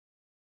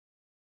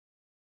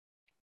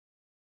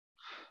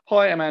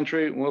Hi, I'm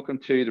Andrew, and welcome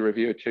to the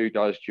Review of Two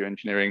Dies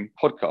Geoengineering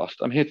podcast.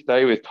 I'm here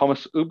today with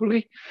Thomas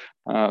Ubli.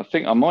 I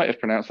think I might have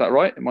pronounced that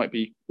right. It might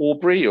be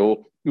Aubrey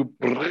or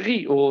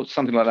Ubri or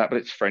something like that, but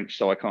it's French,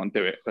 so I can't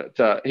do it.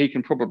 But he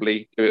can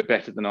probably do it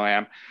better than I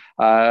am.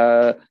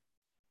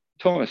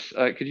 Thomas,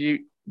 could you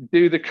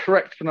do the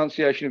correct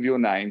pronunciation of your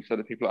name so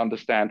that people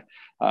understand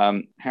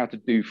how to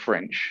do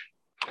French?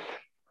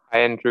 Hi,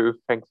 Andrew.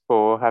 Thanks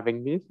for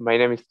having me. My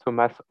name is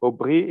Thomas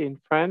Aubry in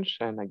French,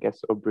 and I guess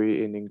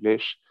Aubry in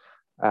English.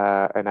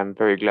 And I'm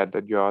very glad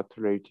that you are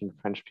tolerating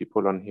French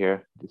people on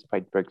here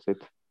despite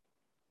Brexit.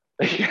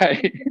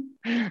 Okay.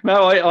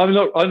 No, I'm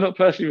not. I'm not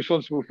personally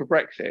responsible for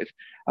Brexit,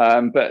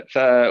 but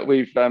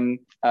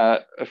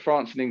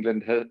France and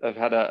England have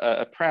had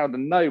a proud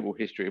and noble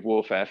history of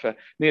warfare for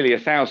nearly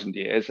 1,000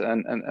 years,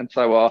 and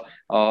so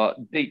our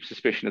deep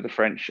suspicion of the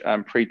French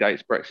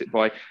predates Brexit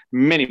by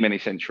many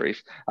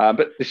centuries.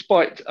 But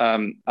despite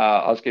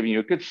us giving you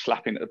a good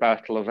slapping at the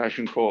Battle of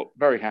Agincourt,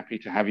 very happy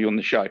to have you on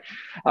the show.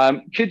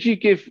 Could you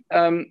give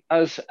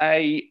us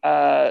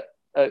a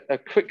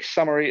quick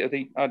summary of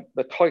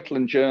the title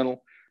and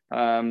journal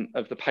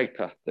of the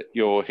paper that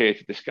you're here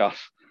to discuss?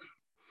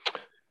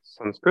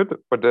 Sounds good.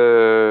 But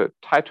the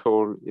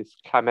title is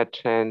Climate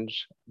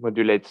Change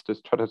Modulates the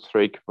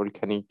Stratospheric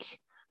Volcanic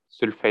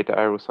Sulfate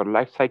Aerosol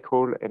Life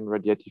Cycle and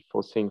Radiative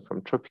Forcing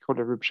from Tropical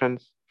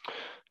Eruptions.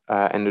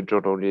 And the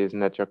journal is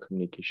Nature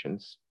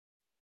Communications.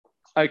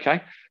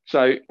 Okay,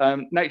 so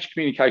Nature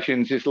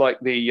Communications is like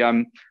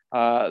the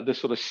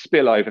sort of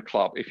spillover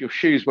club. If your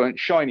shoes weren't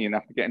shiny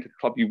enough to get into the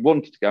club you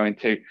wanted to go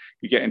into,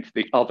 you get into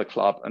the other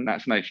club, and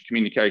that's Nature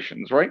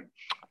Communications, right?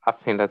 I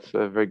think that's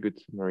a very good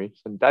summary.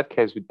 So in that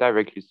case, we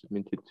directly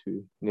submitted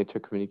to Nature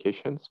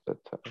Communications, but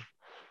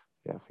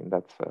yeah, I think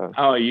that's.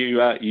 Oh,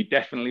 you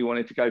definitely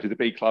wanted to go to the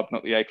B club,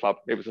 not the A club.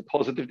 It was a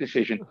positive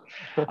decision.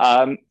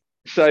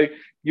 So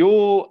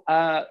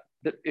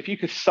if you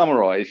could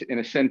summarize in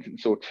a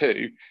sentence or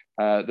two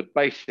the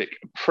basic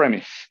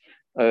premise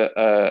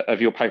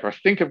of your paper. I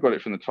think I've got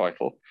it from the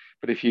title,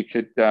 but if you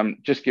could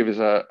just give us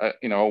a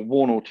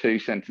one or two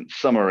sentence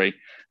summary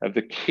of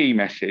the key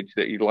message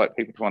that you'd like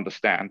people to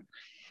understand,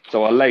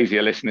 so our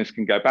lazier listeners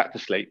can go back to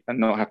sleep and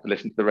not have to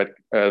listen to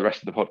the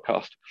rest of the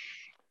podcast.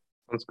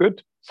 Sounds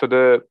good. So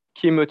the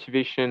key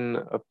motivation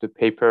of the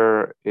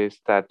paper is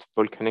that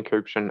volcanic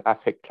eruption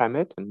affect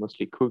climate and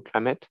mostly cool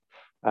climate,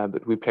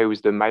 but we play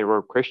with the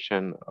mirror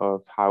question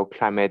of how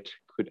climate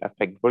could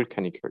affect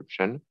volcanic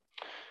eruption.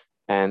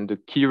 And the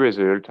key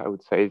result, I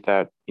would say, is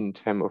that in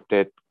terms of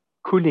that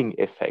cooling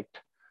effect,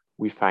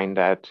 we find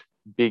that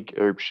big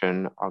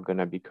eruptions are going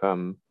to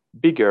become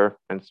bigger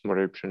and small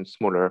eruptions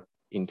smaller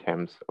in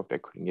terms of their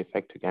cooling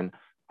effect, again,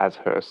 as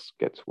Earth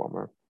gets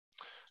warmer.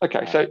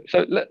 Okay,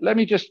 so let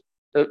me just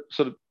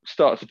sort of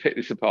start to pick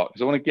this apart,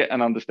 because I want to get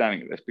an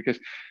understanding of this, because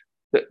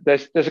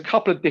there's a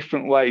couple of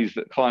different ways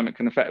that climate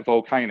can affect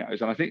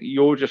volcanoes, and I think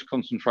you're just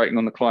concentrating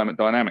on the climate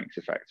dynamics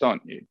effects,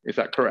 aren't you? Is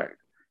that correct?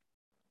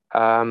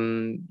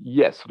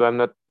 Yes, but I'm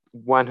not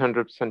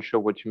 100% sure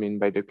what you mean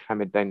by the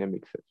climate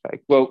dynamics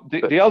effect. Well,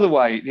 the other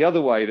way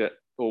that,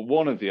 or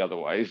one of the other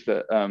ways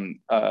that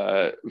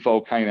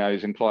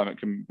volcanoes and climate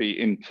can be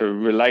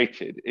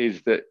interrelated,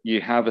 is that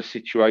you have a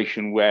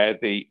situation where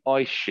the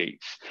ice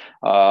sheets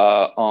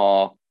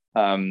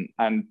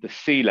and the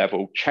sea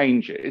level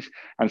changes,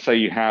 and so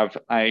you have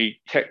a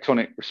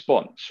tectonic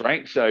response,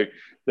 right? So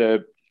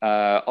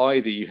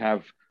either you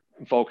have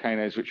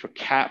volcanoes which were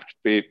capped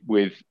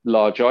with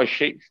large ice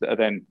sheets that are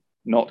then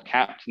not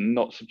capped and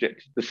not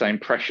subjected to the same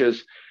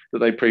pressures that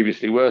they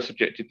previously were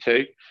subjected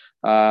to,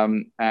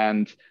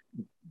 and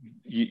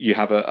you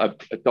have a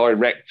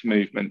direct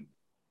movement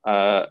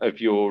of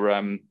your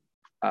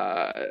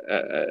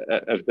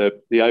of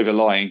the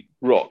overlying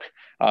rock,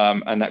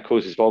 and that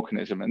causes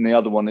volcanism. And the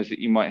other one is that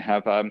you might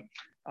have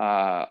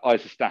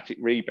isostatic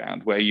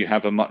rebound, where you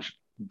have a much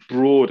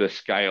broader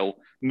scale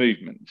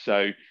movement.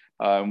 So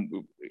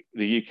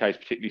the UK is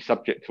particularly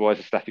subject to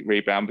isostatic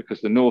rebound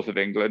because the north of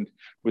England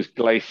was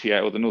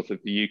glaciated, or the north of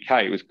the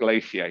UK was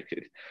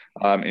glaciated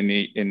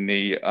in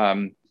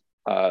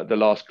the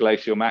last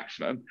glacial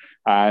maximum,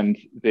 and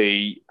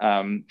the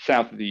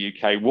south of the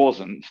UK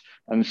wasn't.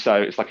 And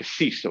so it's like a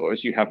seesaw.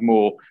 As you have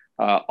more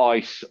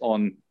ice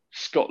on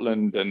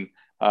Scotland and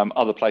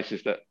other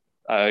places that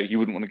you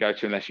wouldn't want to go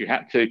to unless you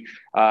had to,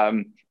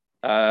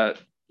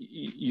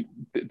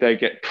 they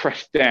get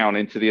pressed down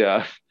into the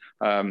earth,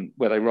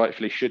 where they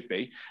rightfully should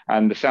be,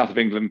 and the south of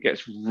England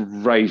gets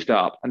raised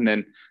up, and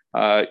then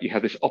you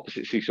have this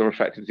opposite seesaw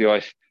effect as the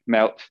ice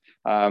melts,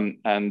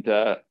 and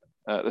the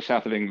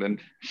south of England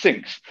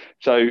sinks.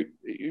 So,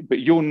 but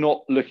you're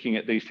not looking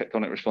at these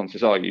tectonic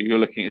responses, are you? You're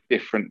looking at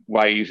different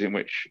ways in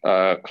which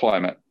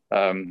climate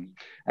and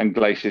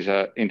glaciers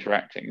are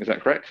interacting. Is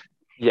that correct?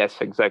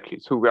 Yes, exactly.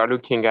 So we are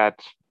looking at,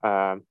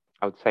 I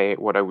would say,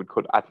 what I would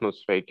call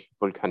atmospheric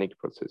volcanic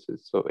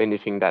processes. So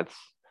anything that's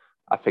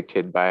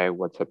affected by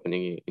what's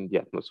happening in the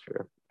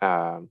atmosphere,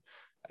 and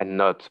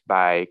not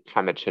by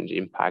climate change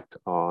impact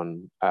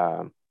on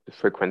the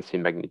frequency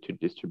magnitude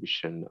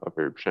distribution of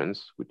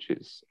eruptions, which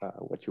is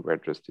what you were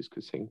just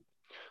discussing.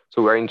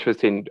 So we're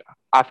interested in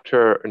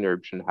after an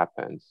eruption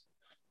happens,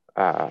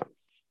 how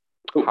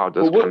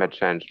does climate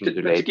change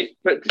modulate?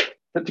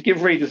 But to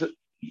give readers,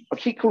 I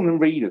keep calling them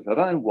readers, I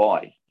don't know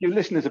why. Give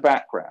listeners a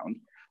background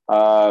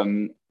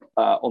on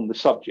the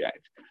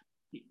subject.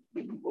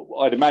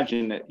 I'd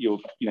imagine that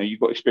you've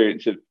got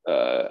experience of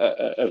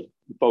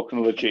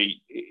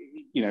volcanology,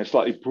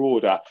 slightly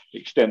broader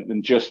extent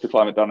than just the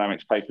climate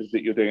dynamics papers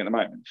that you're doing at the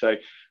moment. So,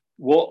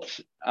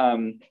 what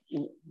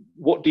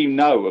do you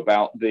know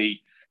about the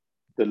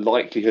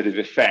likelihood of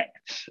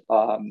effects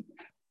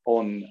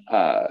on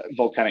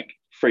volcanic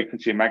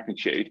frequency and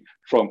magnitude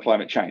from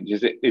climate change?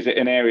 Is it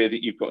an area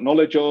that you've got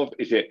knowledge of?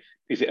 Is it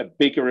a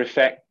bigger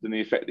effect than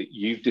the effect that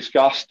you've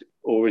discussed,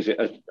 or is it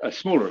a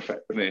smaller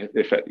effect than the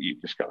effect that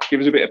you've discussed?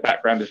 Give us a bit of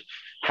background of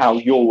how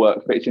your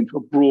work fits into a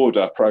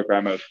broader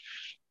program of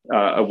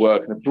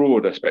work and a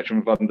broader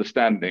spectrum of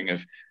understanding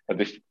of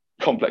this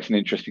complex and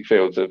interesting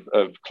fields of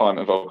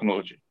climate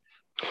volcanology.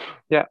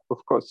 Yeah,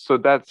 of course. So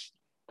that's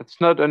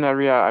not an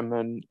area I'm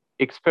an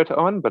expert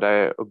on, but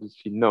I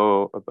obviously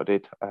know about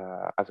it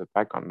as a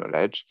background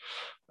knowledge.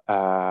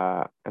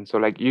 And so,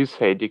 like you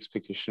said, the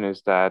expectation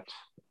is that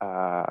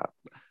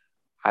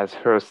as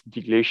Earth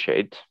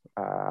deglaciate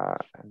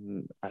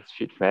and as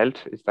sheet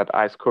melt, is that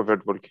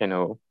ice-covered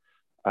volcano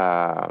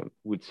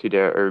would see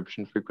their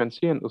eruption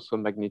frequency and also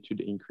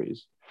magnitude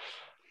increase.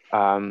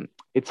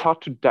 It's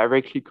hard to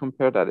directly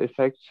compare that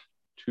effect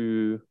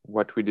to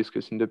what we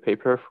discuss in the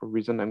paper for a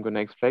reason I'm going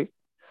to explain.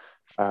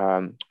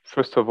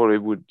 First of all,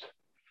 it would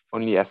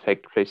only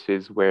affect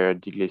places where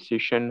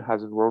deglaciation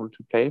has a role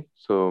to play.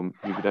 So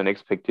you wouldn't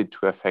expect it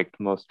to affect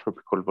most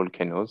tropical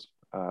volcanoes,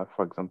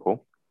 for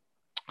example.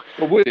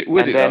 Well, would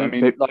it? I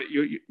mean, like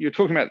you're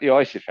talking about the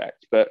ice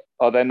effect, but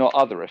are there not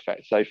other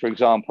effects? So, for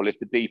example, if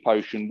the deep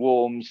ocean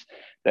warms,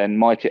 then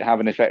might it have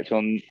an effect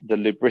on the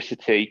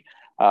lubricity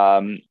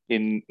in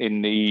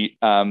the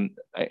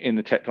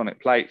tectonic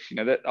plates?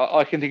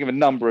 I can think of a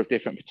number of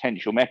different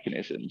potential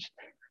mechanisms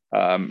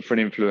for an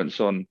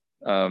influence on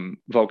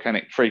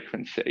volcanic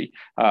frequency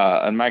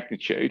and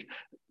magnitude.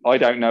 I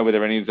don't know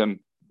whether any of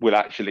them will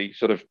actually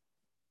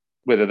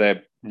whether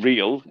they're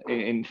real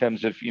in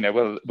terms of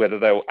whether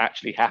they'll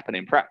actually happen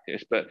in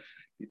practice, but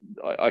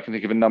I can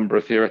think of a number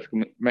of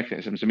theoretical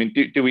mechanisms. I mean,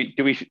 do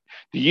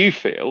you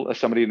feel, as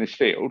somebody in this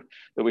field,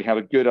 that we have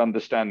a good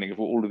understanding of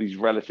what all of these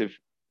relative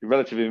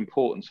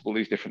importance of all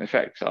these different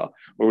effects are,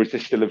 or is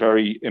this still a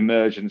very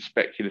emergent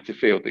speculative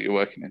field that you're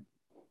working in?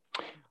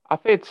 I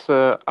think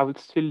I would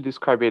still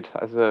describe it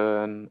as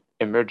an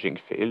emerging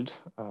field,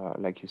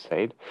 like you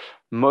said.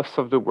 Most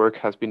of the work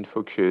has been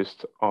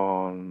focused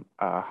on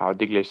how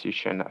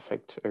deglaciation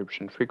affects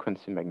eruption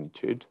frequency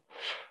magnitude.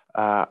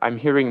 I'm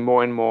hearing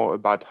more and more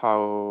about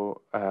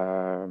how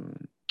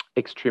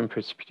extreme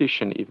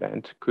precipitation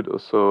event could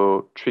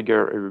also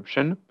trigger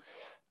eruption.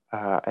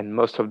 And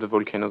most of the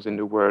volcanoes in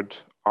the world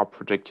are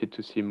projected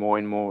to see more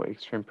and more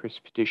extreme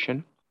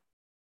precipitation.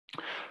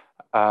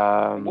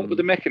 What would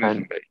the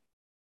mechanism be?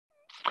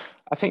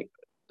 I think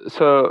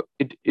so.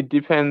 It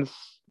depends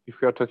if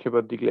we are talking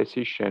about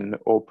deglaciation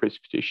or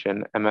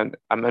precipitation. I'm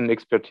an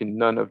expert in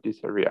none of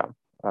this area,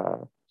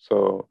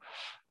 so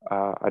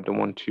I don't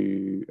want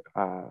to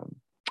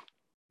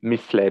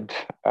mislead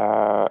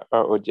our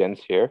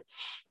audience here.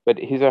 But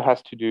it either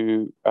has to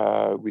do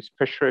with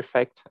pressure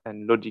effect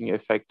and loading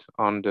effect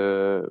on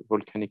the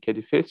volcanic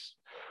edifice,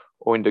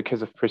 or in the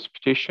case of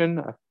precipitation,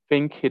 I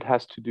think it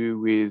has to do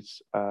with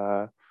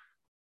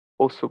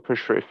also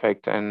pressure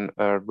effect and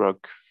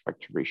rock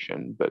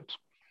fracturation. But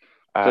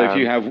so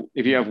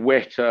if you have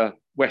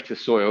wetter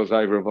soils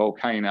over a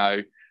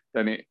volcano,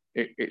 then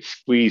it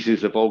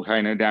squeezes the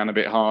volcano down a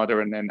bit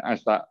harder, and then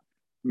as that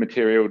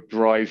material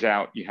dries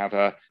out, you have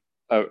a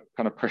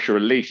kind of pressure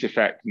release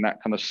effect, and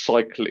that kind of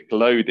cyclic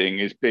loading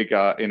is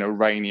bigger in a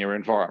rainier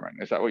environment.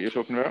 Is that what you're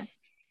talking about?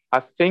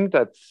 I think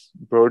that's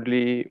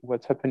broadly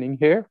what's happening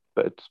here,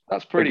 but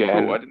that's pretty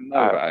cool. I didn't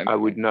know that. I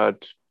would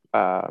not,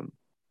 I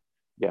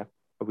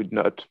would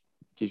not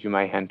give you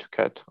my hand to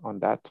cut on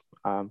that.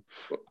 I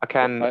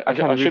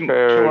shouldn't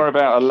worry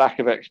about a lack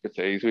of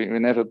expertise. We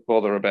never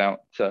bother about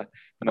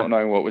not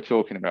knowing what we're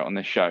talking about on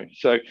this show.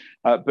 So,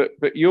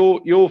 but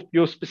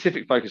your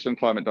specific focus on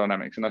climate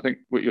dynamics, and I think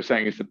what you're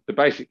saying is the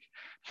basic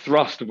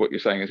thrust of what you're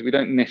saying is we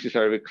don't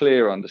necessarily have a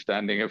clear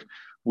understanding of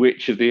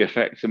which of the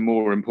effects are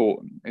more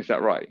important. Is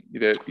that right?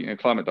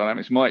 Climate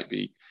dynamics might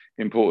be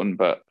important,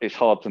 but it's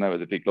hard to know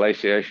whether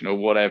deglaciation or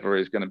whatever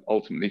is going to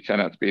ultimately turn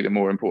out to be the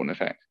more important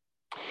effect.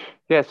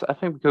 Yes, I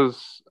think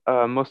because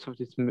most of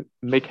these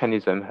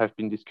mechanisms have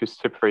been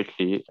discussed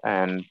separately,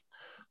 and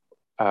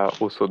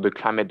also the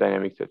climate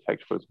dynamics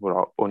effect was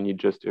only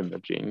just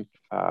emerging.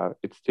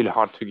 It's still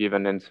hard to give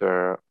an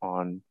answer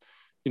on,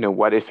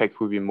 what effect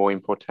will be more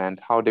important,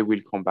 how they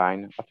will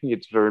combine. I think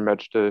it's very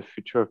much the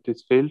future of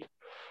this field,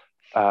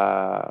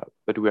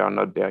 but we are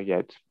not there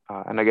yet.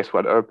 And I guess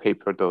what our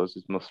paper does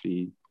is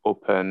mostly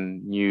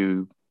open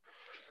new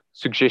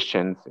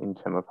suggestions in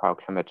terms of how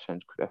climate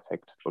change could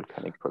affect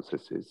volcanic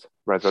processes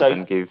rather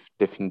than give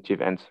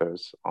definitive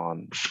answers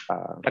on.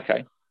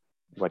 Okay.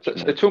 what So, you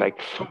so might talk,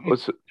 expect.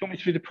 talk me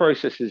through the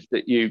processes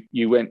that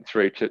you went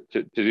through to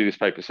do this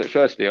paper. So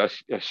firstly, I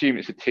assume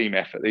it's a team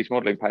effort. These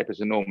modelling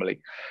papers are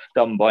normally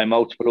done by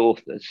multiple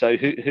authors. So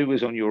who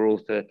was on your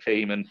author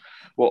team, and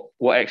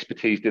what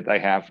expertise did they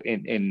have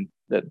in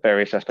the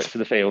various aspects of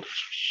the field?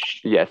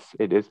 Yes,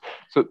 it is.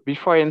 So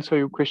before I answer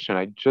your question,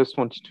 I just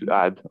wanted to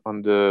add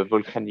on the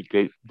volcanic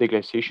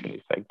deglaciation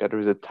effect that there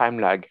is a time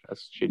lag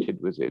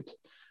associated with it.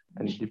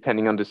 And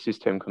depending on the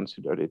system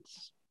considered,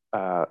 it's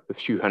a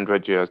few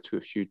hundred years to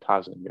a few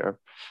thousand years.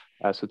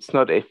 So it's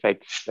not an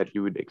effect that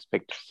you would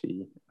expect to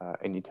see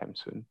anytime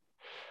soon.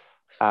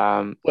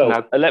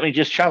 Let me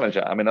just challenge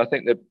that. I mean, I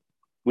think that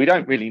we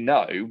don't really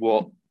know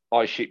what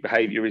ice sheet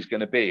behavior is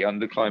going to be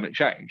under climate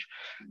change.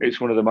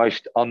 It's one of the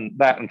most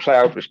that and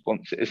cloud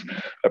responses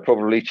are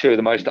probably two of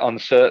the most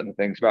uncertain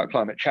things about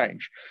climate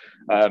change,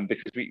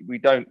 because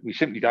we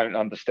simply don't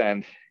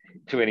understand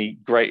to any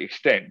great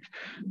extent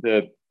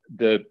the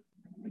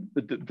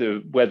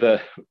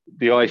whether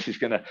the ice is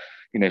going to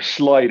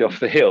slide off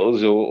the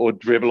hills or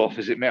dribble off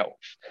as it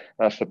melts.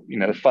 That's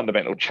the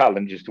fundamental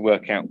challenge, is to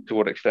work out to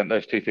what extent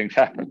those two things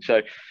happen.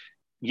 So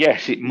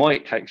yes, it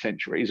might take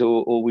centuries,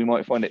 or we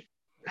might find it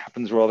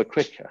happens rather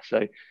quicker.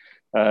 So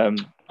I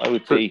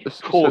would be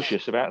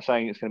cautious about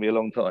saying it's going to be a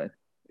long time.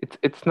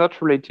 It's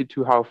not related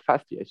to how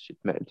fast the ice sheet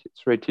melts.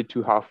 It's related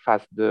to how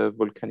fast the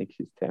volcanic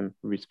system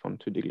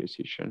responds to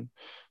deglaciation.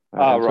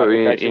 Right. Okay. So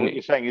what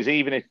you're saying is,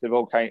 even if the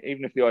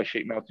ice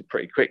sheet melted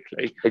pretty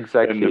quickly,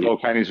 exactly, then the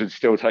volcanoes would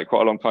still take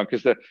quite a long time,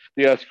 because the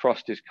Earth's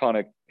crust is kind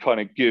of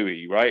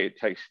gooey, right?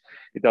 It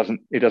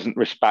doesn't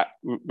react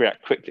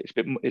quickly.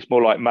 It's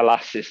more like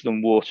molasses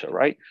than water,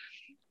 right?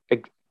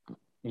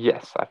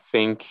 Yes, I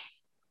think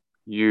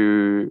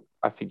you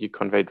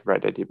conveyed the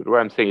right idea. But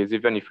what I'm saying is,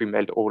 even if we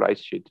melt all ice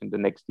sheet in the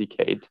next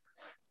decade,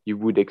 you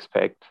would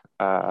expect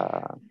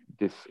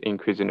this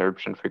increase in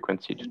eruption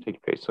frequency to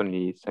take place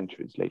only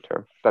centuries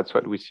later. That's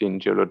what we see in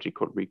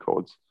geological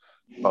records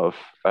of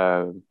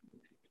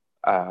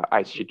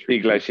ice sheet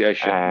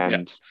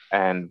deglaciation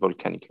and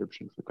volcanic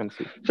eruption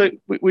frequency. So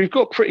we've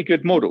got pretty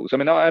good models. I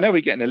mean, I know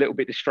we're getting a little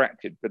bit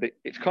distracted, but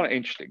it's kind of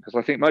interesting, because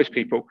I think most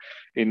people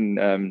in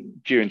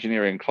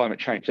geoengineering and climate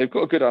change, they've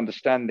got a good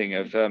understanding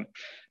of the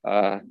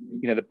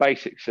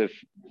basics of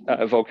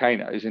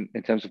volcanoes in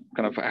terms of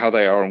kind of how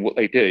they are and what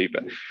they do.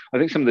 But I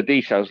think some of the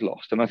details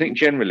lost. And I think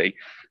generally,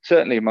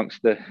 certainly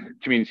amongst the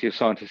community of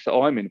scientists that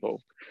I'm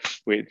involved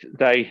with,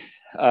 the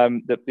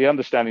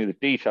understanding of the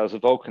details of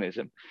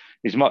volcanism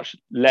is much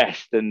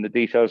less than the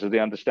details of the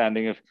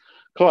understanding of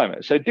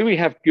climate. So do we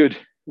have good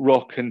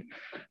rock and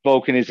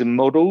volcanism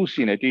models?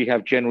 Do you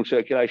have general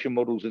circulation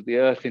models of the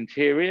Earth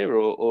interior,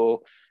 or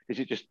is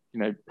it just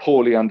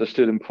poorly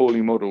understood and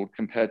poorly modeled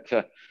compared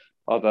to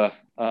other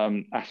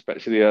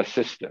aspects of the Earth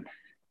system?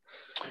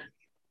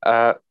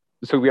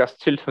 So we are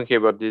still talking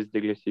about this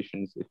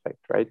deglaciation effect,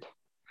 right?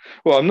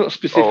 Well, I'm not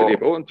specifically,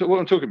 but what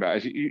I'm talking about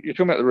is you're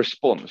talking about the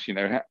response,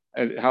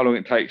 how long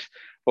it takes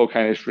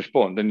volcanoes to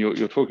respond. And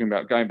you're talking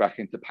about going back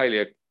into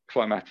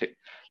paleoclimatic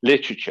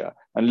literature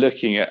and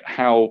looking at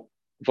how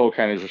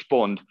volcanoes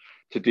respond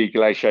to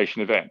deglaciation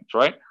events,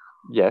 right?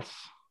 Yes.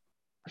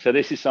 So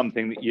this is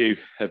something that you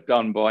have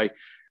done by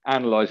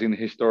analysing the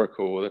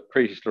historical or the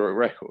prehistoric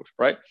record,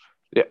 right?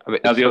 Yeah. I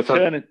mean, now the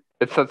alternative.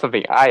 It's not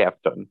something I have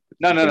done.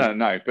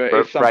 No. But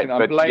it's something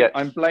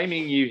I'm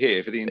blaming you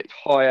here for the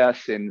entire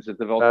sins of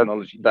the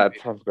volcanology. That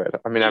sounds good.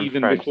 I mean, I'm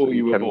even French, before so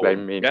you were born.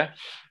 Blame me. Yeah.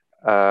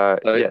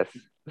 Yes.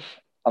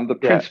 Under the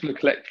principle of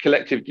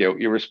collective guilt,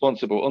 you're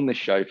responsible on this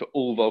show for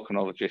all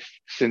volcanologists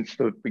since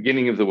the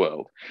beginning of the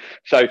world.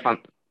 So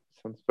sounds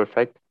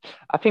perfect.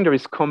 I think there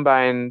is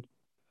combined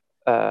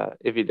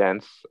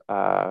evidence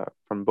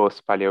from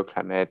both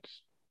paleoclimate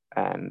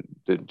and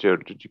the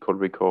geological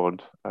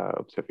record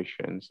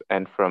observations,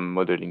 and from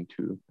modeling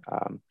too.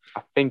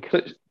 I think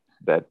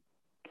that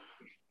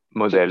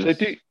models. So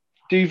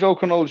do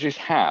volcanologists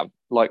have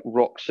like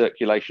rock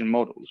circulation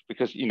models?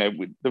 Because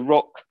the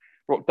rock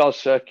does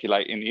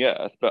circulate in the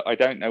Earth, but I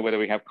don't know whether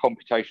we have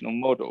computational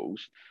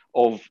models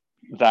of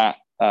that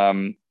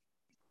that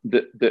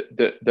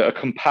are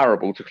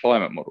comparable to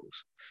climate models.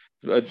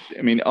 I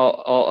mean,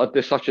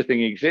 does such a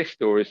thing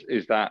exist, or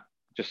is that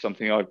just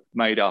something I've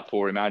made up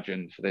or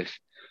imagined for this?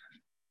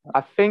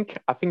 I think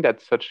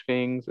that such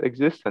things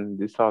exist, and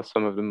these are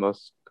some of the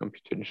most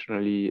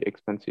computationally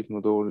expensive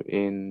models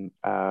in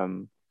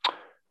Earth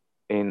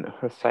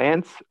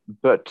science.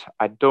 But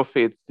I don't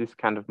think it's this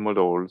kind of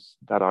models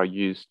that are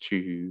used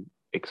to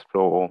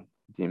explore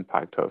the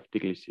impact of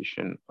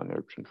deglaciation on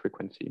eruption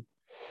frequency.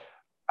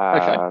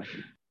 Okay.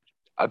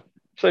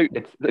 So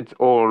it's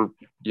all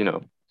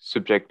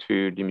subject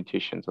to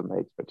limitations on my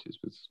expertise,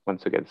 but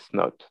once again, it's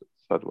not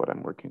what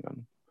I'm working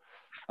on.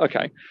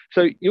 Okay,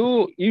 so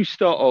you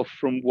start off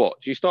from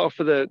what? Do you start off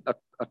with a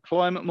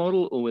climate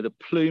model, or with a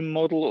plume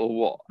model, or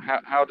what?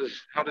 How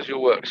does your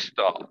work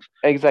start?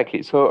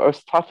 Exactly. So our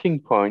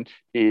starting point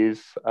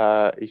is,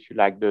 if you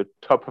like, the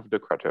top of the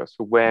crater.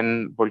 So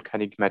when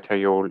volcanic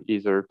material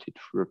is erupted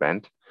through a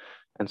vent.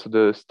 And so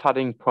the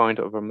starting point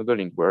of our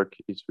modeling work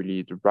is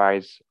really the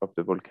rise of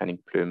the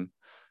volcanic plume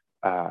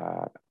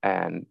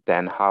and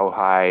then how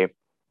high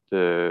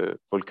the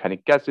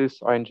volcanic gases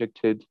are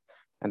injected.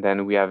 And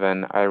then we have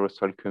an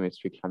aerosol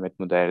chemistry climate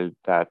model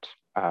that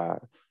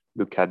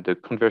look at the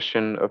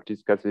conversion of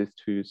these gases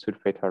to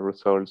sulfate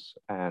aerosols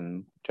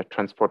and get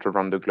transported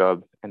around the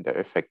globe and their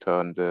effect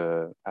on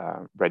the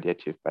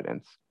radiative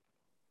balance.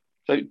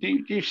 So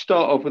do you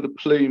start off with a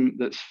plume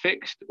that's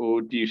fixed,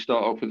 or do you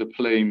start off with a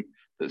plume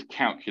that's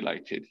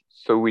calculated?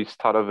 So we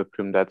start off a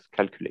plume that's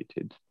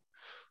calculated.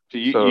 So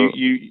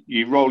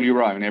you roll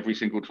your own every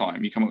single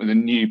time. You come up with a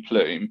new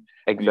plume.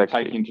 Exactly. And you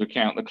take into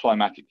account the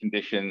climatic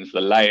conditions,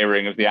 the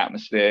layering of the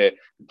atmosphere,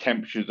 the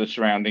temperature of the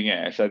surrounding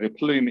air. So the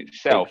plume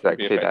itself will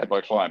be affected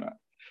by climate.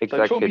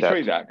 Exactly. So talk me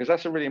through that, because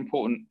that's a really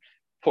important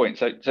point.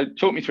 So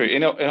talk me through,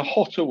 in a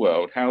hotter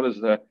world, how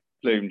does the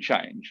plume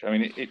change? I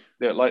mean,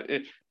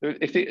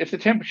 if the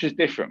temperature is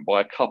different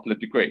by a couple of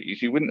degrees,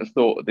 you wouldn't have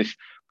thought that this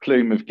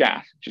plume of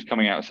gas just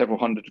coming out at several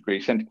hundred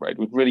degrees centigrade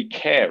would really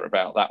care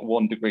about that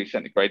 1 degree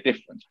centigrade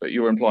difference, but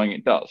you're implying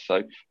it does.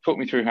 So talk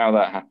me through how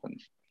that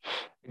happens.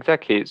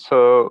 Exactly.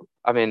 So,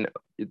 I mean,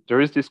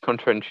 there is this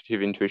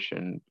counterintuitive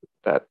intuition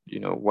that,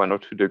 1 or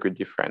 2 degree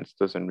difference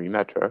doesn't really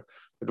matter.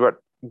 But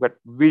what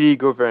really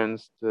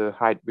governs the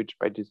height reached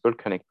by this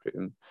volcanic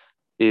plume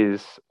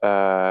is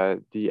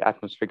the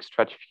atmospheric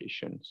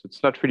stratification. So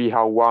it's not really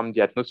how warm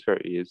the atmosphere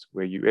is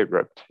where you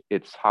erupt,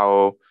 it's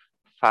how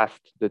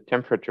fast the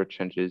temperature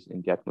changes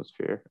in the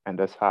atmosphere, and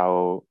that's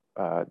how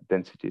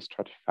density is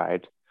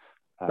stratified.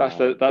 That's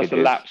the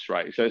lapse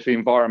rate. So it's the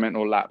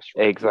environmental lapse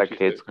rate.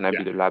 Exactly, it's going to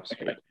be the lapse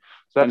rate.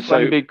 So that's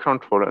one big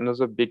control.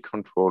 Another big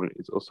control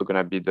is also going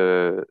to be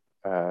the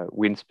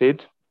wind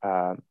speed,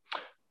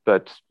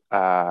 but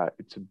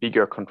it's a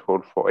bigger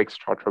control for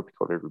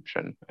extratropical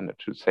eruption. And I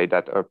should say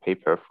that our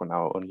paper for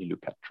now only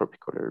look at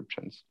tropical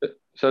eruptions.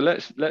 So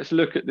let's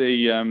look at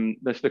the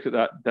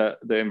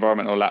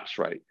environmental lapse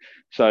rate.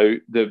 So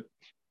the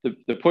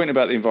point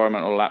about the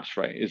environmental lapse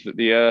rate is that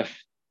the Earth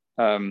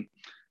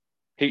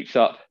heats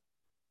up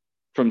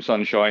from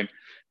sunshine,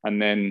 and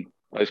then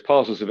those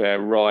parcels of air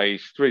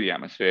rise through the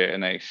atmosphere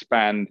and they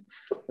expand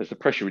as the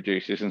pressure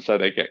reduces, and so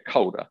they get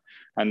colder.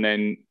 And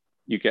then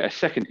you get a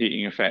second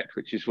heating effect,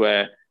 which is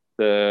where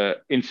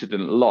the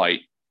incident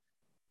light,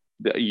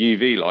 the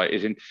UV light,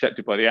 is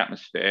intercepted by the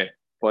atmosphere,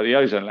 by the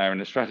ozone layer in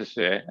the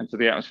stratosphere, and so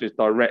the atmosphere is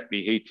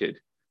directly heated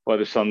by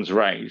the sun's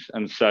rays.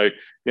 And so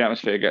the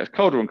atmosphere gets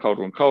colder and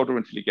colder and colder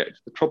until you get to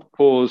the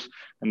tropopause,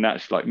 and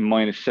that's like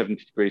minus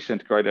 70 degrees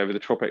centigrade over the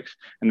tropics.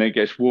 And then it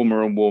gets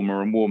warmer and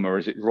warmer and warmer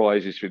as it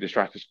rises through the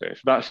stratosphere.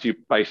 So that's your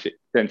basic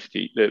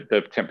density,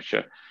 the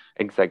temperature.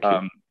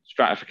 Exactly.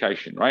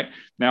 Stratification, right?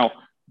 Now,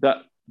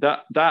 that's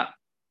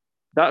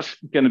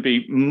going to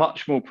be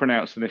much more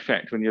pronounced an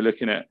effect when you're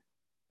looking at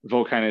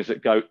volcanoes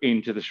that go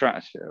into the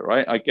stratosphere,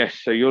 right? I guess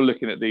so. You're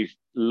looking at these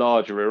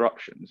larger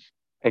eruptions.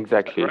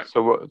 Exactly.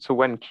 So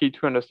one key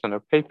to understand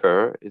our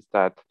paper is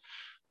that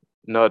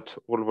not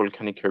all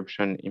volcanic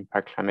eruptions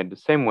impact climate the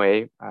same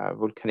way.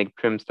 Volcanic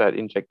plumes that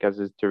inject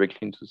gases directly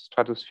into the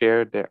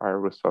stratosphere, their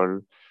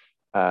aerosol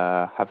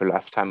have a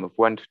lifetime of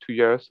 1 to 2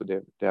 years, so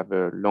they have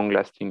a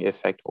long-lasting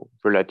effect, or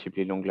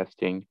relatively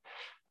long-lasting.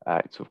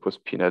 It's of course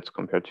peanuts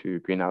compared to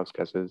greenhouse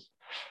gases,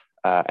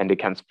 and they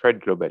can spread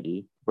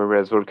globally.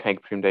 Whereas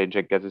volcanic plumes that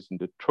inject gases in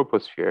the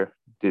troposphere,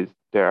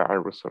 their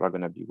aerosols are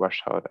going to be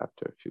washed out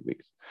after a few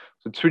weeks.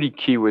 So it's really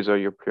key whether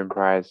your plume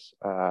rise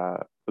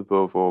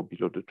above or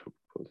below the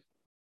tropopause.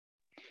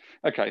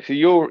 Okay, so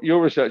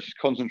your research is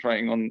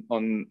concentrating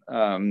on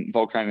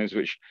volcanoes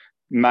which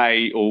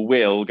may or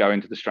will go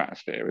into the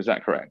stratosphere. Is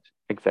that correct?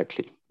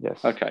 Exactly.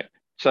 Yes. Okay.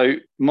 So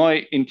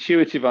my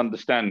intuitive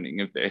understanding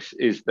of this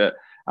is that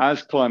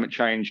as climate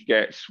change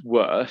gets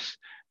worse,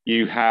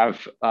 you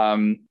have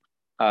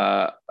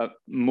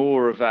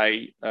more of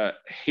a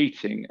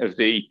heating of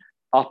the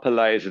upper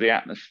layers of the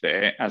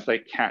atmosphere as they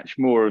catch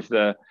more of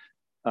the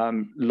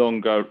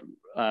longer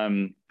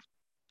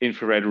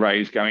infrared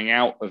rays going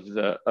out of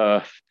the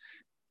Earth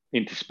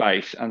into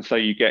space. And so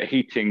you get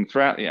heating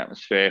throughout the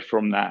atmosphere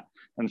from that.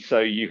 And so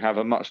you have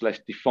a much less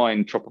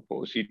defined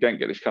tropopause. You don't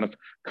get this kind of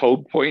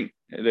cold point.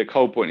 The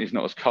cold point is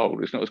not as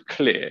cold, it's not as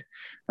clear.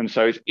 And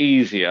so it's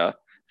easier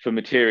for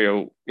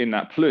material in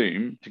that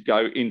plume to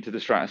go into the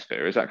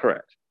stratosphere. Is that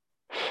correct?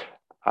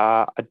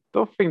 I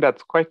don't think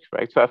that's quite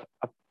correct. So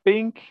I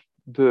think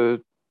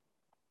the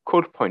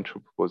cold point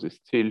tropopause is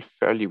still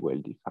fairly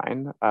well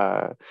defined.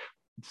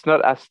 It's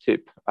not as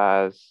steep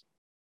as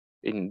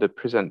in the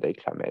present day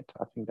climate.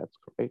 I think that's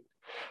correct.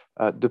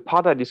 The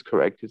part that is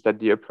correct is that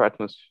the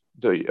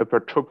upper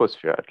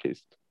troposphere at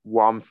least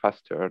warm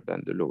faster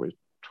than the lower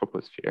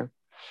troposphere.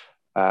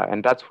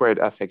 And that's where it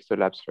affects the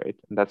lapse rate.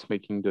 And that's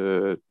making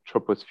the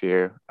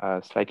troposphere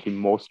slightly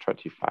more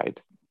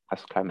stratified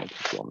as climate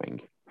is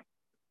warming.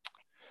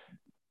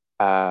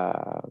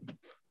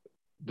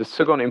 The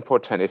second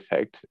important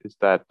effect is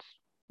that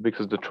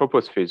because the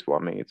troposphere is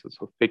warming, it's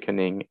also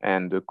thickening,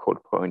 and the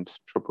cold point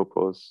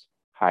tropopause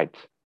height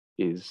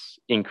is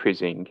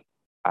increasing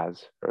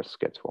as Earth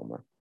gets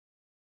warmer.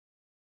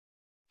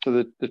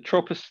 So the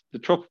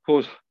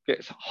tropopause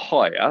gets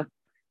higher,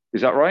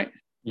 is that right?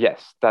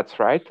 Yes, that's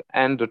right.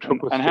 And the And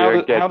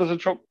troposphere gets.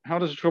 how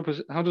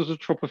does a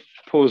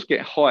tropopause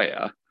get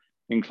higher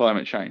in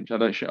climate change? I'm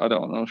not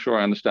sure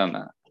I understand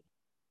that.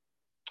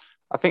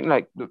 I think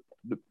like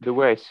the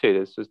way I see it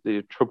is just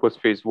the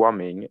troposphere is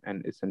warming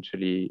and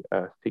essentially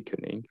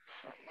thickening.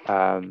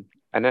 And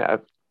then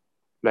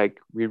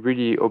like we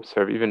really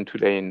observe even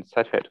today in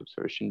satellite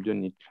observation, you don't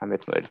need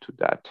climate model to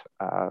that.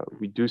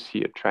 We do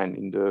see a trend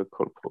in the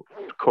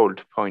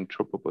cold point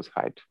tropopause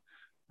height.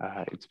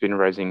 It's been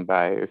rising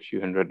by a few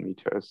hundred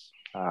meters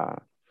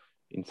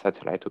in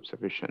satellite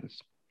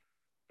observations.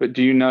 But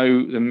do you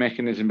know the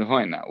mechanism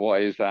behind that?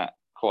 Why is that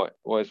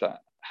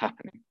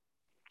happening?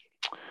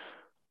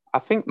 I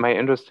think my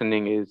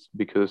understanding is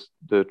because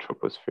the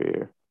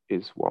troposphere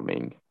is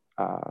warming,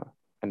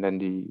 and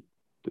then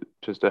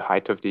just the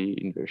height of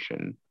the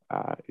inversion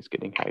is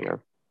getting higher.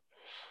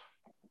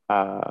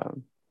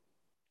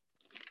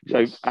 So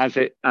yes. as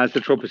the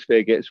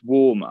troposphere gets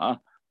warmer,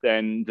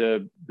 then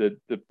the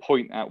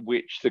point at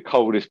which the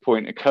coldest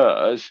point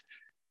occurs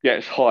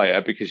gets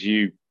higher because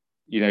you're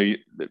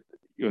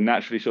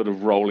naturally sort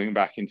of rolling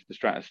back into the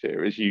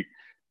stratosphere as you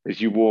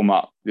warm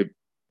up the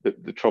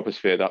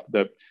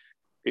troposphere.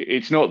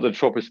 It's not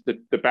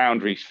the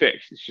boundary's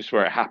fixed. It's just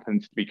where it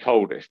happens to be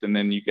coldest, and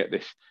then you get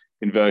this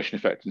inversion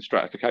effect and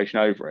stratification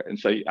over it. And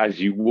so as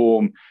you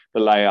warm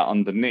the layer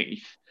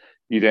underneath,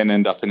 you then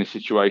end up in a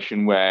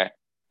situation where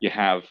you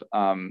have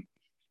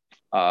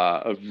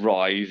a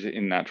rise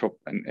in that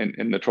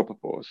in the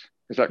tropopause.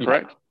 Is that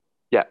correct?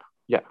 Yeah,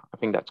 I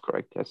think that's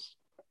correct. Yes.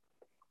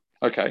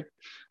 Okay.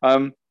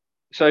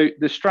 So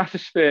the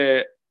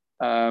stratosphere,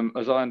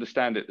 as I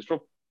understand it,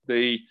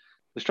 the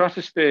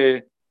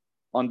stratosphere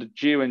under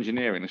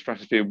geoengineering, the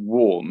stratosphere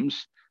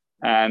warms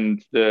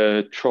and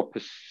the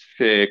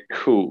troposphere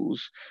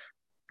cools,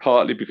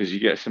 partly because you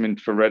get some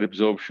infrared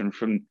absorption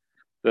from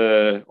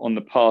on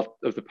the path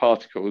of the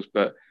particles,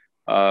 but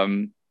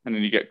and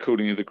then you get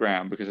cooling of the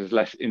ground because there's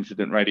less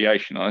incident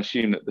radiation. I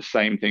assume that the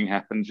same thing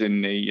happens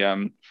in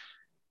the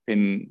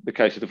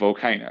case of the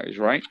volcanoes,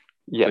 right?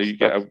 Yes. So you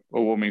get a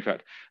warming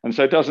effect. And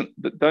so don't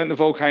the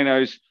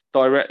volcanoes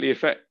directly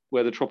affect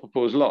where the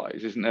tropopause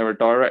lies? Isn't there a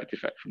direct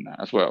effect from that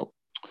as well?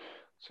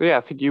 So yeah,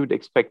 I think you would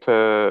expect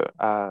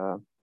a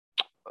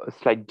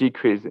slight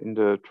decrease in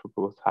the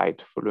tropopause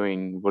height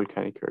following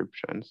volcanic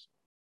eruptions.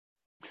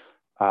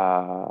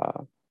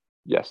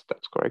 Yes,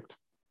 that's correct.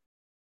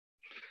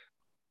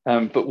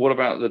 But what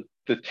about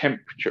the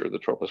temperature of the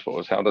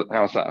tropopause?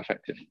 How's that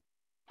affected?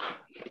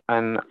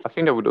 And I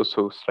think that would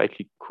also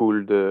slightly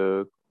cool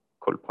the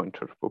cold point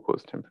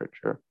tropopause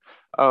temperature.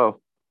 Oh,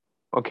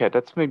 okay,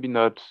 that's maybe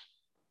not.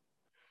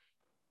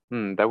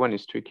 That one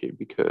is tricky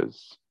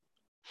because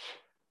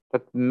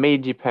that may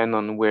depend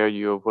on where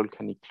your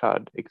volcanic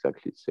cloud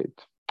exactly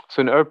sits.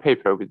 So in our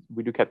paper, we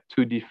look at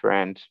two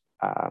different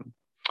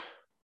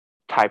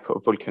type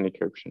of volcanic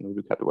eruption. We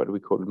look at what we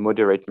call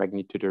moderate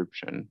magnitude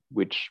eruption,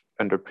 which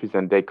under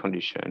present day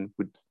condition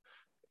would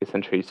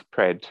essentially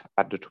spread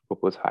at the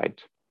tropopause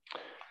height.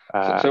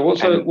 So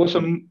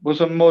what's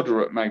a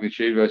moderate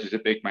magnitude versus a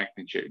big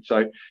magnitude?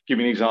 So give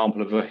me an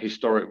example of a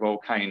historic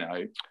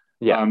volcano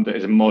that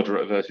is a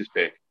moderate versus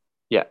big.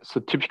 Yeah, so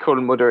typical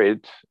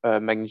moderate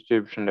magnitude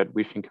eruption that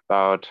we think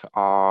about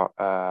are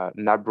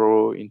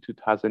Nabro in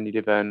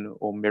 2011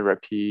 or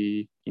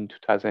Merapi in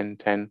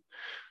 2010.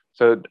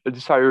 So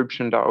these are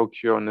eruptions that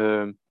occur on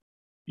a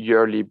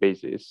yearly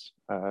basis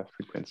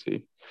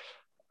frequency.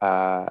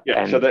 So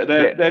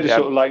they're just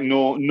sort of like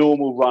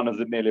normal run of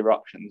the mill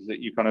eruptions that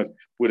you kind of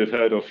would have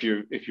heard of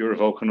if you're a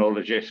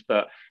volcanologist,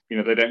 but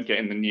they don't get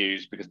in the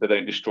news because they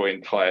don't destroy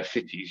entire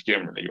cities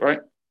generally, right?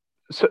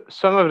 So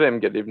some of them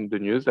get in the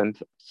news, and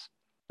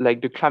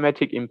like the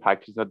climatic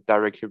impact is not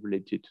directly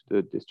related to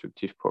the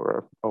destructive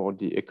power or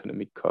the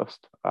economic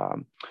cost.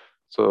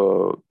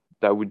 So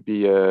that would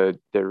be a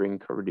daring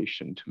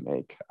correlation to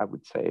make, I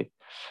would say.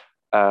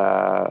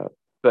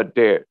 But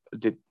they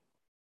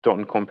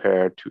don't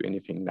compare to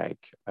anything like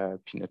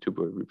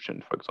Pinatubo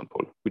eruption, for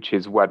example, which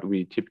is what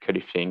we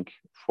typically think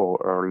for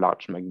a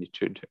large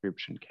magnitude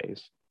eruption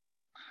case.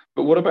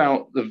 But what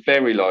about the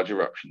very large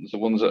eruptions, the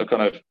ones that are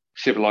kind of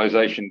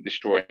civilization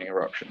destroying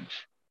eruptions?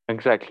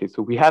 Exactly.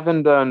 So we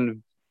haven't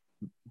done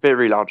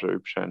very large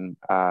eruption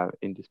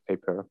in this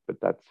paper, but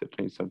that's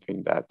certainly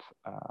something that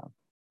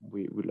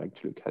we would like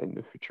to look at in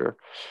the future.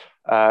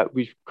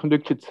 We've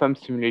conducted some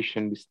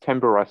simulation with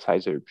Tambora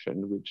size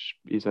eruption, which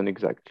isn't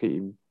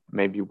exactly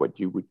maybe what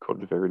you would call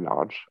very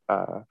large,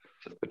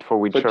 but for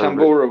which. But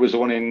Tambora was the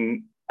one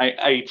in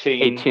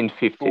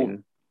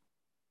 1815.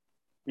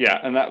 Yeah,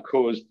 and that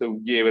caused the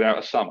year without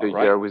a summer, right?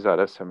 The year without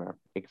a summer,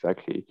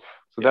 exactly.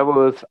 So that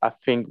was, I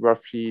think,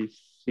 roughly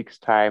 5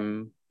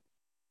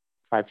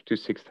 to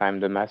 6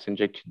 times the mass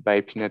injected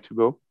by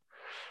Pinatubo.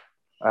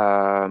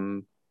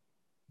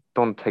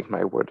 Don't take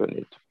my word on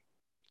it.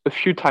 A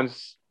few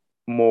times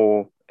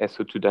more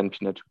SO2 than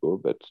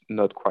Pinatubo, but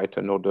not quite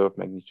an order of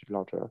magnitude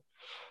larger.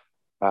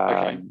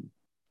 Okay.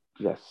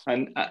 Yes.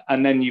 And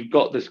then you've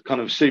got this kind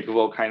of super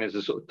volcanoes,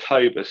 the sort of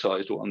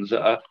Toba-sized ones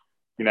that are,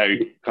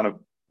 kind of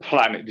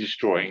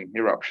planet-destroying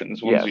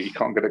eruptions, ones that you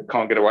can't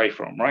get away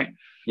from, right?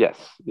 Yes.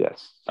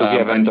 So we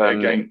haven't done.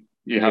 Again,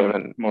 we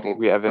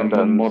haven't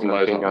done model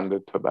something on the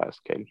Toba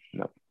scale.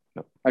 No.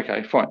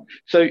 Okay, fine.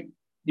 So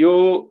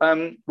we're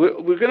going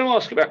to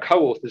ask about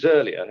co-authors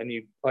earlier, and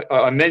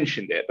I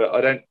mentioned it, but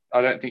I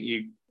don't think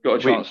you got a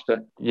chance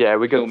to. Yeah,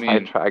 we got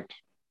sidetracked.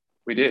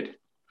 We did.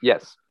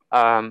 Yes.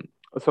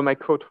 So my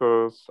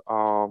co-authors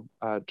are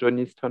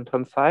Johnny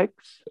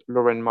Staunton-Sykes,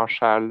 Lauren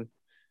Marshall,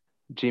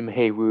 Jim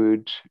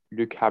Haywood,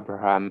 Luke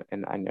Abraham,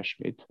 and Anya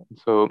Schmidt.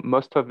 So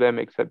most of them,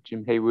 except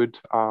Jim Haywood,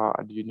 are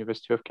at the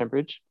University of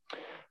Cambridge.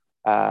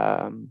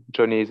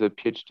 Johnny is a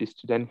PhD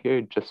student here,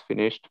 he just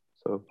finished.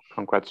 So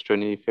congrats,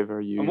 Johnny, if ever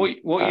you. And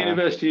what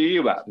university are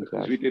you at?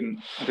 Because I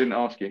didn't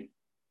ask you.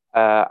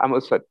 I'm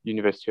also at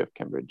University of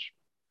Cambridge.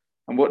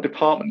 And what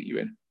department are you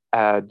in?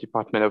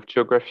 Department of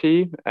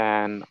Geography,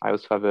 and I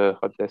also have a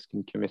hot desk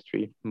in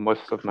chemistry.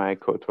 Most of my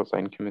co-authors are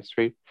in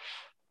chemistry,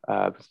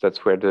 because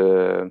that's where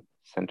the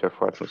Center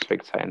for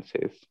Atmospheric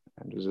Sciences,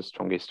 and there's a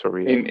strong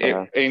history in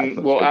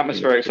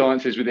atmospheric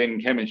sciences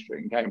within chemistry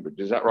in Cambridge.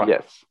 Is that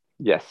right?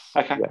 Yes.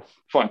 Okay. Yes.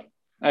 Fine.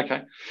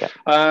 Okay.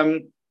 Yeah.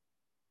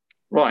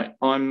 Right.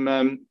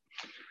 I'm.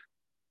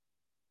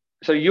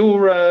 So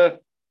you've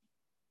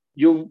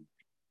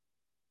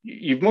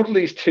modeled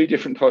these two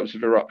different types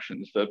of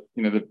eruptions, the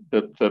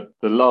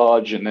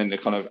large and then the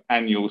kind of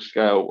annual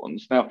scale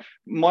ones. Now,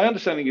 my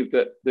understanding is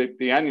that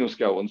the annual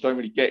scale ones don't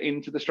really get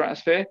into the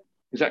stratosphere.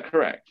 Is that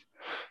correct?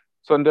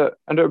 So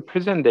under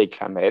present day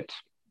climate,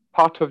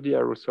 part of the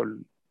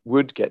aerosol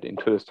would get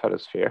into the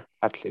stratosphere,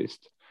 at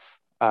least.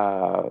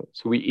 So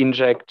we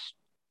inject.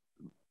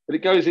 But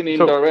it goes in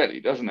indirectly,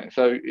 doesn't it?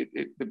 So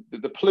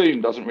the plume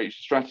doesn't reach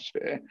the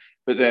stratosphere,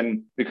 but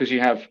then because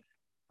you have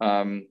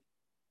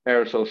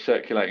aerosols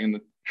circulating in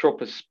the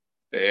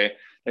troposphere,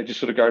 they just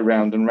sort of go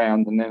round and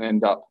round and then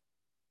end up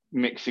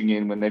mixing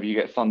in whenever you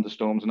get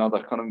thunderstorms and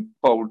other kind of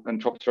fold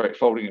and tropospheric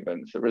folding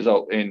events that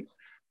result in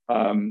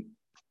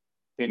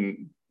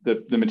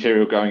the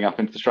material going up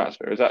into the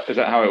stratosphere. Is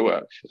that how it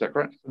works? Is that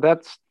correct?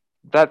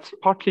 That's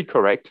partly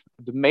correct.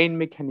 The main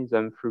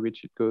mechanism through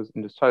which it goes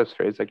in the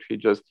stratosphere is actually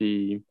just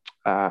the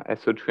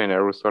SO2 and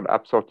aerosol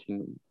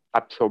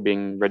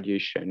absorbing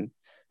radiation,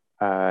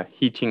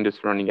 heating the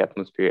surrounding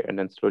atmosphere, and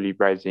then slowly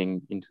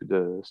rising into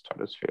the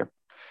stratosphere.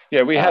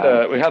 Yeah, we had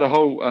a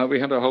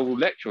whole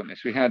lecture on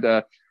this. We had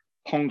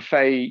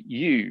Hongfei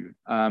Yu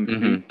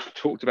who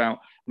talked about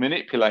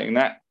manipulating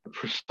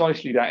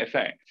precisely that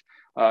effect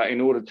in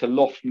order to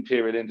loft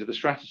material into the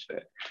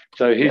stratosphere.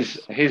 So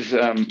his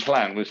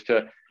plan was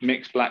to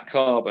mix black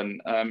carbon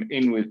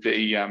in with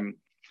the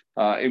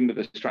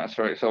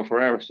stratospheric sulfur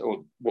aerosol,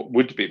 or what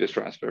would be the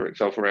stratospheric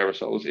sulfur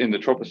aerosols in the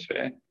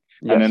troposphere,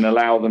 and then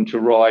allow them to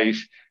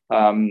rise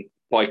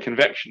by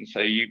convection.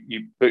 So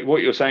but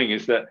what you're saying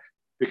is that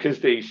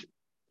because these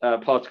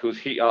particles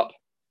heat up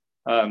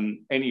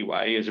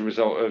anyway as a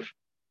result of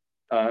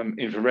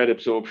infrared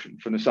absorption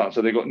from the sun,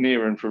 so they got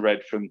near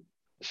infrared from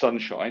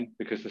sunshine,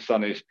 because the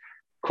sun is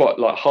quite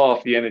like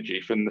half the energy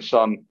from the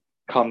sun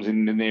comes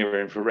in the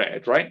near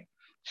infrared, right?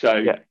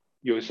 So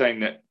you're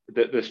saying that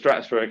the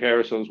stratospheric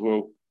aerosols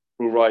will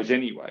rise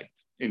anyway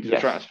into the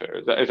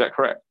stratosphere. Is that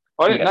correct?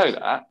 I didn't know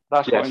that.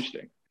 That's quite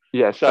interesting.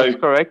 Yes, so, that's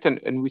correct.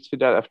 And we see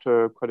that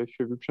after quite a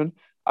few eruptions.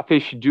 I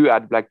think if you do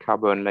add black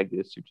carbon like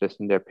they suggest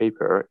in their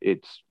paper,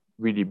 it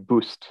really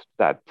boosts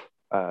that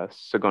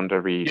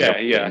secondary.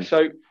 Yeah.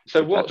 So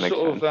what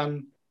sort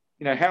of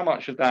how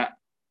much of that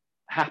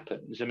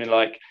happens? I mean,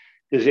 like,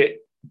 does 1%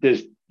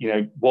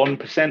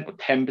 or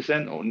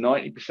 10% or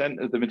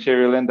 90% of the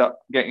material end up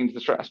getting into the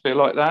stratosphere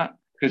like that?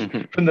 Because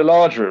from the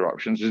larger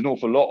eruptions, there's an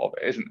awful lot of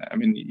it, isn't there? I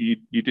mean,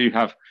 you do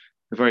have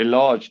a very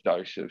large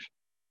dose of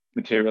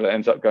material that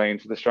ends up going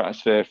into the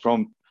stratosphere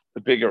from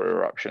the bigger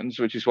eruptions,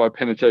 which is why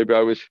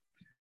Pinatubo was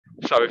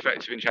so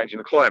effective in changing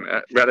the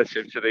climate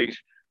relative to these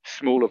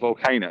smaller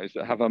volcanoes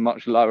that have a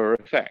much lower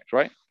effect,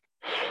 right?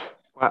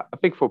 Well, I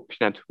think for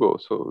Pinatubo,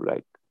 so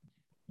like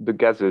the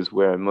gases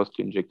were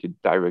mostly injected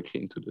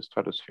directly into the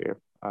stratosphere.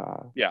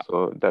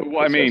 So that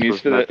what I mean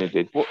is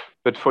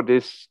but for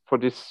this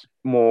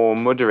more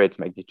moderate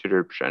magnitude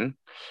eruption,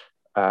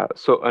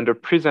 so under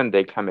present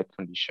day climate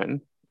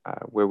condition,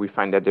 where we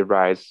find that they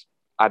rise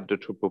at the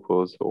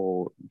tropopause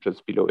or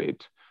just below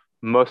it,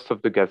 most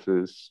of the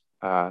gases,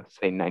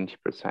 say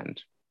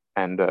 90%,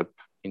 end up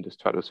in the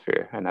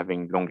stratosphere and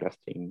having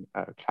long-lasting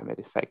climate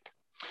effect.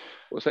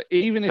 Well, so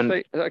even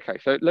if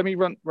so let me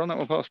run that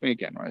one past me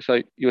again, right?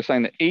 So you're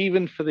saying that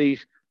even for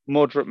these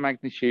moderate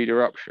magnitude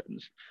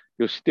eruptions,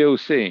 you're still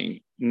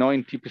seeing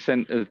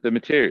 90% of the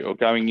material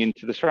going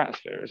into the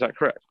stratosphere. Is that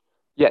correct?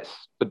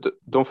 Yes, but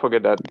don't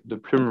forget that the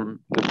plume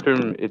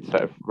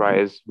itself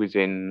rises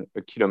within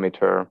a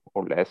kilometer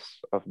or less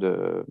of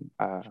the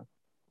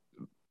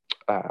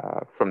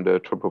from the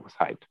tropopause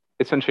height.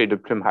 Essentially, the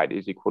plume height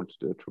is equal to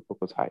the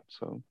tropopause height.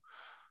 So,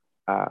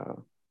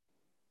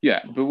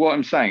 but what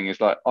I'm saying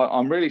is, like,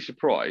 I'm really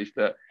surprised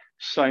that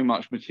so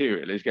much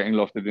material is getting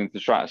lofted into the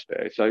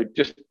stratosphere. So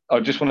I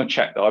just want to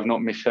check that I've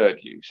not misheard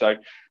you. So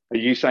are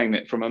you saying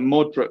that from a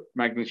moderate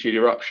magnitude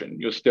eruption,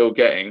 you're still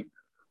getting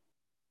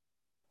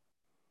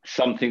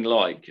something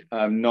like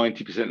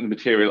 90% of the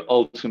material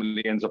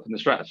ultimately ends up in the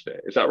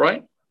stratosphere? Is that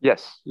right?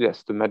 Yes,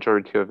 the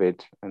majority of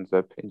it ends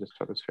up in the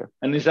stratosphere.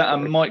 And is that a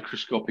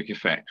microscopic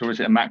effect or is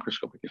it a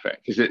macroscopic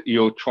effect? Is it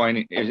you're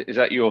trying? Is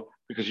that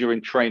because you're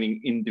in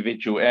training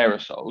individual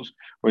aerosols,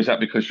 or is that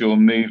because you're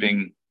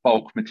moving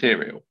bulk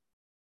material?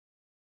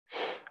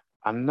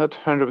 I'm not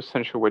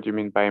 100% sure what you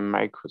mean by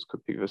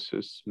microscopic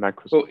versus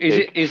macroscopic. Well,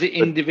 is it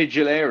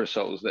individual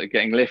aerosols that are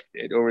getting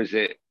lifted, or is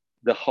it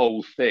the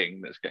whole thing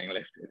that's getting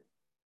lifted?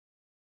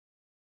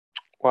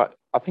 Well,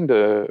 I think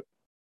the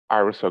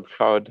aerosol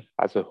cloud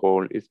as a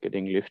whole is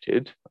getting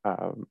lifted,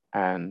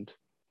 and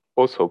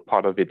also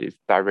part of it is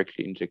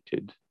directly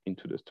injected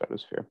into the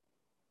stratosphere.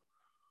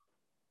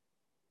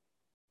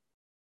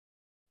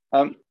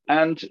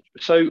 And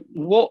so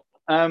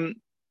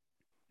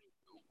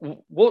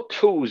what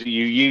tools are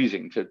you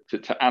using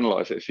to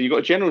analyze it? So you've got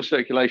a general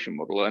circulation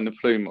model and the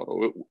plume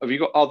model. Have you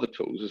got other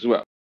tools as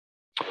well?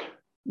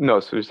 No,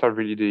 so these are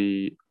really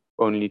the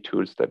only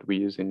tools that we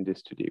use in this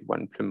study,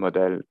 one plume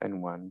model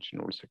and one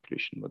general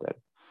circulation model.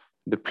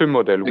 The plume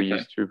model we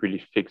use to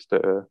really fix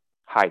the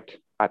height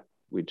at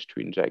which to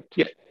inject.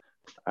 Yeah.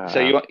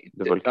 So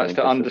that's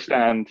to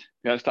understand.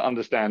 That's to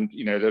understand.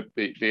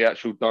 The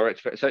actual direct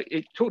effect. So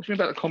talk to me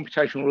about the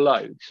computational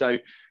load. So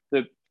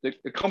the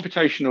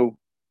computational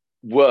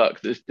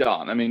work that's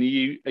done. I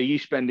mean, are you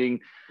spending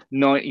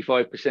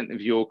 95%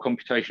 of your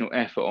computational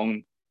effort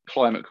on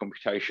climate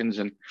computations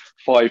and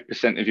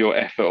 5% of your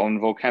effort on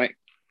volcanic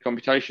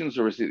computations,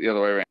 or is it the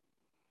other way around?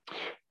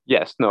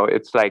 Yes, no,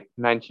 it's like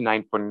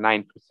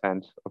 99.9%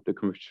 of the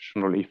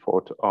computational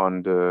effort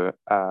on the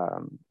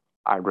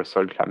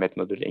aerosol climate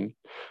modeling.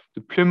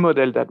 The plume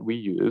model that we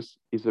use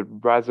is a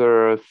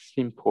rather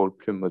simple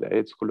plume model.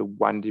 It's called a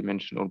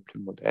one-dimensional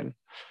plume model.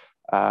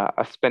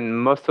 I spent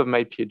most of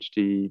my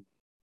PhD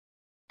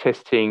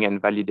testing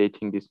and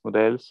validating these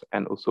models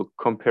and also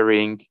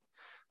comparing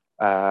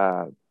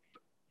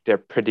their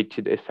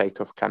predicted effect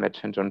of climate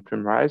change on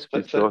plume rise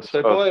with those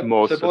of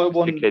more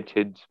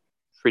sophisticated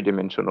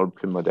three-dimensional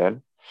plume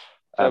model.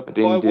 So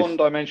by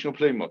one-dimensional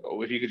plume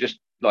model, if you could just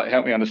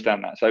help me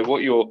understand that. So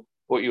what you're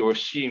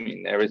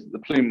assuming there is that the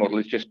plume model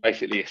is just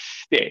basically a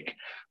stick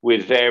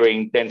with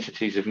varying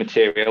densities of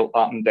material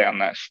up and down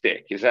that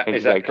stick. Is that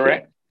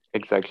correct?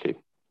 Exactly.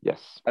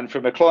 Yes. And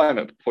from a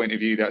climate point of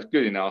view, that's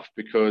good enough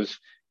because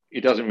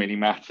it doesn't really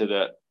matter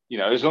that,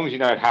 as long as you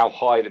know how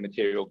high the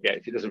material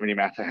gets, it doesn't really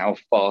matter how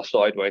far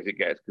sideways it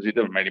gets because it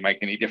doesn't really make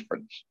any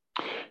difference.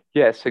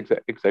 Yes,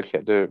 exactly.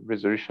 At the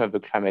resolution of the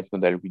climate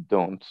model, we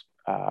don't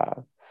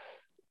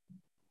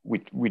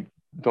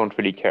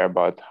really care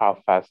about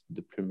how fast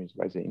the plume is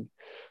rising.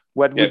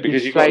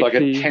 Because you've got like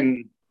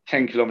a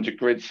 10 kilometer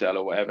grid cell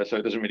or whatever, so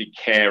it doesn't really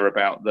care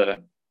about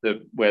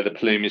where the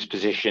plume is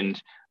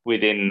positioned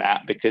within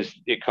that because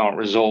it can't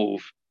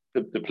resolve.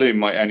 The plume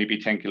might only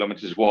be 10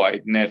 kilometers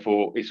wide, and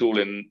therefore it's all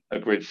in a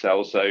grid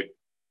cell, so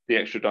the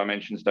extra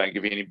dimensions don't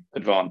give you any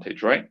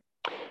advantage, right?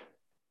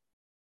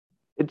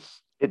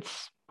 It's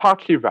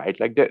partly right.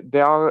 Like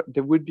there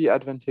would be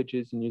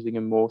advantages in using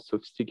a more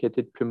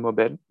sophisticated plume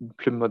model.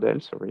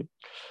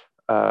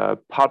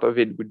 Part of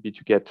it would be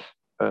to get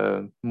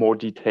a more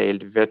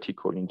detailed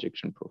vertical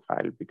injection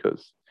profile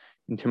because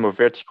in terms of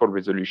vertical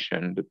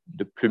resolution,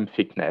 the plume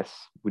thickness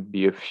would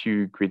be a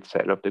few grid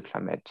cell of the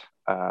climate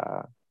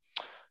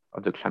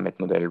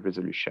model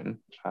resolution.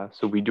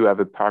 So we do have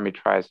a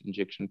parameterized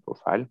injection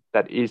profile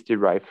that is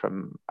derived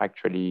from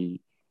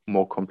actually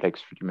more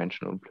complex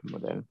three-dimensional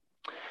plume model.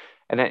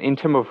 And then in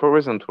terms of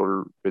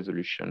horizontal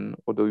resolution,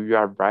 although you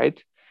are right,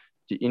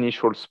 the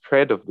initial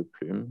spread of the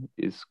plume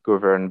is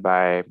governed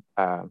by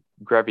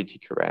gravity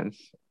currents,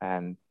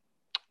 and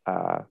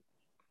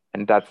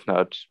that's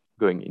not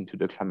going into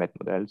the climate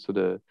model.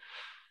 So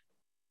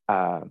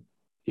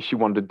if you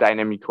want the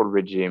dynamical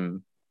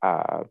regime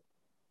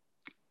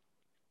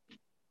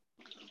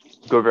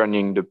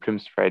governing the plume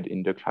spread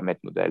in the climate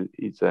model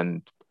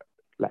isn't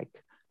like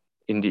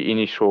in the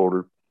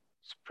initial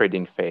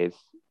spreading phase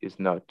is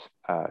not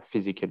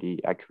physically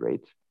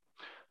accurate.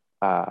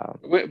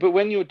 But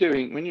when you're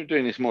doing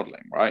this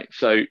modeling, right?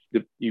 So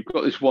you've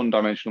got this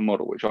one-dimensional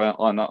model, which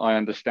I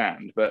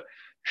understand, but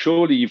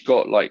surely you've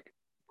got like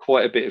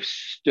quite a bit of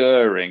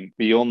stirring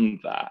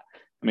beyond that.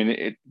 I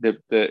mean,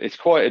 it's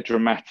quite a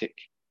dramatic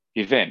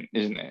event,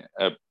 isn't it?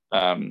 A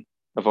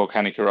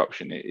volcanic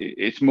eruption.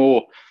 It's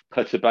more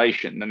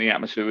perturbation than the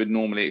atmosphere would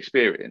normally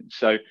experience.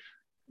 So,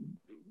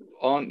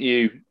 aren't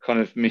you kind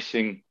of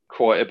missing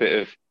quite a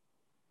bit of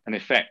an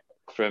effect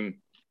from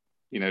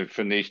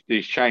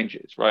these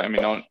changes, right? I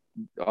mean,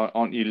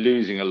 aren't you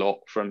losing a lot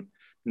from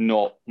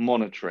not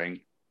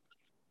monitoring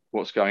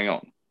what's going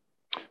on?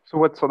 So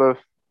what sort of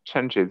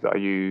changes are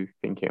you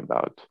thinking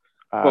about?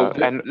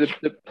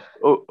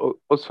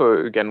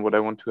 Also, again, what I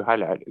want to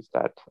highlight is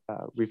that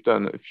we've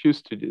done a few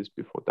studies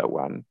before that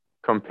one,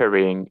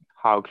 comparing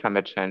how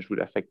climate change would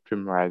affect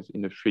plume rise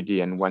in a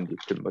 3D and 1D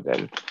plume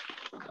model.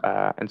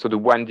 And so the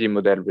 1D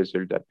model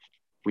result that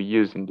we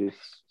use in this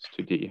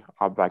study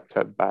are backed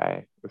up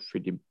by a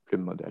 3D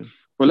plume model.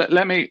 Well,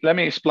 let me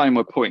explain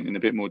my point in a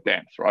bit more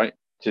depth, right?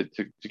 To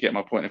get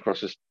my point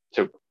across as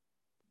to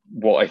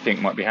what I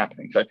think might be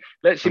happening. So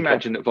let's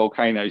imagine that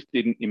volcanoes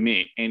didn't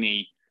emit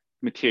any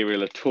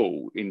material at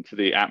all into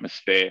the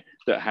atmosphere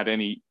that had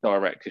any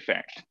direct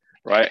effect,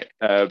 right?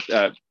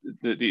 So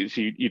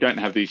you don't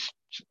have these,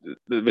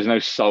 there's no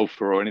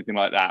sulfur or anything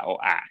like that,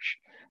 or ash.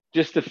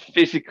 Just the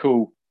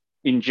physical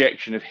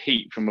injection of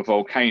heat from a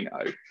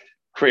volcano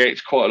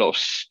creates quite a lot of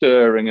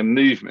stirring and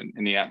movement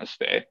in the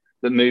atmosphere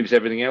that moves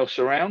everything else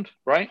around,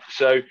 right?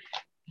 So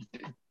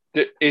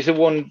is a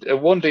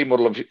 1D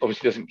model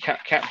obviously doesn't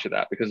capture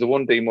that, because the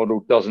 1D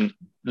model doesn't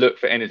look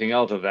for anything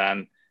other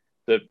than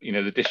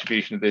the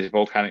distribution of these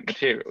volcanic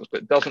materials,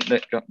 but doesn't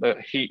the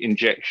heat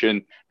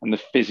injection and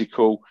the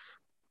physical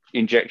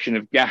injection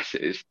of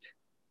gases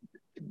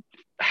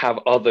have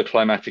other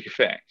climatic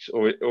effects,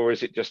 or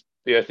is it just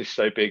the Earth is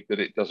so big that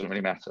it doesn't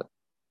really matter?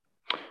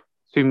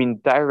 So you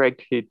mean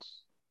direct heat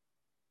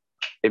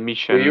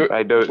emission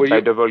by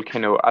the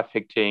volcano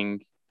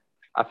affecting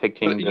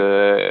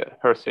the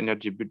Earth's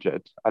energy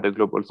budget at a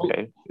global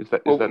scale?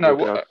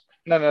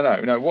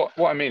 No.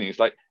 What I mean is,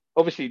 like,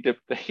 obviously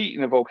the heat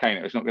in a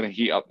volcano is not going to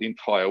heat up the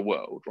entire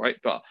world, right?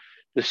 But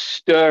the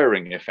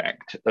stirring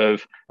effect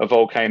of a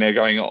volcano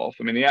going off,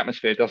 I mean, the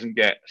atmosphere doesn't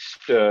get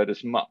stirred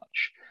as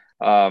much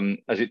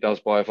as it does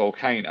by a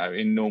volcano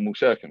in normal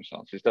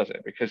circumstances, does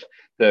it? Because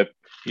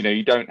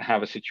you don't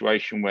have a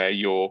situation where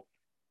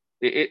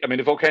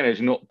a volcano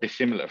is not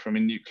dissimilar from a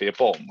nuclear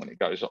bomb when it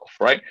goes off,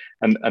 right?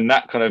 And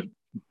that kind of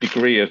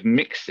degree of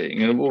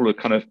mixing and all the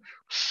kind of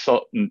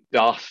soot and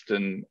dust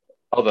and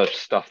other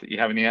stuff that you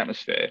have in the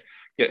atmosphere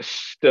gets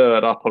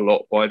stirred up a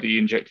lot by the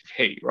injected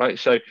heat, right?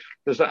 So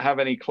does that have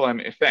any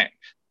climate effect?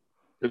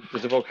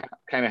 Does a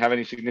volcano have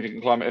any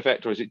significant climate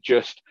effect, or is it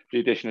just the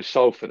addition of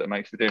sulfur that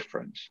makes the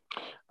difference?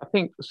 I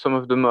think some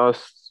of the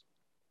most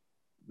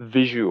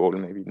visual,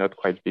 maybe not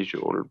quite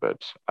visual,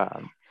 but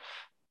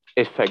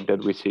effect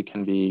that we see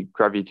can be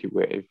gravity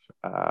wave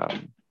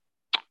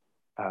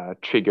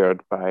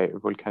triggered by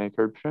volcanic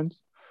eruptions.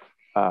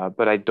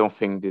 But I don't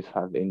think this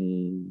has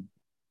any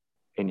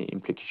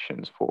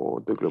implications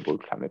for the global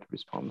climate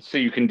response. So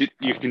you can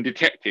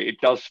detect it.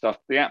 It does stuff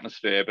to the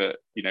atmosphere, but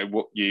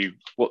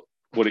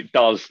what it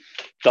does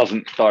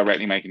doesn't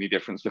directly make any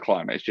difference to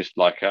climate. It's just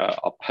like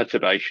a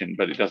perturbation,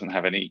 but it doesn't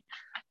have any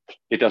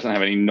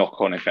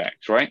knock-on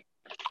effects, right?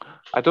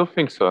 I don't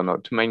think so. No,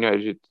 to my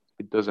knowledge,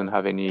 it doesn't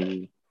have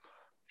any,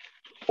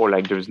 or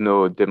like there's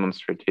no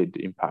demonstrated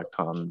impact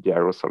on the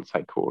aerosol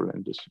cycle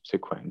and the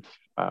subsequent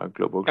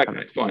global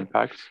climate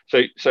impacts.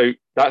 So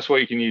that's why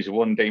you can use a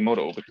 1D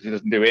model, because it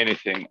doesn't do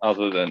anything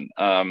other than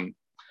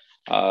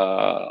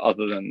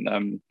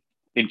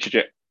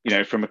interject.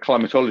 From a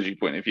climatology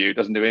point of view, it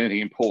doesn't do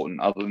anything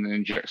important other than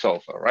inject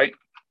sulfur, right?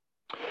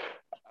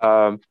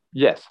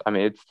 Yes, I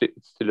mean it's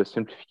still a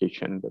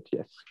simplification, but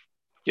yes.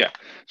 Yeah.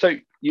 So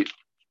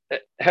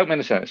help me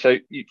understand. So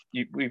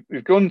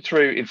we've gone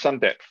through in some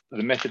depth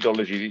the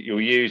methodology that you're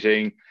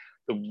using,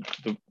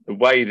 the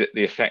way that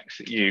the effects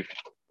that you've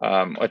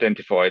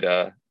identified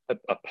are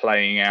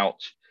playing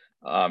out.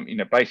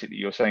 Basically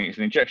you're saying it's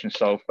an injection of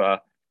sulfur.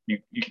 You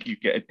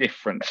get a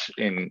difference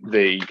in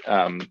the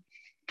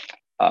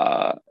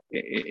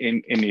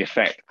in the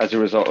effect as a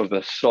result of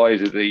the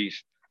size of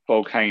these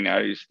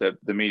volcanoes.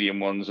 The medium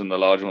ones and the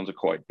large ones are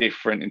quite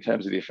different in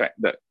terms of the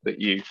effect that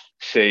you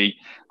see,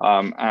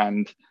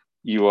 and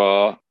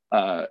you've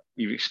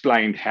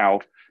explained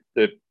how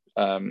the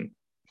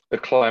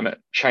climate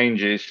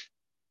changes,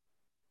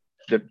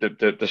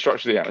 the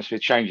structure of the atmosphere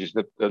changes,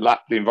 the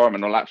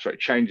environmental lapse rate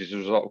changes as a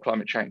result of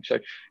climate change. So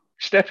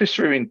step us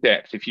through in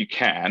depth, if you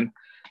can,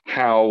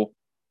 how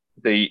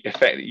the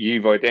effect that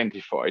you've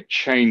identified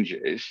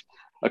changes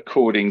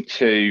according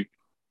to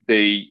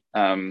the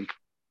amount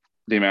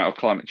of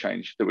climate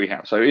change that we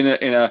have. So in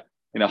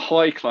a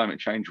high climate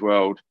change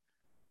world,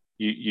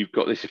 you've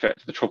got this effect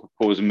of the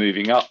tropopause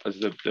moving up as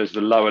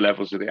the lower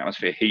levels of the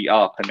atmosphere heat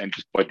up, and then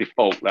just by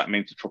default that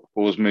means the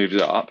tropopause moves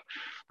up,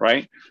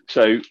 right?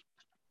 So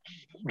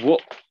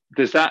what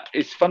does that?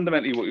 It's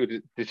fundamentally what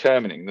you're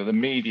determining, that the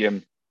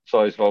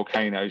medium-sized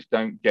volcanoes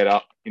don't get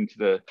up into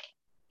the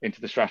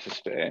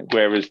stratosphere,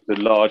 whereas the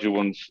larger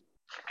ones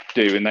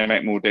do, and they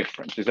make more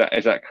difference. Is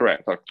that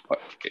correct?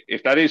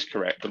 If that is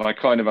correct, then I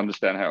kind of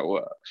understand how it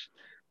works.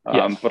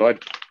 Yes.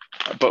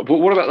 But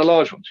what about the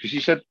large ones? Because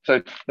you said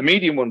so the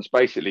medium ones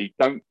basically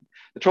don't.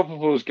 The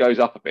tropopause goes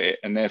up a bit,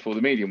 and therefore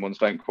the medium ones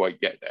don't quite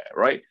get there,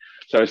 right?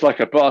 So it's like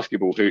a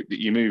basketball hoop that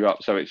you move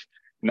up, so it's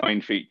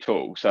 9 feet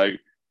tall. So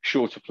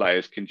shorter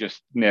players can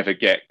just never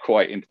get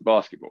quite into the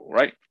basketball,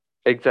 right?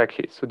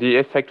 Exactly. So the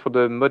effect for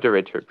the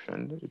moderate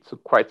eruption, it's a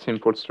quite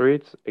simple story.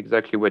 It's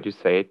exactly what you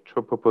say.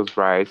 Tropopause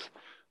rise.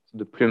 So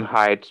the plume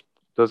height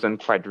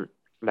doesn't quite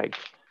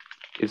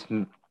is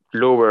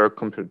lower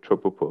compared to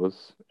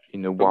tropopause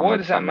in a warmer. But why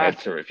does that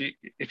matter?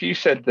 If you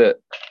said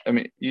that, I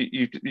mean,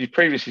 you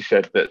previously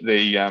said that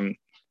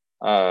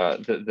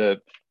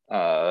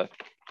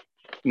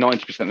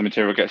 90% of the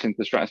material gets into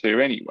the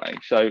stratosphere anyway.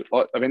 So,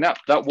 I mean,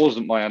 that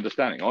wasn't my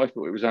understanding. I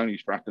thought it was only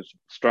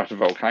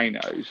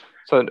stratovolcanoes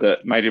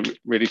that made a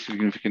really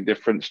significant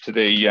difference to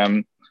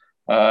the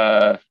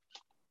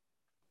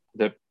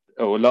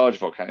large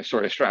volcanoes.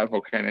 Sorry, a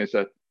stratovolcano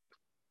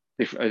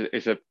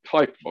is a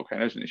type of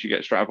volcano, isn't it? You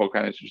get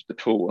stratovolcanoes, which are the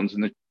tall ones,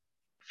 and the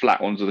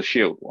flat ones are the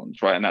shield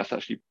ones, right? And that's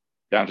actually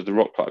down to the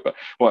rock type. But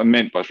what I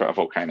meant by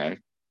stratovolcano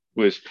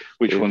was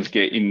which ones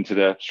get into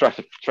the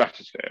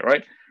stratosphere,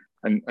 right?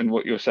 And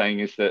what you're saying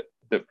is that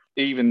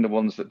even the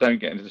ones that don't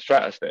get into the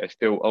stratosphere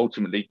still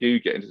ultimately do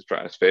get into the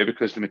stratosphere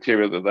because the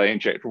material that they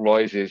inject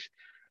rises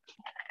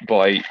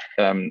by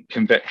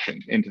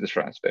convection into the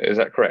stratosphere. Is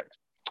that correct?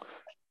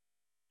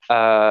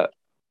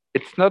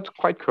 It's not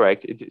quite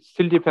correct. It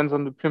still depends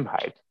on the plume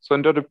height. So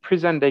under the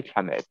present day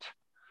climate,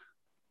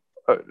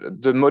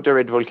 the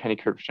moderate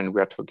volcanic eruption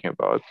we are talking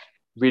about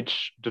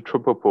reach the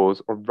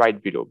tropopause or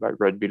right below. By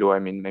right below, I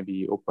mean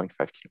maybe 0.5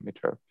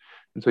 kilometer.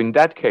 And so in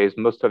that case,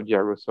 most of the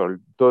aerosol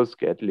does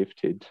get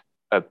lifted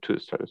up to the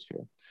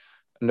stratosphere.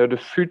 Under the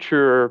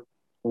future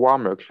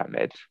warmer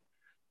climate,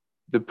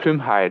 the plume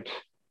height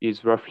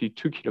is roughly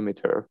 2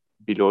 kilometers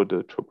below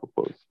the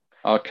tropopause.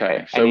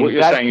 Okay, so what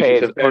you're saying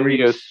is it's a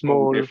very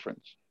small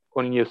difference.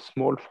 Only a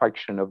small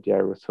fraction of the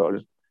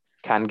aerosol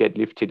can get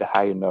lifted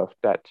high enough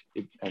that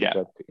it ends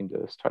up in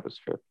the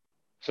stratosphere.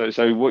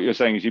 So what you're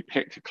saying is you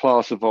picked a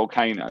class of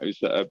volcanoes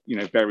that are,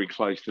 very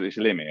close to this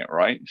limit,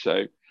 right?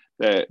 So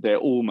they're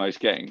almost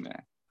getting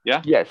there.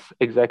 Yeah. Yes,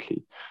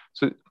 exactly.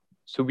 So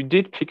we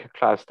did pick a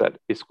class that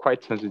is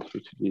quite sensitive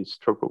to this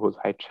tropopause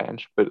height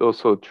change, but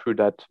also true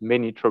that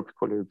many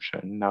tropical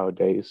eruptions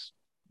nowadays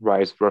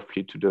rise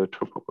roughly to the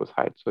tropopause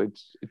height. So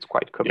it's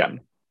quite common. Yeah.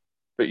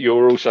 But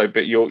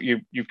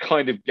you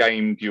kind of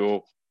gamed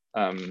your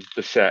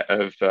the set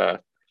of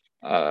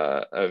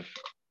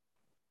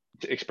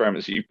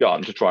experiments that you've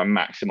done to try and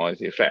maximize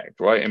the effect,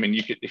 right? I mean,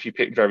 if you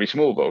picked very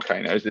small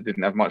volcanoes that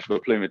didn't have much of a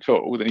plume at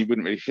all, then you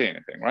wouldn't really see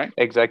anything, right?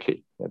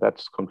 Exactly. Yeah,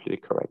 that's completely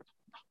correct.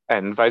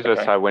 And vice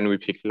versa, when we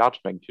pick large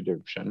magnitude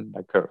eruption,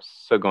 like our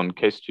second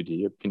case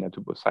study, a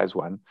Pinatubo size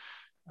one,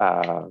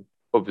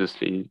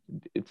 obviously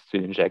it's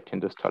still injected in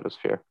the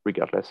stratosphere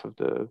regardless of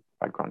the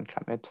background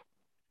climate.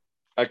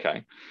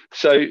 Okay,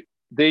 so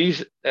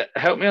these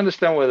help me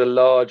understand where the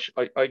large.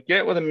 I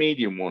get where the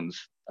medium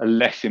ones are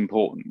less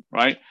important,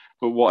 right?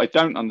 But what I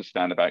don't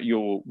understand about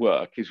your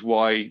work is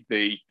why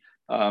the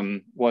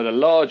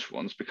large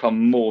ones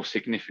become more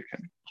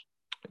significant.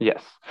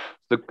 Yes,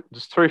 the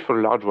story for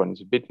the large one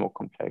is a bit more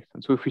complex.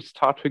 And so if we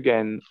start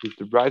again with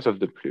the rise of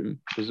the plume,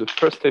 there's the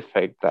first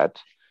effect that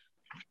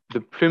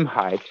the plume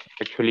height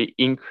actually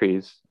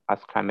increases as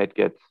climate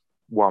gets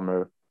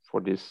warmer for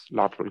this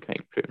large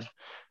volcanic plume.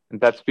 And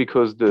that's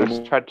because the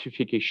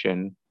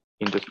stratification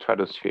in the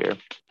stratosphere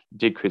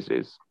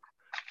decreases.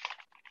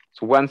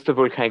 So once the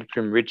volcanic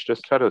plume reaches the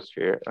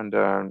stratosphere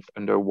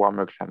under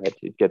warmer climate,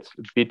 it gets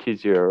a bit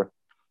easier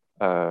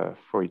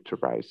for it to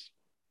rise.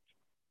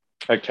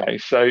 Okay,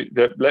 so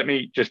let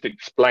me just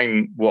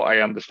explain what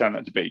I understand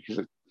that to be.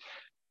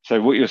 So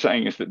what you're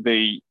saying is that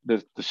the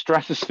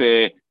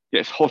stratosphere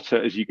gets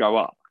hotter as you go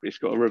up. It's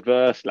got a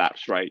reverse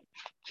lapse rate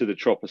to the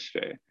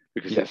troposphere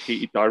because it's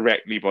heated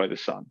directly by the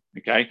sun.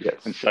 Okay,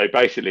 and so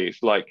basically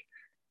it's like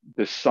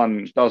the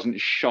sun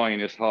doesn't shine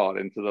as hard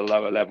into the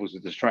lower levels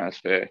of the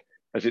stratosphere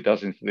as it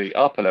does into the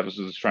upper levels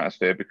of the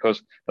stratosphere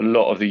because a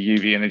lot of the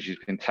UV energy has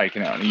been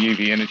taken out, and the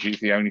UV energy is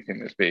the only thing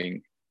that's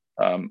being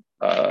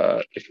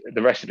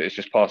the rest of it is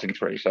just passing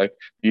through. So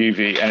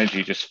UV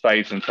energy just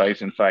fades and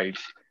fades and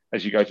fades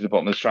as you go to the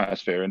bottom of the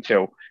stratosphere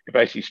until it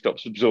basically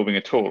stops absorbing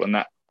at all, and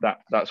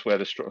that's where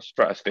the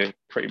stratosphere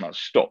pretty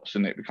much stops,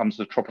 and it becomes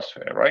the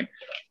troposphere, right?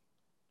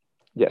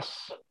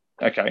 Yes.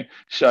 Okay.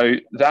 So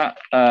that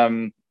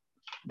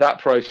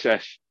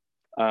process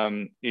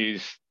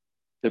is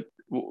the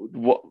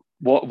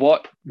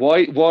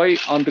why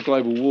under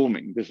global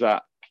warming does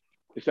that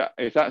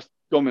if that's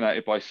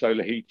dominated by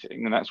solar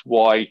heating, and that's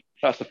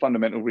the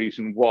fundamental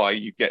reason why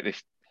you get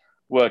this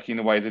working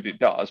the way that it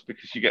does,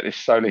 because you get this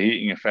solar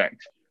heating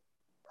effect.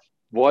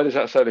 Why does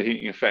that solar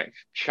heating effect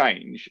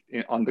change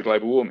under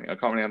global warming? I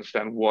can't really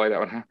understand why that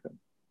would happen.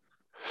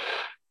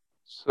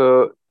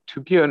 So to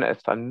be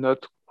honest, I'm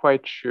not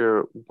quite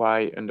sure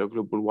why under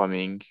global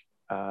warming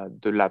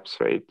the lapse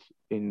rate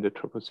in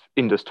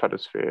the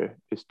stratosphere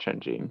is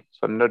changing. So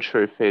I'm not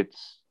sure if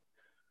it's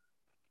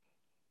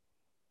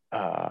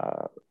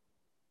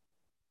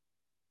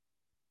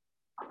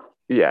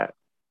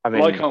I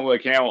mean, I can't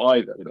work it out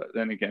either, but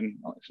then again,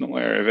 it's not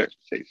my area of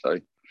expertise, so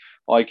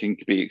I can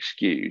be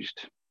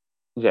excused.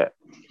 Yeah.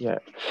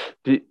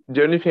 The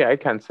only thing I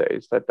can say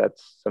is that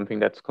that's something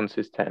that's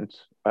consistent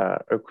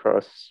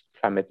across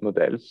climate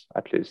models,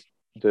 at least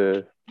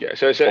so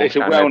it's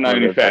a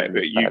well-known effect,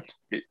 but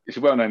it's a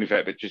well-known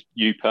effect, but just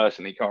you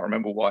personally can't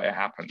remember why it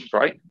happens,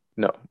 right?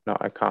 No,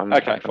 I can't.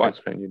 Okay, I can't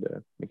explain you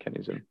the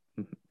mechanism.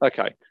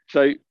 Okay,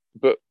 so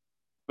but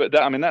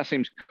that, I mean, that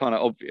seems kind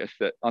of obvious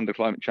that under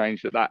climate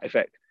change that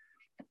effect,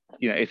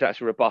 if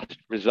that's a robust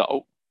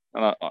result,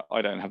 and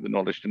I don't have the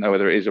knowledge to know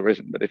whether it is or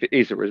isn't, but if it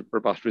is a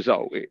robust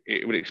result,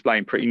 it would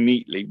explain pretty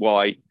neatly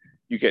why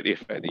you get the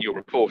effect that you're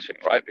reporting,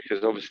 right?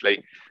 Because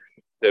obviously,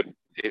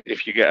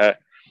 if you get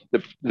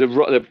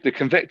the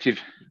convective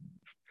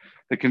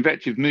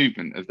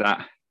movement of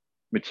that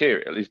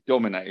material is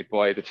dominated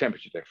by the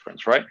temperature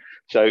difference, right?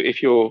 So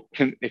if you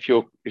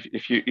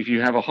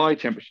have a high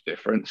temperature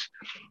difference,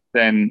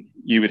 then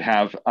you would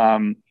have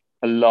a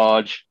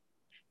large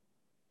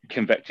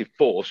convective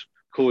force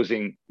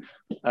causing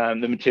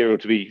the material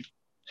to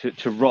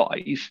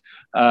rise.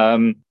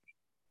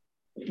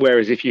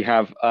 Whereas if you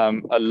have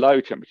a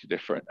low temperature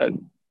difference,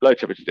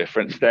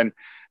 then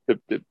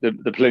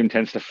the plume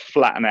tends to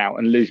flatten out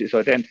and lose its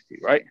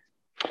identity, right?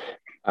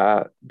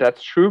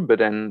 That's true, but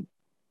then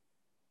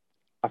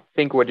I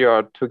think what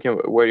you're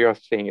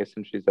saying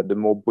essentially is that the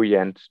more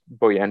buoyant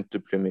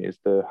the plume is,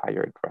 the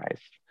higher it rises.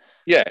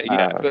 Yeah.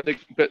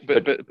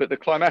 But the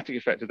climatic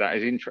effect of that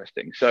is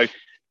interesting. So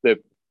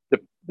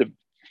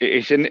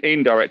it's an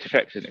indirect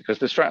effect, isn't it? Because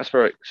the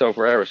stratospheric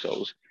sulfur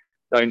aerosols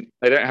don't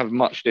have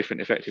much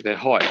different effect if they're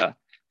higher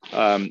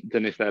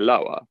than if they're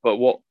lower. But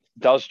what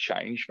does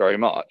change very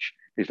much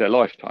is their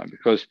lifetime,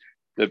 because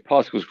the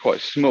particles are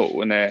quite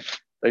small and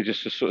they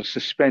just are sort of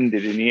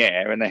suspended in the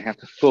air, and they have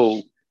to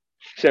fall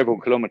several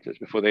kilometers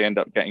before they end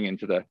up getting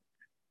into the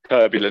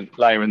turbulent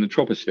layer in the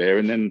troposphere,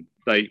 and then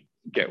they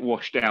get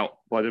washed out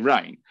by the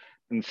rain.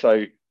 And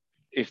so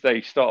if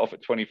they start off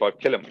at 25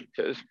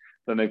 kilometers,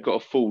 then they've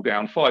got to fall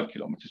down 5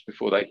 kilometers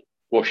before they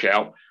wash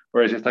out.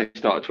 Whereas if they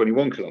start at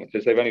 21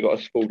 kilometers, they've only got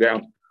to fall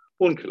down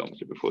 1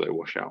 kilometer before they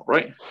wash out,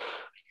 right?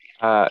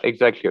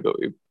 Exactly, although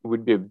it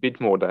would be a bit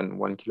more than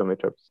 1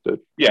 kilometer.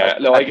 Yeah,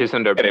 no, I get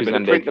under it, but the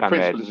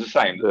principle is the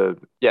same.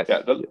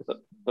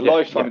 The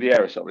lifetime of the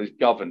aerosol is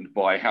governed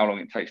by how long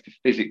it takes to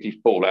physically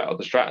fall out of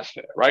the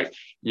stratosphere, right?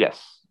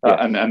 Yes.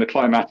 And the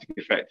climatic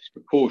effect is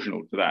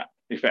proportional to that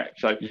effect.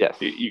 So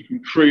you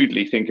can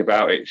crudely think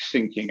about it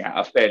sinking at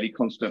a fairly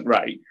constant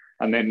rate.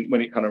 And then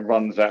when it kind of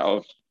runs out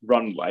of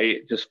runway,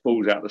 it just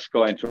falls out of the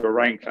sky into a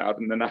rain cloud.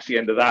 And then that's the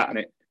end of that. And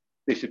it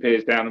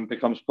disappears down and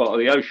becomes part of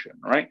the ocean,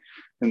 right?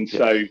 And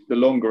so the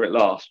longer it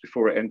lasts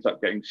before it ends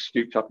up getting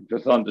scooped up into a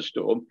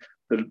thunderstorm,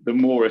 the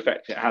more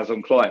effect it has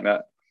on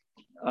climate.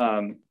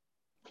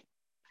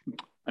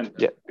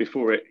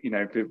 Before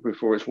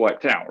it's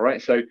wiped out,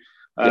 right? So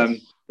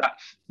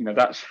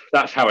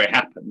that's how it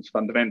happens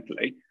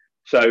fundamentally.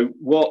 So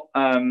what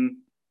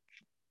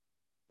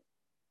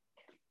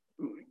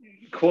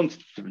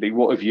quantitatively,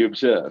 what have you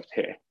observed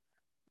here?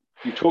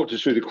 You talked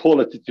us through the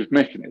qualitative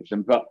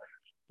mechanism, but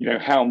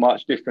how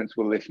much difference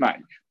will this make?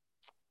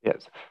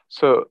 Yes.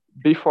 So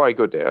before I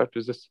go there,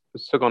 there's a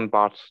second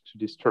part to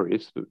this story.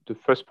 So the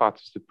first part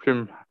is the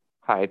plume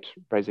height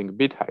rising a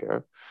bit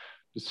higher.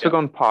 The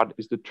second part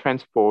is the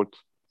transport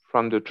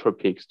from the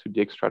tropics to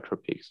the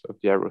extratropics of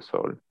the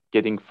aerosol,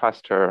 getting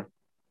faster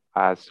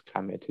as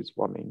climate is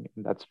warming.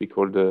 And that's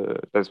because the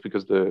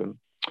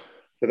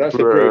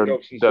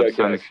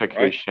Breuer-Dodson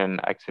circulation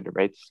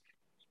accelerates.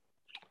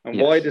 And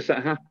why does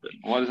that happen?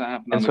 Why does that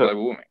happen under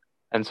global warming?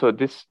 And so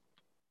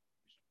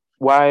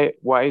why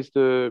is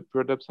the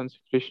Breuer-Dodson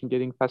circulation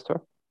getting faster?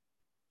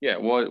 Yeah,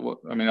 why?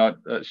 I mean,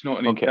 it's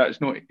not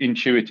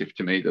intuitive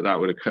to me that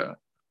would occur.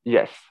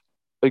 Yes.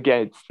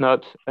 Again, it's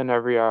not an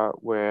area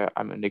where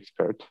I'm an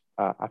expert.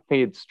 I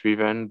think it's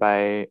driven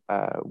by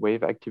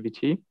wave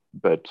activity,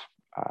 but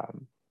I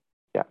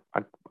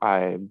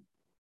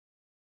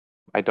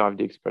don't have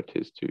the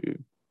expertise to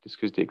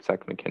discuss the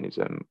exact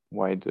mechanism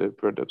why the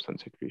Breuer-Dodson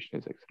circulation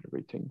is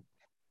accelerating.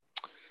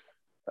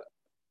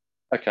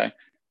 Okay,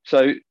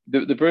 so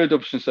the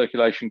Breuer-Dodson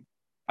circulation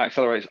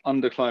accelerates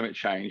under climate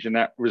change, and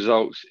that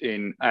results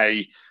in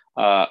an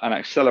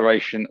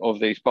acceleration of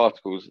these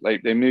particles.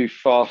 They move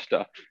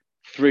faster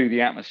through the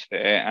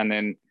atmosphere, and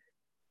then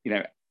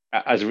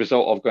as a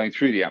result of going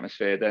through the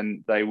atmosphere,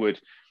 then they would.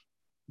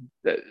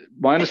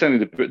 My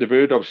understanding of the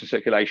Breuer-Dodson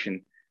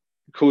circulation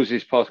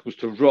causes particles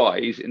to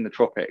rise in the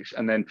tropics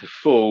and then to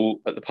fall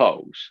at the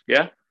poles.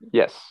 Yeah.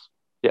 Yes.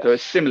 So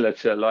it's similar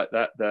to like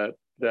that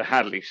the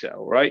Hadley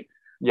cell, right?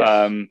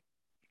 Yes.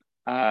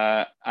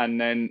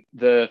 And then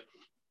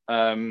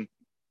so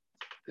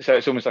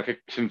it's almost like a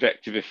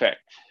convective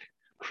effect,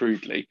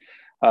 crudely.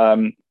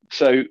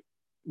 So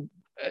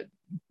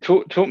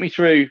talk me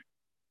through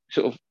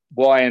sort of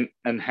why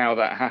and how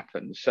that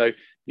happens. So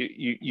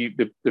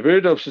the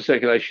Breuer-Dodson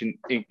circulation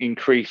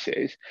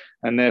increases,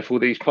 and therefore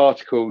these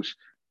particles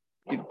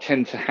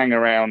tend to hang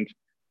around.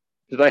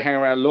 Do they hang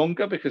around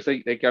longer because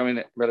they go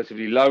in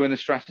relatively low in the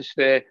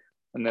stratosphere,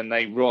 and then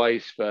they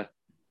rise for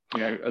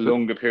a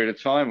longer period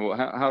of time, or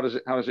how does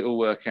it all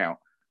work out?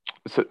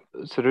 So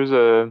there's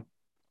a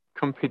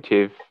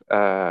competitive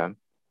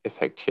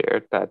effect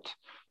here that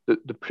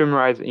the plume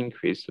rise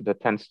increase, so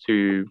that tends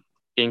to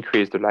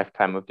increase the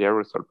lifetime of the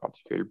aerosol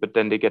particle, but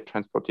then they get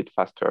transported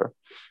faster.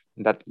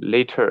 And that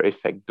later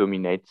effect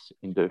dominates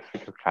in the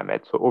future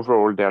climate. So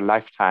overall, their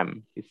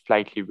lifetime is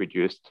slightly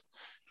reduced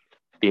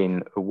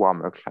in a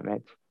warmer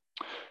climate.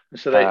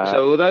 So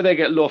although they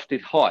get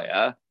lofted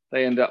higher,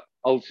 they end up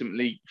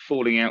ultimately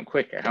falling out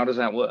quicker. How does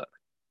that work?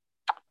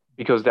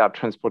 because they are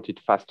transported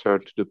faster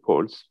to the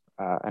poles.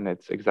 And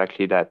it's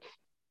exactly that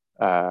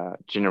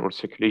general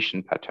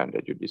circulation pattern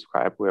that you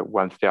described, where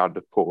once they are at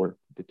the pole,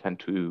 they tend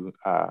to,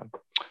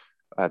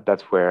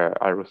 that's where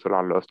aerosols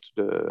are lost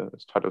to the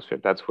stratosphere.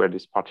 That's where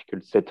this particle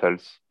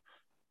settles.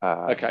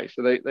 Okay,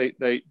 so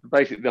they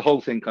basically, the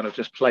whole thing kind of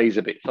just plays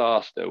a bit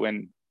faster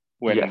when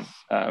yes.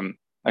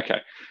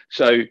 Okay,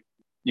 so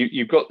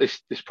you've got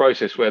this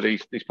process where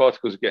these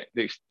particles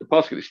the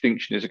particle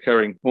extinction is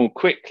occurring more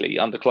quickly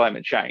under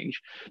climate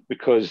change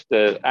because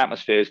the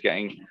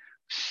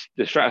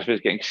stratosphere is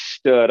getting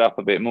stirred up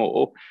a bit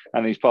more,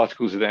 and these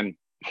particles are then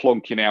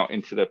plonking out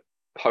into the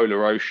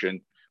polar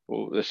ocean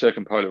or the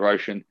circumpolar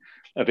ocean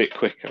a bit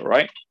quicker,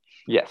 right?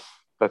 Yes,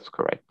 that's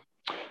correct.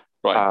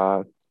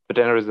 Right. But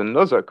then there is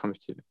another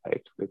convective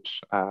effect,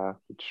 which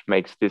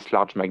makes this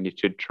large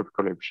magnitude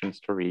tropical eruption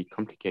story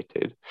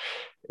complicated,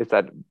 is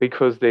that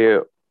because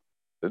the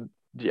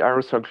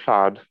aerosol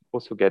cloud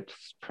also gets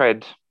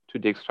spread to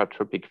the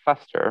extratropic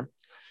faster,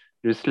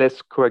 there's less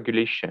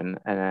coagulation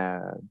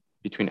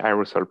between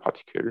aerosol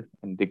particles,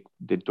 and they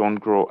don't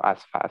grow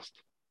as fast.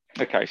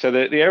 Okay, so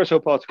the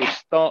aerosol particles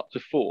start to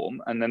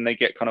form, and then they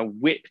get kind of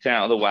whipped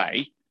out of the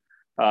way,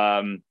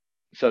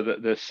 so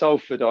that the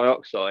sulfur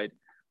dioxide,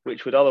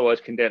 which would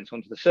otherwise condense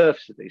onto the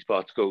surface of these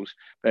particles,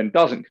 then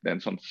doesn't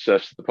condense onto the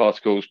surface of the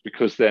particles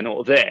because they're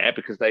not there,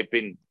 because they've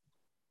been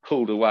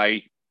pulled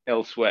away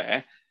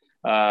elsewhere,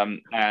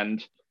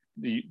 and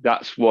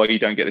that's why you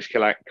don't get this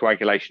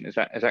coagulation. Is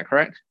that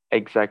correct?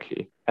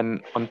 Exactly.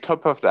 And on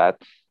top of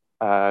that,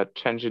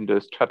 change in the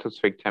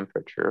stratospheric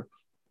temperature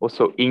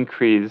also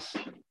increase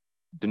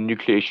the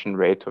nucleation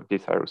rate of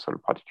this aerosol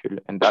particle,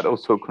 and that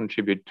also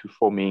contribute to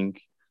forming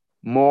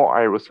more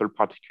aerosol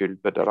particles,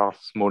 but that are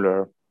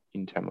smaller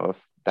in terms of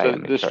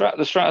diameter. So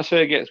the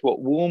stratosphere gets what,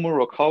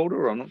 warmer or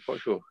colder? I'm not quite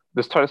sure.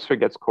 The stratosphere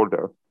gets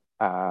colder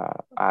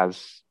under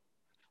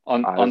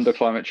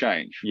climate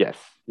change. Yes.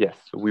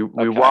 So we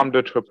warm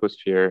the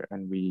troposphere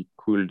and we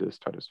cool the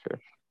stratosphere.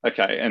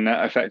 Okay, and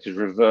that effect is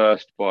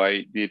reversed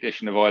by the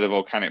addition of either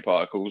volcanic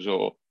particles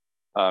or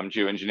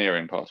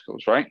geoengineering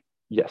particles, right?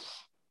 Yes.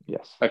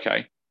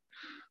 Okay,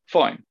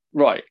 fine.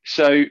 Right.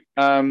 So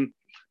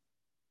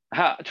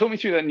talk me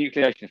through that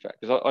nucleation effect,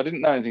 because I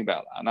didn't know anything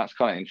about that, and that's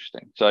kind of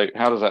interesting. So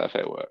how does that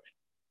effect work?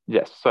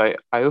 Yes. So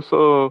I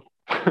also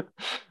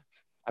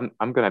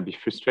I'm gonna be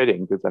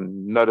frustrating because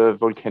I'm not a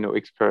volcano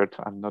expert.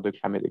 I'm not a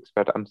climate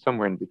expert. I'm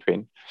somewhere in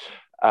between.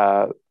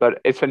 But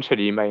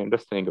essentially, my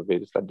understanding of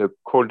it is that the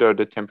colder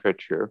the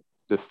temperature,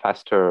 the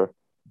faster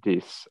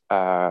this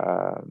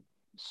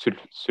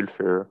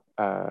sulfur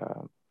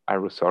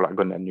aerosol are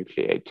gonna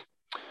nucleate.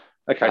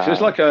 Okay, so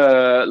it's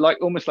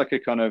almost like a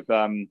kind of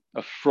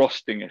a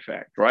frosting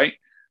effect, right?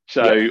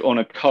 So yes. On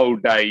a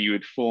cold day, you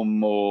would form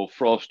more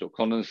frost or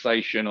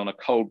condensation on a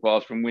cold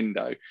bathroom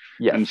window,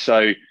 yes. And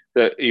so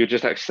that you're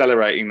just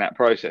accelerating that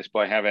process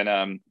by having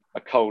a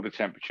colder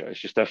temperature. It's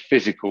just a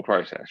physical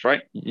process,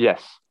 right?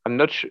 Yes, I'm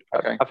not sure.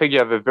 Okay. I think you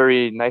have a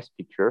very nice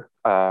picture.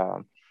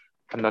 I'm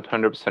not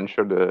 100%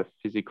 sure the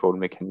physical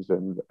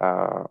mechanisms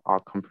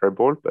are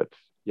comparable, but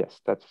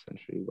yes, that's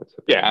essentially what's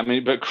happening. Yeah, I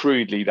mean, but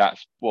crudely,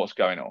 that's what's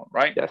going on,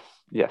 right?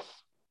 Yes.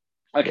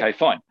 Okay,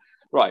 fine.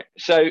 Right.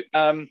 So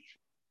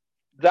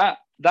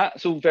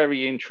that's all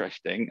very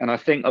interesting, and I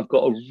think I've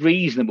got a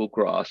reasonable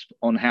grasp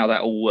on how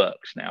that all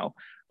works now,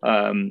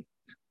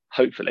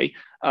 hopefully.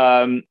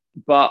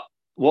 But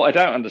what I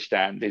don't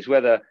understand is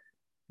whether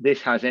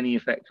this has any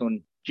effect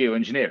on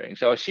geoengineering.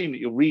 So I assume that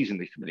you're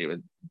reasonably familiar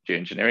with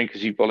geoengineering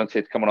because you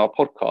volunteered to come on our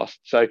podcast.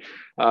 So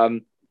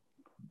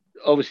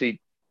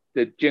obviously,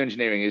 the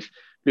geoengineering is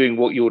doing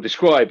what you're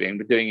describing,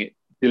 but doing it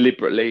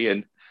deliberately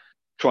and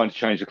trying to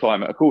change the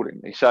climate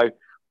accordingly. So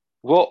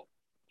what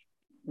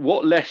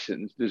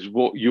lessons does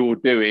what you're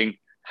doing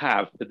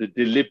have for the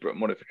deliberate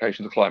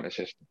modification of the climate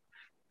system?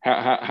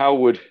 How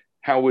would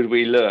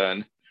we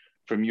learn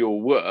from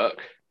your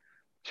work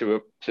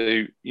to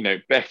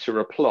better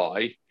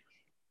apply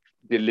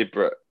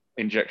deliberate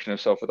injection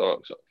of sulfur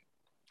dioxide?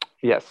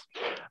 Yes,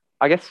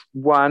 I guess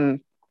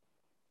one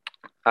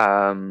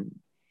first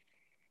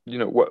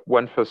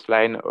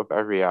line of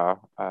area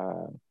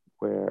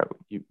where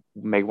you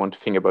may want to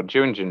think about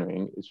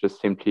geoengineering is just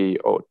simply,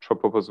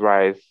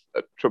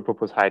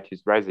 tropopause height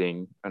is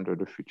rising under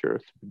the future.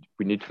 So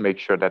we need to make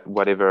sure that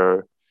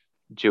whatever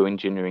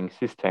geoengineering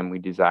system we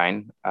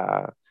design,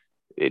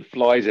 it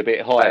flies a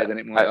bit higher than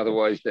it might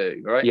otherwise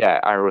do, right? Yeah,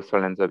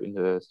 aerosol ends up in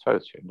the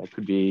stratosphere. That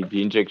could be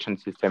the injection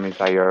system is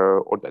higher,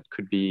 or that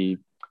could be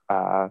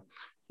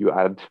you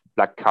add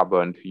black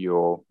carbon to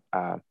your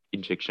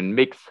injection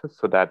mix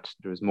so that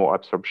there's more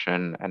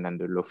absorption, and then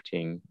the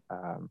lofting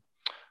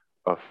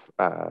of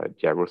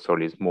the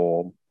aerosol is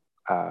more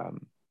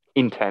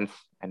intense,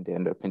 and they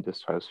end up in the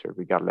stratosphere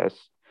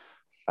regardless.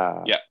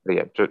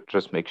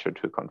 Just make sure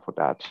to account for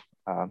that.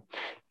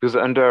 Because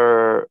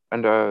under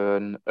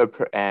an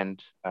upper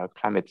end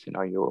climate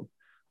scenario,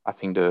 I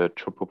think the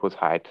tropopause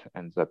height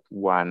ends up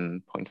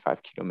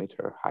 1.5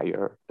 kilometer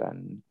higher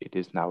than it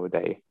is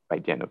nowadays by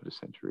the end of the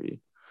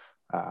century.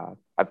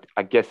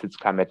 I guess it's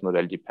climate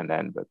model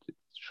dependent, but it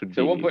should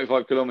so be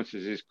 1.5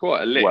 kilometers is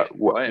quite a lift,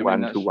 right? I mean,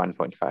 1 to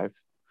 1.5.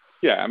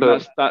 Yeah, I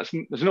mean that's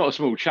not a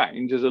small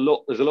change. There's a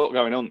lot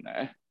going on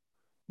there.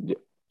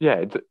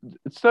 Yeah,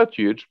 it's not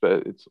huge,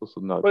 but it's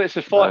also not. Well, it's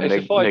a 5%.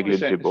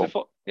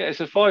 Negligible.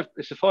 It's a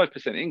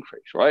 5%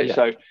 increase, right? Yeah,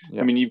 so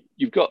yeah. I mean,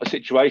 you've got a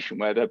situation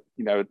where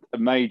a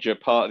major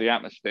part of the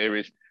atmosphere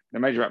is the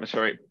major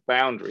atmospheric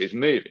boundary is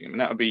moving. I mean,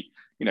 that would be,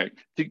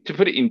 to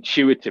put it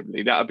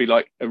intuitively, that would be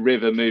like a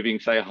river moving,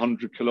 say,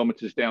 100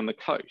 kilometers down the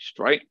coast,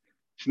 right?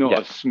 It's not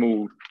a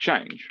small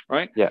change,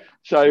 right? Yeah.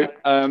 So,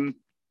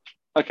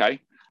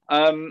 okay.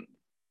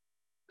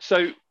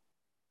 So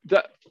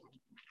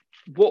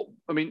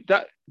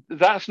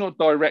that's not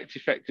direct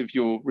effect of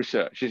your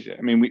research, is it?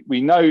 I mean,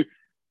 we know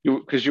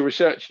because your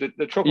research, the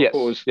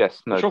tropopause,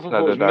 no, the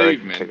tropopause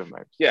movement,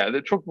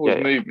 the tropopause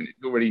yeah. movement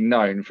is already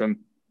known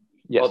from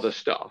other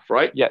stuff,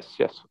 right? Yes,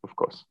 of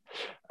course.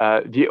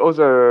 The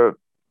other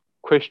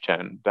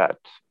question that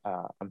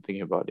I'm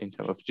thinking about in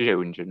terms of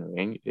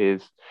geoengineering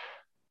is,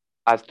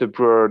 as the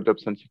broad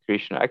Dobson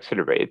circulation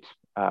accelerates,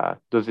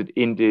 does it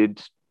indeed,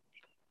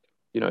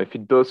 if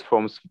it does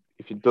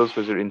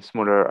result in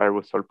smaller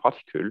aerosol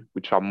particles,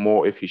 which are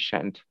more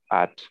efficient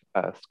at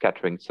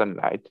scattering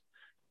sunlight,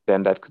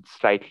 then that could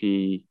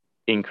slightly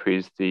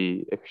increase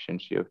the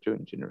efficiency of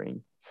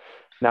geoengineering.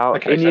 Now,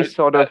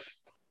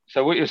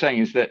 So what you're saying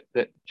is that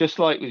just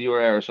like with your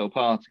aerosol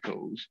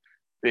particles,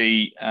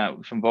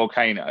 from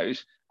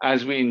volcanoes,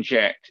 as we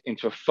inject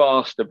into a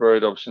faster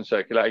Breuer-Dobson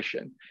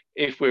circulation,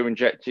 if we're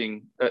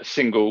injecting at a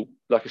single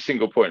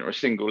point or a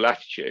single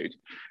latitude,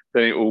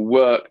 then it will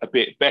work a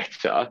bit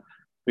better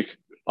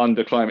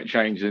under climate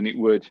change than it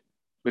would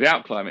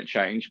without climate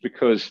change,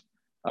 because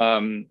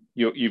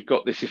you've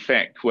got this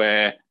effect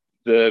where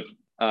the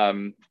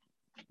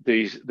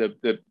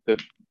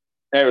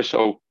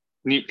aerosol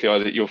nuclei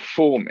that you're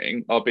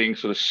forming are being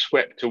sort of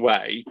swept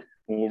away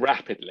more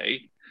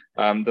rapidly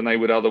than they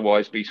would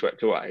otherwise be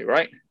swept away,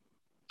 right?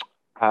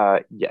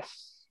 Yes.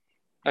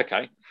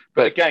 Okay,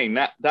 but again,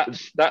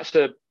 that's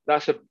a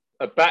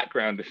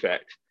background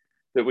effect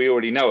that we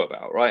already know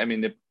about, right? I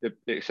mean, the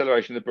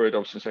acceleration of the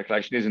Breuer-Dobson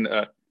circulation isn't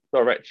a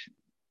direct.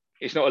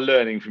 It's not a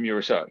learning from your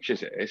research,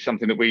 is it? It's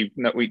something that we've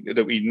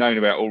known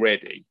about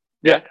already.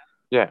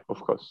 Yeah, of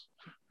course.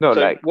 No,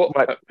 so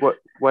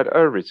what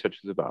our research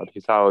is about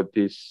is how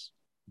this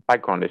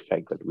background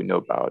effect that we know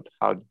about,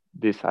 how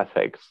this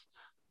affects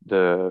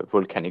the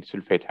volcanic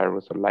sulfate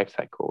aerosol life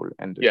cycle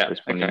and the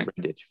corresponding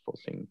radiative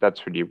forcing.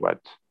 That's really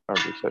what our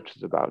research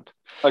is about.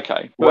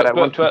 Okay. What I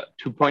want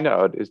to point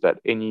out is that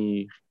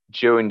any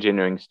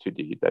geoengineering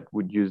study that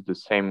would use the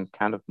same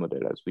kind of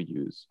model as we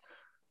use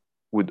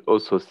would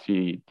also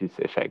see these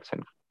effects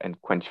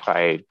and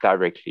quantify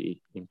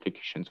directly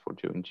implications for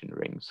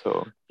geoengineering.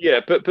 So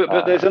but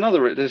there's another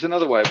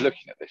way of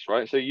looking at this,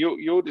 right? So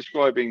you're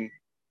describing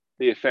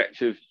the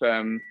effect of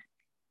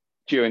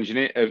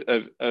geoengineering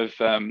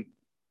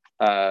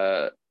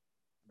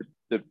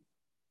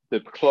the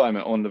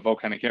climate on the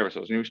volcanic aerosols,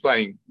 and you're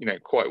explaining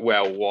quite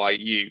well why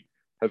you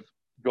have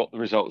got the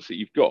results that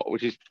you've got,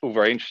 which is all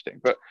very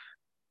interesting. But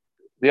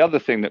the other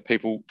thing that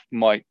people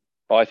might,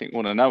 I think,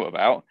 want to know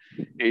about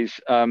is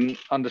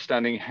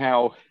understanding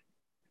how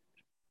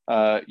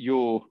what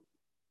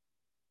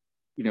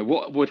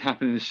would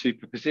happen in a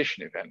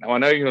superposition event. Now, I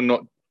know you're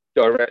not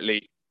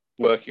directly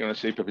working on a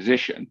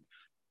superposition,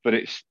 but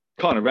it's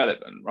kind of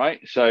relevant,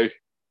 right? So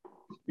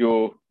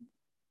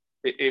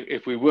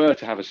if we were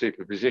to have a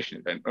superposition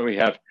event where we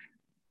have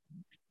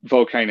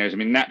volcanoes, I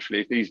mean,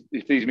 naturally,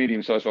 if these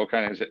medium-sized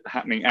volcanoes are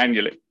happening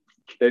annually,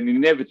 then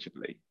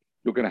inevitably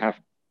you're going to have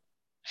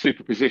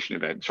superposition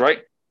events, right?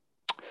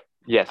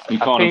 Yes, you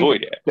can't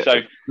avoid it.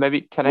 So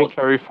maybe can I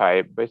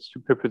clarify? By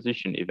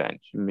superposition event,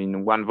 you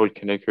mean one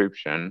volcanic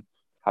eruption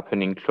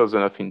happening close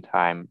enough in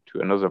time to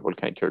another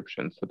volcanic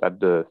eruption so that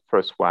the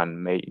first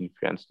one may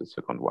influence the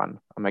second one.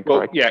 Am I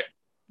correct? Yeah,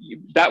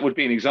 that would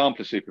be an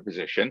example of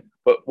superposition.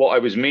 But what I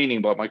was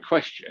meaning by my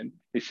question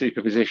is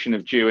superposition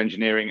of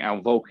geoengineering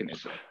and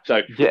volcanism.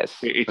 So yes,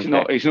 it's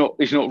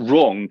not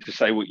wrong to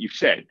say what you've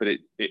said, but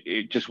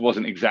it just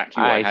wasn't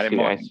exactly what I had in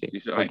mind. I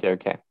see.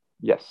 Okay.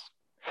 Yes.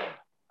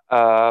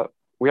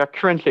 We are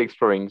currently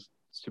exploring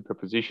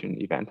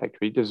superposition event.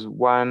 Actually, there's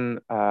one.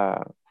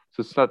 So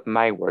it's not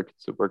my work;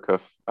 it's the work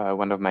of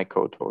one of my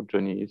co-authors,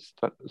 Johnny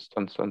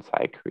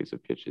Stonsonsyke, who is a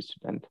PhD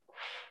student.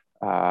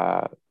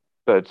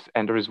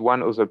 And there is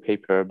one other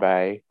paper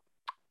by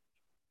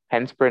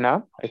Hans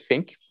Brenner, I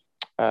think.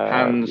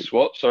 Hans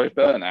what? Sorry,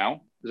 Bernau.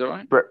 Is that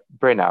right?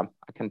 Brenner.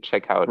 I can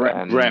check out.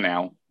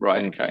 Brenau.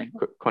 Right. Okay.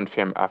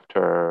 Confirm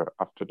after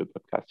the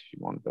podcast if you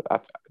want. But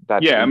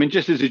I mean,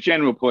 just as a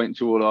general point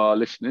to all our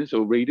listeners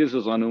or readers,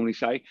 as I normally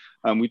say,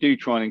 we do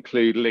try and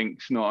include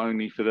links not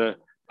only for the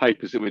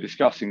papers that we're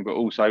discussing, but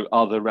also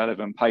other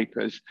relevant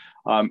papers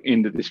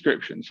in the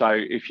description. So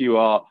if you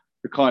are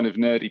the kind of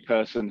nerdy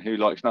person who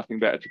likes nothing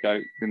better to go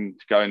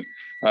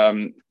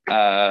and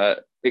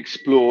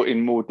explore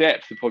in more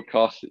depth the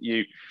podcasts that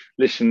you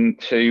listen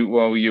to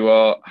while you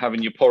are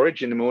having your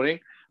porridge in the morning,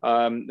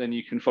 then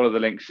you can follow the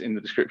links in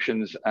the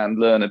descriptions and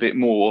learn a bit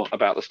more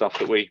about the stuff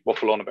that we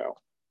waffle on about.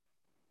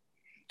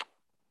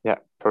 Yeah,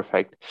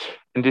 perfect.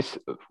 And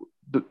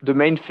the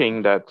main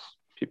thing that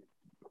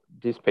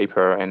this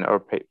paper and our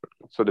paper,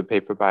 so the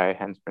paper by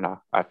Hans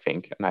Brenner, I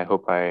think, and I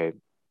hope I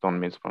don't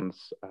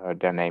mispronounce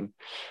their name,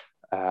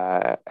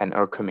 and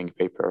our coming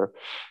paper,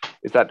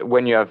 is that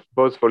when you have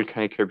both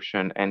volcanic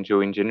eruption and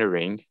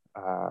geoengineering,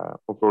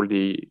 overall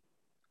the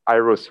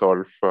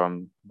aerosol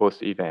from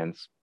both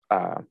events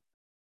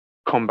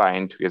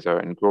combine together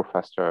and grow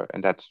faster,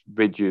 and that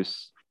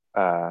reduce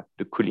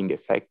the cooling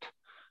effect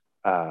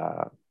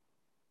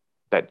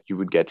that you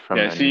would get from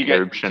an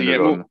eruption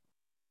alone.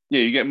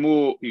 You get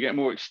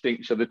more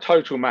extinct. So the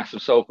total mass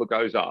of sulfur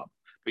goes up,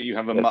 but you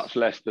have a much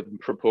less than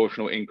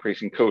proportional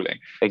increase in cooling.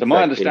 Exactly. So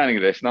my understanding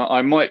of this, now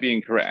I might be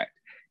incorrect,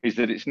 is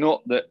that it's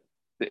not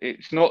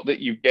that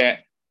you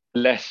get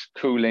less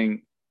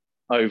cooling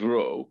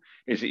overall,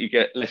 is that you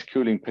get less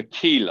cooling per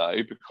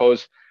kilo,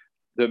 because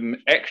the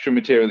extra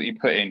material that you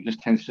put in just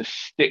tends to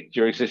stick to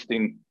your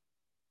existing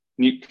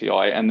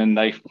nuclei, and then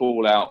they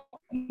fall out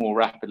more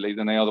rapidly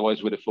than they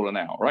otherwise would have fallen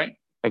out, right?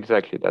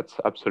 Exactly, that's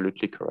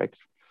absolutely correct.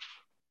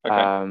 Okay.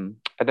 And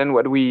then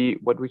what we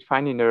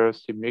find in our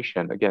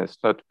simulation, again, it's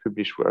not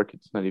published work,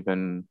 it's not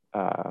even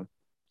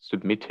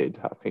submitted.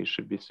 I think it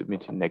should be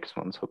submitted next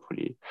month,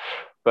 hopefully.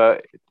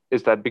 But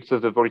is that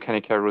because the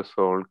volcanic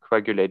aerosol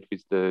coagulate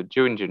with the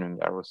geoengineering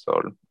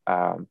aerosol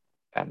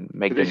and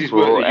make them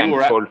grow and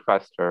fall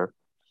faster.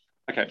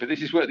 Okay, but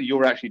this is work that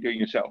you're actually doing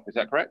yourself, is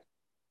that correct?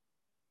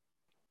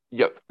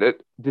 Yep,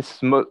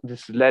 this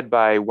is led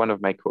by one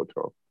of my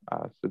co-authors.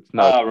 So it's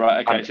not. Oh,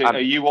 right. Okay. So are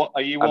you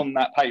on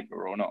that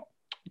paper or not?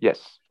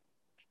 Yes.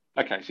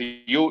 Okay. So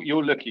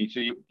you're looking. So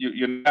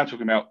you're now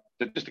talking about,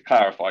 just to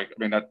clarify. I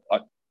mean, I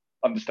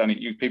understand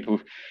you people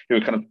who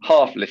are kind of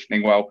half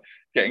listening while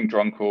getting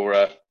drunk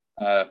or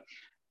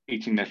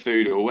eating their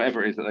food or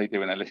whatever it is that they do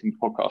when they're listening to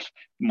podcasts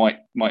might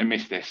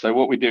miss this. So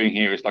what we're doing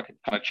here is like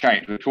a kind of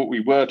change. We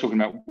were talking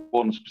about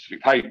one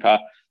specific paper,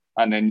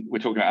 and then we're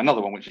talking about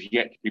another one which is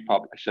yet to be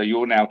published. So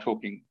you're now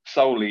talking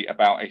solely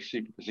about a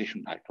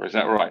superposition paper, is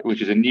that right?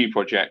 Which is a new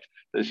project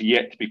that's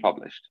yet to be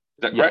published.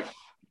 Is that correct?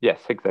 Yes,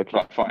 exactly.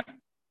 Right, fine.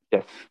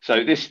 Yes.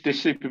 So this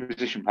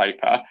superposition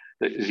paper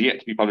that is yet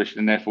to be published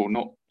and therefore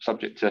not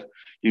subject to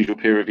usual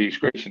peer review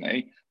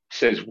scrutiny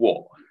says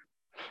what?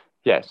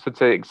 Yes, so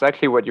it's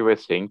exactly what you were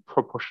saying.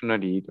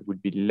 Proportionally, there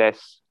would be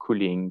less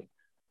cooling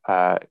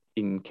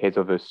in case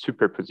of a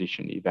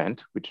superposition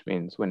event, which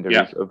means when there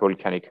is a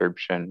volcanic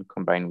eruption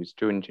combined with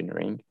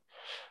geoengineering.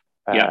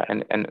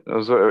 And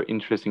another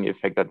interesting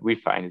effect that we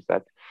find is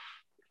that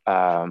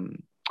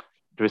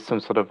there is some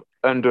sort of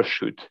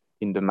undershoot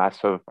in the mass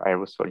of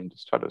aerosol in the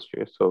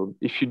stratosphere. So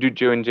if you do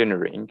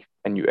geoengineering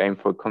and you aim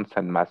for a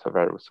constant mass of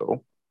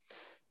aerosol,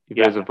 if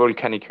there's a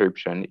volcanic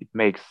eruption, it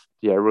makes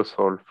the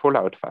aerosol fall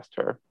out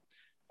faster.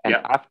 And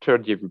after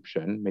the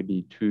eruption,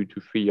 maybe 2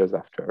 to 3 years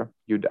after,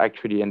 you'd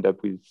actually end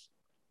up with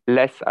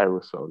less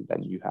aerosol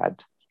than you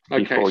had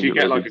before. So you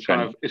get like a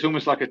kind of, it's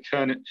almost like a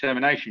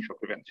termination shock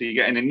event. So you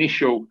get an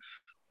initial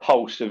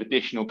pulse of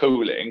additional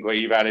cooling where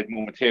you've added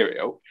more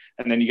material,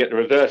 and then you get the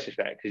reverse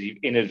effect because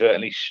you've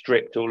inadvertently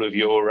stripped all of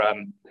your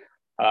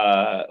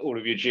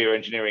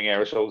geoengineering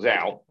aerosols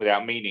out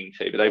without meaning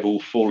to, but they've all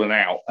fallen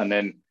out, and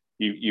then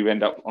you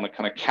end up on a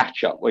kind of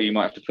catch up where you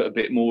might have to put a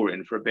bit more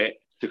in for a bit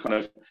to kind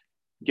of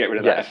get rid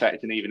of that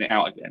effect and even it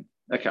out again.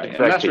 Okay, exactly.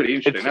 And that's really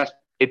interesting.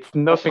 It's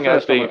nothing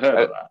as big.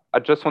 I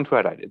just want to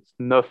highlight, it's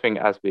nothing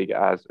as big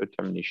as a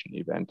termination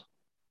event.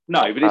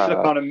 No, but it's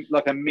kind of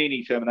like a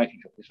mini termination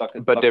shock. It's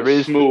like there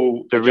is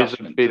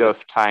a bit of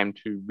time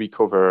to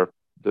recover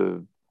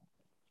the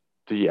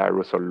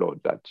aerosol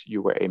load that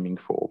you were aiming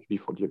for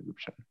before the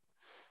eruption.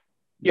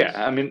 Yeah,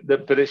 I mean,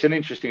 but it's an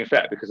interesting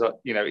effect because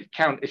it's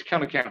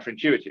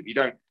counterintuitive. You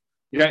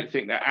don't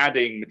think that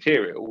adding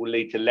material will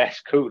lead to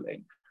less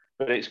cooling,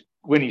 but it's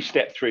when you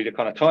step through the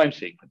kind of time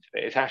sequence of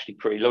it, it's actually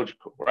pretty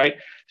logical, right?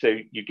 So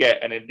you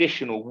get an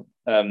additional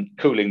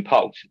cooling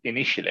pulse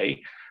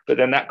initially, but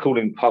then that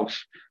cooling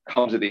pulse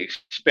comes at the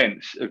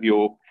expense of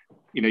your,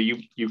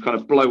 you kind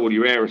of blow all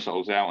your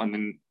aerosols out, and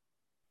then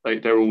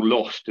they're all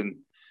lost, and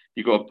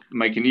you've got to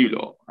make a new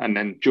lot. And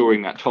then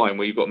during that time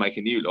where you've got to make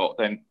a new lot,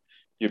 then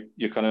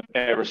you're kind of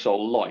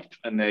aerosol light,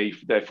 and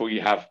therefore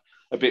you have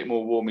a bit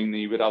more warming than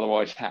you would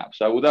otherwise have.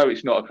 So although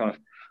it's not a kind of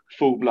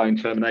full-blown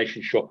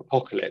termination shock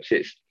apocalypse,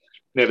 it's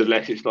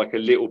like a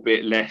little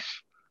bit less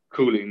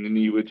cooling than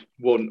you would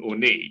want or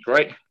need,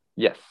 right?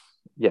 Yes.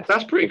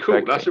 That's pretty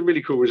cool. That's a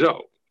really cool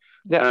result.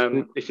 Yeah,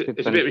 it's a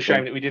bit of a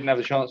shame that we didn't have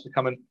the chance to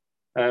come and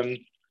rip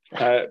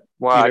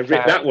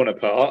that one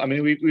apart. I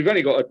mean, we've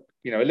only got a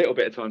little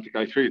bit of time to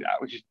go through that,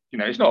 which is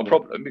it's not a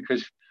problem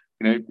because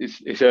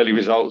it's early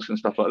results and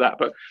stuff like that.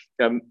 But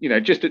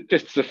just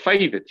as a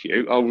favour to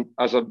you,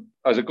 as I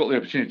got the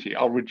opportunity,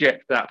 I'll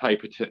reject that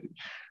paper too.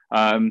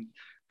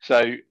 So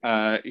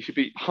you should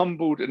be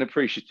humbled and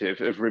appreciative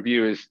of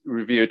Reviewer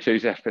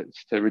 2's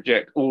efforts to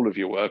reject all of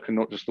your work and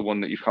not just the one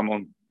that you've come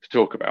on to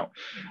talk about.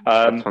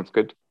 That sounds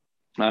good.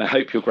 I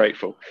hope you're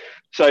grateful.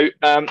 So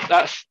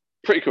that's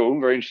pretty cool,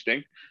 very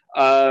interesting.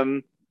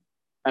 And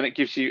it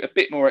gives you a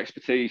bit more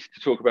expertise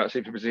to talk about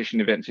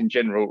superposition events in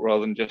general,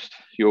 rather than just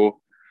your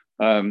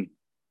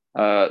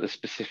the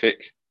specific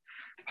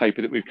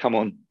paper that we've come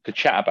on to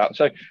chat about.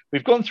 So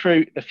we've gone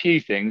through a few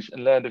things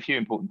and learned a few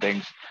important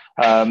things.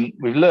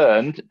 We've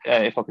learned,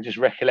 if I could just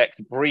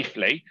recollect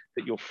briefly,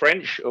 that you're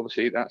French.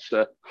 Obviously, that's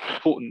an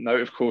important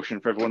note of caution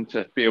for everyone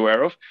to be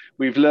aware of.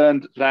 We've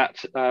learned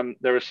that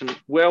there are some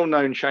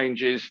well-known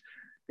changes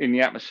in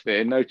the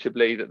atmosphere,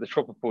 notably that the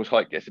tropopause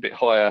height gets a bit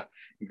higher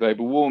in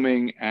global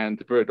warming and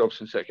the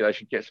Breuer-Dobson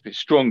circulation gets a bit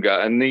stronger,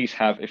 and these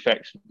have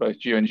effects of both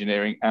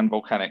geoengineering and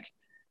volcanic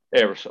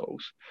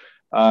aerosols.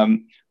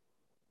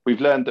 We've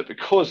learned that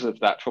because of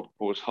that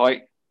tropopause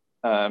height,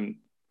 the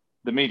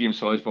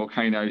medium-sized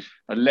volcanoes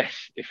are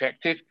less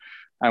effective,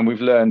 and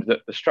we've learned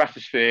that the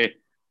stratosphere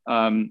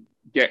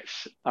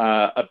gets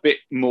a bit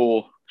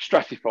more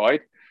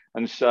stratified,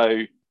 and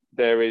so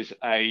there is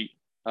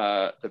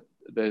the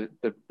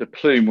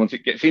plume, once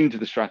it gets into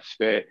the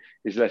stratosphere,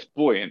 is less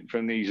buoyant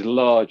from these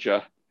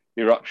larger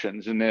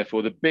eruptions, and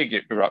therefore the big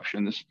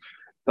eruptions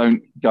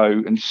don't go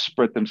and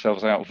spread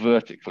themselves out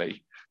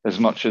vertically as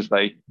much as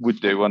they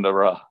would do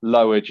under a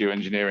lower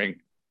geoengineering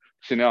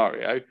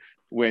scenario.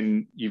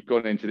 When you've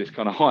gone into this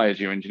kind of higher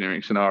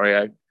geoengineering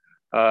scenario,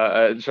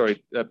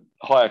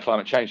 higher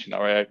climate change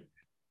scenario,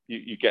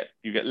 you get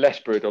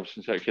less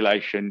Breuer-Dobson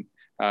circulation,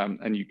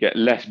 and you get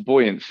less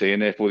buoyancy,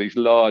 and therefore these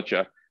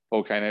larger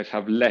volcanoes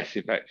have less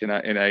effect in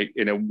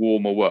a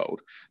warmer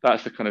world.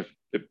 That's the kind of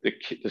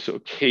the sort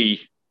of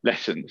key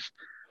lessons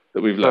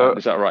that we've learned.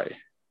 Is that right?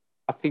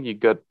 I think you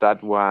got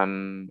that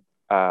one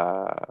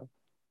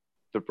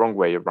the wrong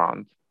way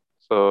around.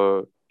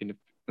 So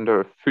under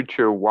a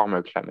future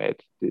warmer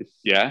climate, this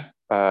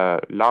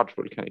large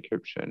volcanic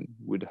eruption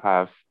would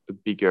have a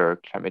bigger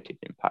climatic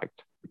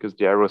impact because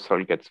the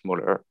aerosol gets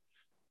smaller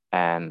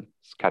and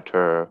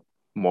scatter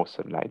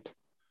sunlight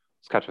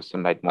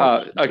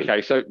more.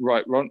 Okay, so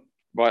right, Ron,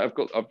 right,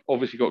 I've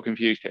obviously got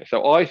confused here.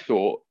 So I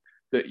thought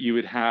that you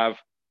would have,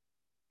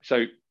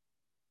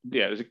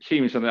 there's a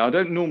key something. I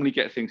don't normally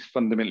get things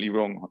fundamentally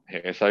wrong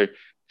here. So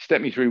step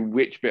me through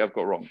which bit I've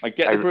got wrong. I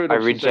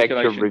reject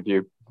your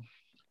review.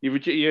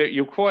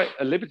 You're quite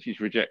at liberty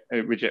to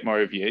reject my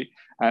review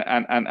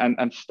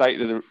and state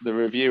that the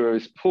reviewer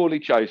is poorly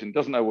chosen,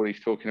 doesn't know what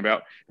he's talking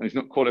about, and is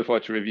not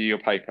qualified to review your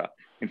paper.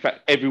 In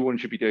fact, everyone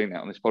should be doing that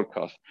on this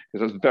podcast,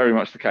 because that's very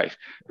much the case.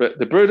 But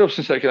the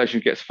Breuer-Dobson circulation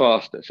gets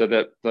faster, so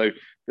that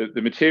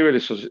the material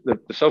is, the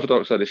sulfur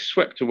dioxide is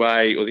swept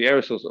away, or the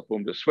aerosols that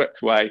formed are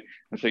swept away,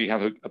 and so you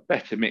have a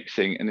better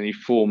mixing, and then you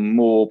form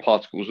more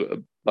particles,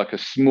 like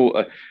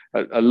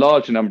a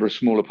larger number of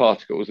smaller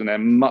particles, and they're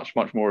much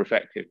more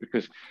effective,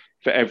 because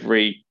for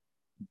every,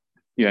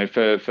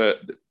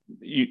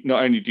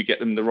 not only do you get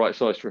them the right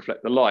size to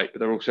reflect the light, but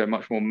they're also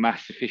much more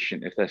mass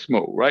efficient if they're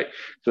small, right?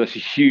 So that's a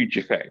huge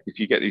effect if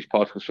you get these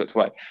particles swept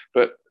away.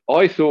 But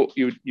I thought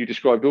you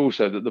described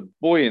also that the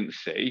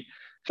buoyancy,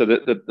 so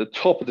that the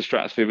top of the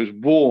stratosphere was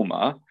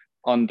warmer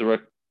under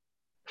a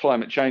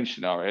climate change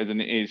scenario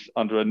than it is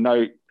under a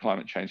no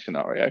climate change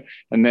scenario,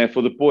 and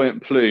therefore the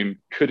buoyant plume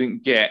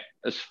couldn't get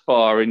as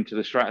far into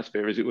the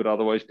stratosphere as it would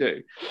otherwise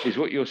do. Is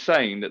what you're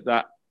saying,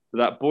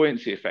 that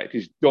buoyancy effect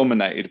is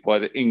dominated by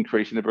the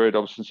increase in the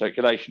Breuer-Dobson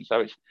circulation, so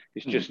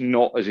it's just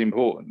not as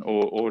important,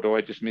 or do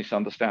I just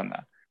misunderstand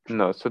that?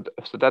 No, so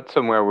that's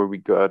somewhere where we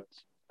got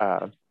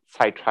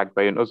sidetracked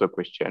by another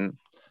question.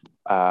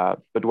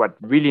 But what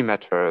really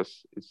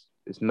matters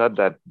is not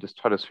that the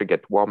stratosphere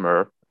gets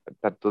warmer.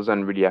 That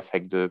doesn't really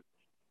affect the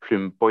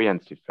plume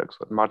buoyancy flux.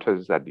 What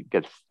matters is that it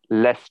gets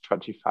less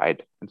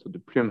stratified, and so the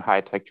plume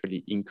height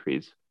actually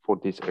increase for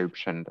this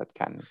eruption that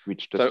can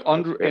reach the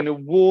stratosphere. In a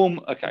warm,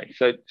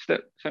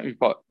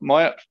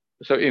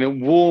 in a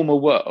warmer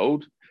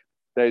world,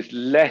 there's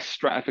less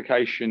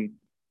stratification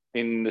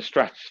in the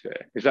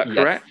stratosphere. Is that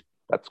correct? Yes,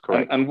 that's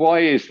correct. And why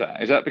is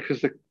that? Is that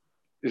because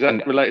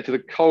related to the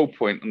cold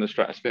point on the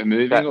stratosphere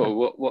moving,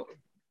 or what?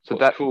 So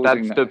that's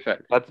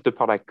the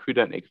part I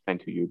couldn't explain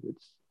to you.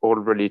 It's all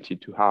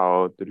related to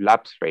how the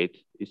lapse rate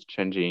is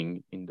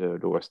changing in the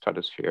lower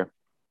stratosphere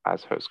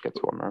as Earth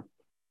gets warmer.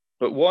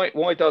 But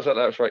why does that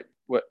lapse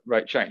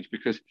rate change?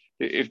 Because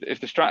if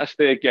the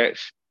stratosphere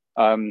gets,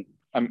 I'm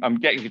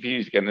getting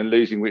confused again and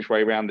losing which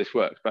way around this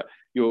works. But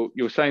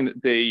you're saying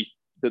that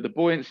the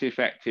buoyancy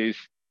effect is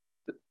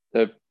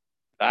this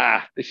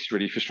is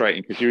really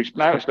frustrating, because you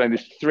now explained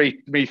this to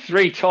me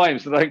three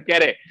times and I don't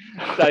get it.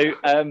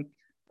 So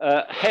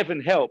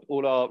heaven help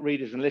all our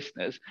readers and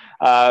listeners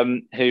who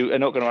are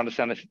not going to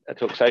understand this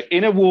at all. So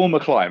in a warmer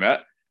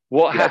climate,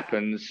 what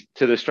happens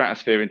to the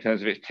stratosphere in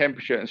terms of its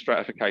temperature and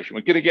stratification?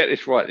 We're going to get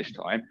this right this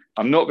time.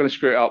 I'm not going to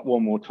screw it up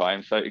one more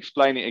time. So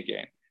explain it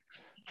again.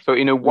 So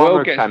in a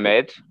warmer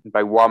climate,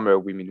 by warmer,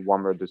 we mean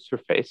warmer the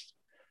surface.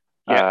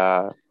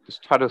 The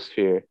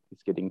stratosphere is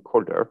getting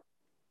colder.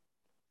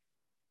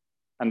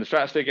 And the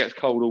stratosphere gets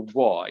colder,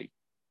 why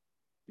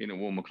in a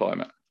warmer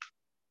climate?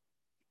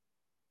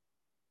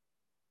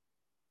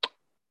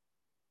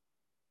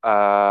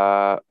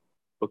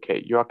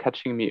 Okay, you are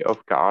catching me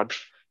off guard.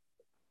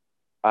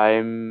 I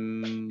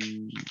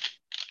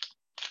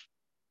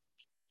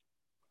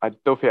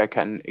don't think I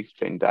can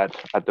explain that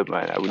at the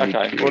moment. I would need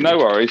Okay. to. Well, no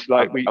worries.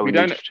 Like we would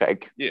don't. need to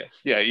check. Yeah.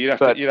 You'd have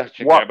But to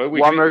check it out. But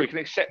we warmer. can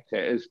accept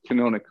it as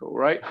canonical,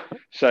 right?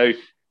 So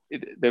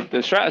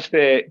the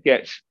stratosphere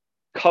gets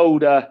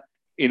colder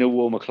in a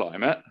warmer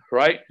climate,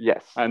 right?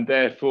 Yes. And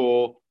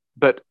therefore.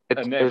 But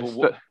it's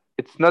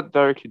not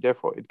directly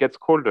therefore. It gets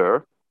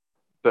colder,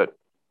 but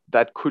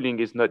that cooling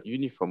is not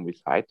uniform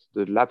with height.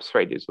 The lapse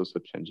rate is also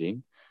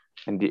changing,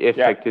 and the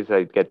effect is that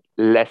it gets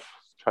less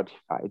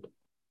stratified.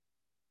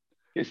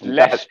 It's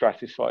less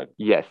stratified.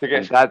 Yes,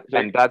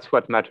 and that's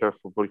what matters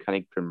for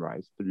volcanic plume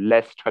rise. The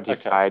less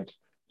stratified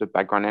the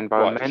background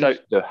environment, right.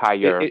 So the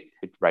higher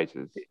it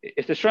rises.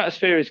 If the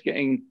stratosphere is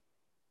getting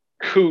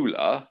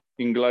cooler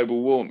in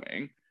global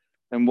warming,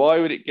 then why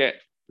would it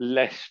get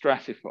less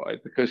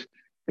stratified? Because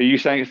are you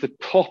saying it's the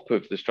top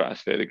of the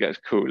stratosphere that gets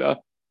cooler,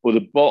 or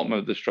the bottom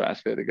of the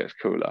stratosphere that gets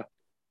cooler?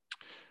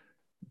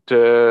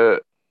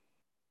 It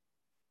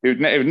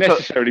would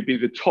necessarily be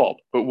the top,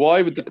 but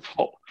why would the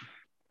top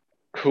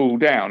cool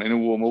down in a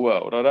warmer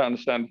world? I don't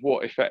understand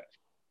what effect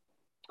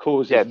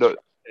causes. Yeah,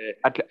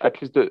 at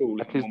least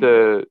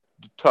the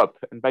top,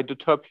 and by the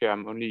top here,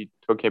 I'm only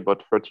talking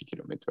about 30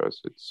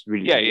 kilometers. It's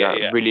really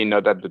really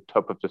not at the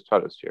top of the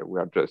stratosphere. We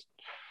are just,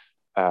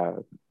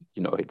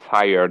 it's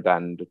higher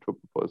than the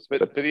tropopause.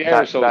 But the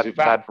aerosols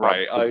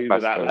evaporate over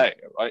that layer,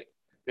 right?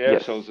 The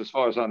aerosols, as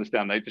far as I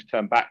understand, they just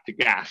turn back to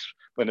gas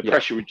when the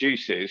pressure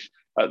reduces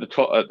at the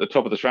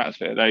top of the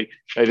stratosphere. They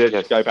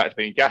just go back to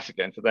being gas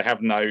again, so they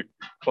have no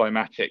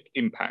climatic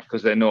impact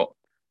because they're not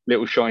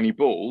little shiny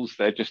balls.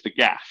 They're just a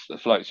gas that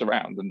floats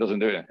around and doesn't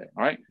do anything,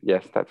 right?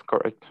 Yes, that's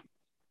correct.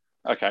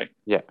 Okay.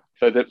 Yeah.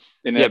 So that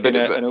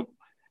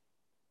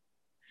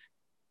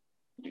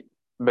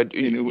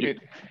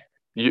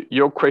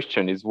your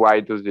question is, why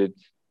does it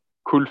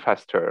cool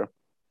faster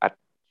at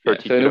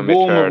 30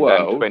 kilometers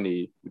than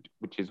 20,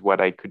 which is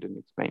what I couldn't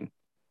explain.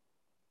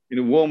 In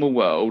a warmer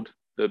world,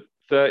 the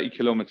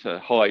 30-kilometer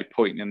high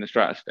point in the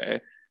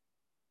stratosphere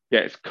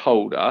gets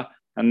colder,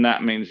 and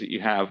that means that you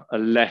have a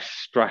less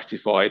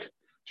stratified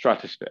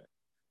stratosphere.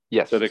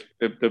 Yes. So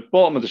the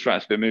bottom of the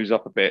stratosphere moves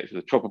up a bit, so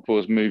the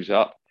tropopause moves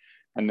up,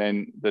 and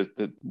then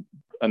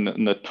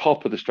the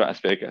top of the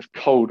stratosphere gets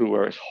colder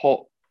where it's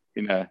hot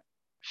in a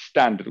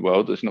standard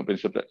world that's not been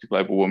subject to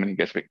global warming. It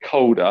gets a bit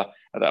colder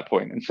at that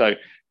point. And so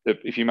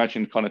if you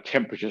imagine kind of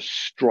temperature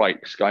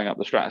stripes going up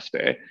the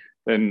stratosphere,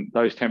 then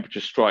those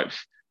temperature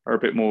stripes are a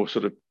bit more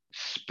sort of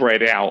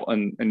spread out,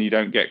 and you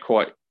don't get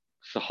quite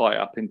so high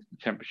up into the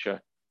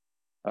temperature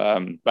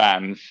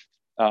bands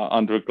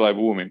under a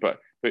global warming. But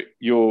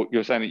you're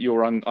saying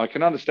that I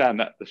can understand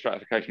that the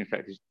stratification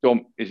effect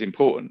is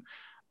important,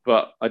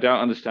 but I don't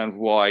understand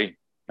why,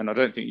 and I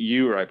don't think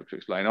you were able to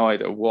explain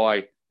either,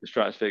 why the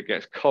stratosphere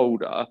gets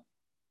colder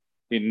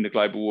in the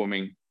global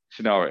warming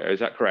scenario.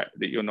 Is that correct?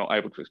 That you're not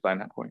able to explain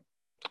that point?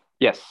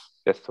 Yes,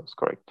 that's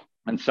correct.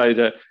 And so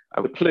the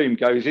plume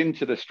goes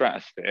into the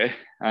stratosphere,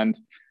 and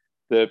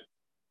it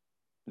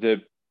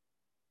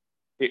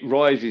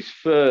rises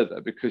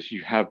further because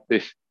you have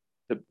this.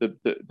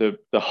 The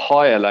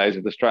higher layers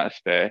of the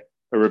stratosphere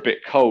are a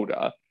bit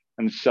colder,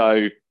 and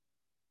so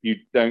you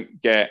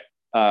don't get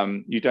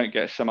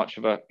so much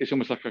of it's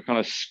almost like a kind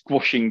of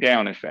squashing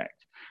down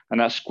effect, and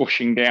that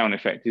squashing down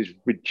effect is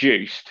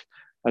reduced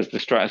as the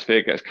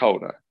stratosphere gets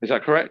colder. Is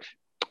that correct?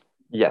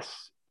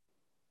 Yes.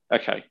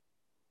 Okay.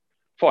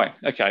 Fine.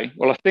 Okay.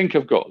 Well, I think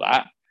I've got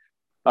that.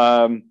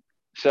 I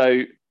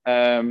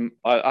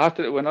have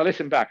to, when I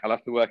listen back, I'll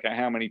have to work out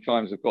how many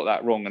times I've got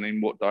that wrong and in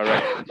what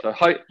direction. So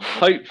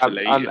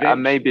hopefully, I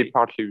may be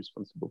partly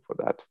responsible for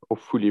that, or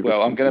fully.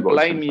 Well, I'm going to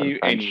blame you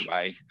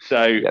anyway.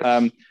 So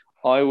yes.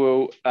 I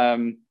will.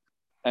 I'd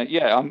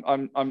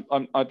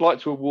like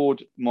to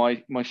award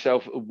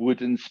myself a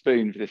wooden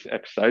spoon for this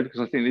episode, because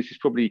I think this is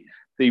probably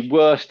the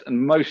worst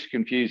and most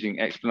confusing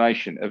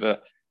explanation of a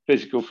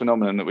physical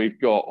phenomenon that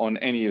we've got on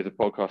any of the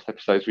podcast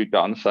episodes we've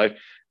done. So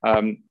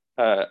a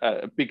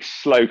big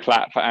slow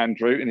clap for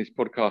Andrew in his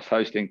podcast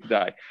hosting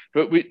today.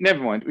 But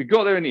never mind, we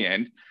got there in the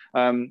end.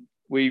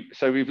 We've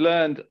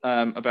learned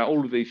about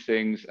all of these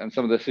things and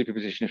some of the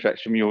superposition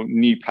effects from your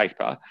new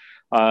paper.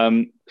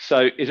 So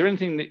is there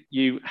anything that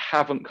you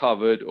haven't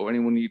covered, or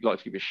anyone you'd like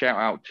to give a shout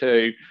out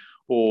to,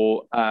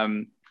 or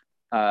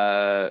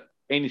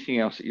anything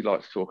else that you'd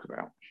like to talk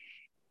about,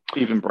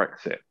 even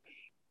Brexit?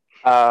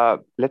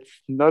 Let's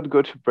not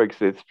go to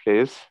Brexit,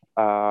 please.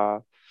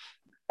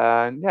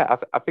 And yeah,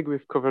 I think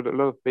we've covered a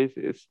lot of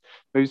bases.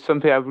 Maybe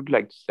something I would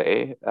like to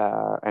say,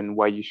 and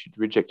why you should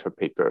reject our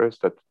paper, is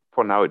that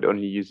for now it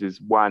only uses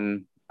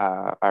one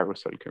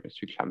aerosol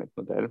chemistry climate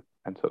model.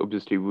 And so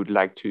obviously we would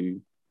like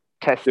to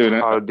test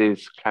how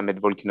this climate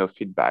volcano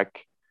feedback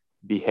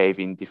behave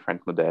in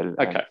different models.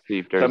 Okay,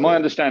 so my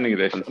understanding of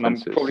this, and I'm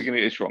probably going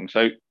to get this wrong.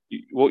 So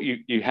what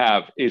you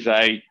have is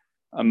an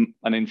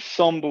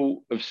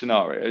ensemble of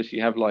scenarios.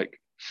 You have like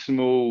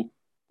small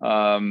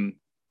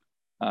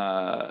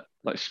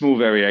small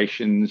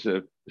variations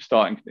of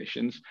starting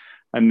conditions,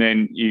 and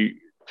then you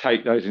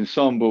take those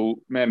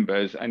ensemble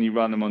members and you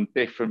run them on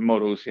different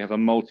models. You have a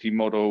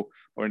multi-model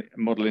or a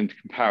model into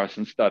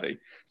comparison study.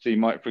 So you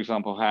might, for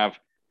example, have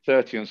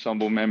 30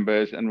 ensemble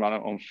members and run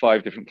it on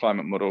 5 different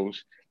climate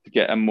models to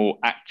get a more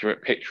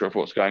accurate picture of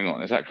what's going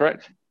on. Is that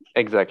correct?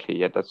 Exactly.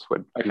 Yeah, that's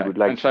what we would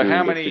like and so to do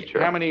how in the many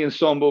future. how many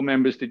ensemble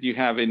members did you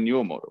have in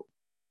your model?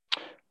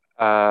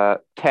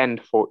 10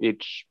 for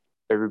each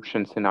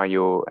eruption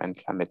scenario and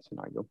climate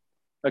scenario.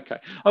 Okay.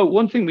 Oh,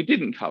 one thing we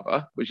didn't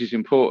cover, which is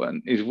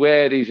important, is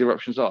where these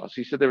eruptions are. So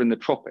you said they're in the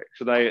tropics.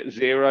 Are they at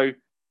 0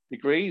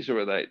 degrees or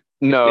are they?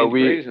 No,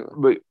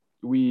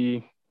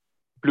 we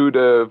blew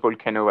the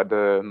volcano at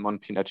the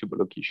Mount Pinatubo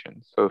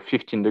location, so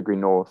 15 degree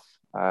north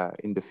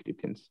in the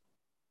Philippines.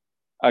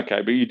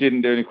 Okay, but you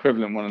didn't do an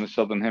equivalent one in the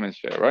southern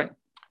hemisphere, right?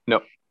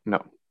 No.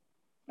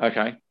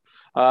 Okay.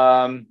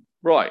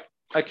 Right.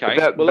 Okay.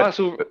 That's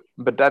all.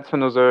 But that's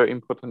another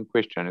important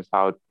question: is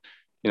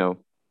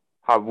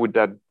how would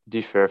that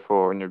differ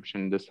for an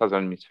eruption in the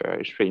southern hemisphere,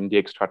 especially in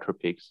the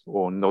extratropics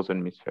or northern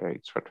hemisphere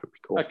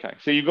extratropical? Okay,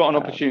 so you've got an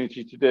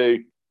opportunity to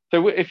do.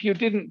 So if you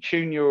didn't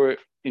tune your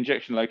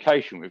injection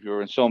location with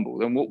your ensemble,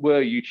 then what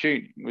were you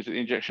tuning? Was it the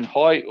injection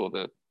height or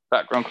the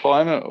background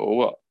climate or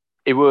what?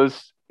 It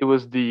was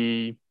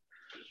the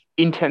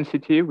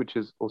intensity, which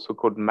is also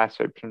called mass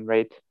eruption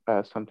rate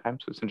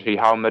sometimes. So essentially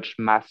how much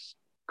mass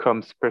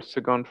comes per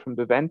second from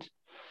the vent.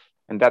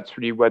 And that's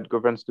really what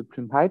governs the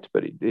plume height,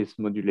 but it is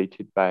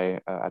modulated by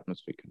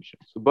atmospheric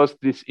conditions. So both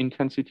this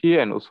intensity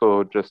and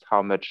also just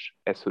how much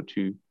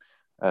SO2,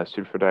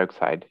 sulfur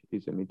dioxide,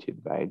 is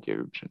emitted by the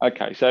eruption.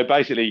 Okay, so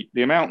basically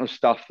the amount of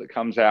stuff that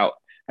comes out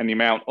and the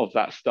amount of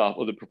that stuff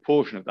or the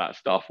proportion of that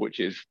stuff, which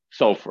is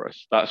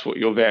sulfurous, that's what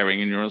you're varying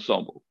in your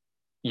ensemble.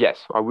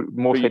 Yes, I would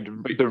more say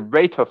the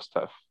rate of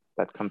stuff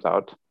that comes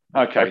out.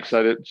 Okay,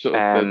 so the sort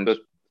of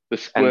the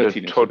squirtiness and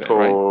the total,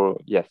 of it,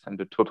 right? Yes, and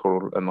the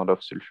total amount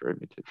of sulfur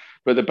emitted.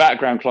 But the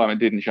background climate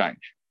didn't change.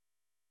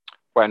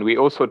 When we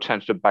also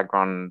changed the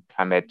background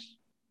climate,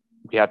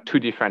 we had 2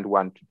 different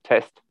ones to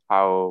test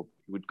how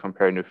we would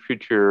compare in the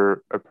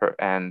future upper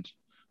end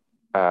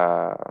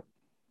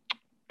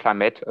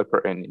climate,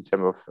 upper end in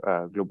terms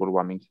of global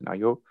warming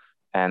scenario,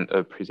 and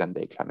a present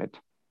day climate.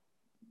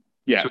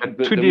 Yeah, so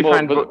two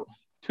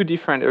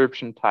different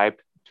eruption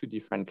type, 2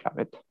 different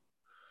climate.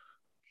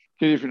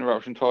 2 different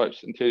eruption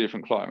types and 2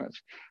 different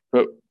climates.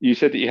 But you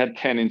said that you had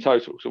 10 in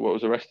total. So what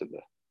was the rest of the?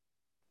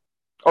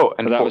 Oh,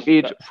 and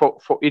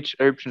for each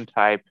eruption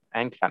type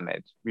and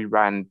climate, we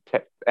ran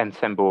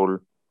ensemble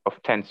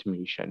of 10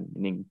 simulation,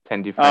 meaning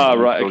 10 different.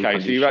 Right. Okay.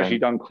 So you've actually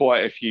done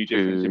quite a few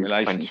different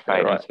simulations.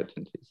 There, right?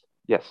 Uncertainties.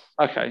 Yes.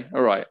 Okay.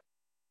 All right.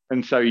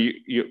 And so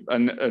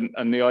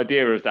and the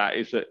idea of that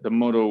is that the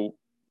model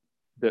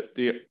that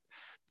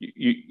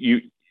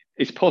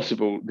it's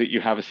possible that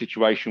you have a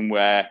situation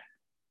where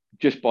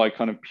just by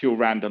kind of pure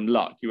random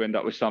luck, you end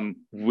up with some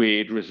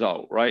weird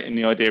result, right? And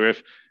the idea of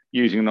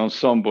using an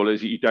ensemble is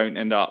that you don't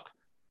end up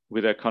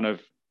with a kind of,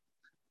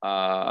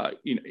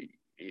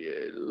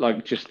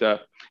 like just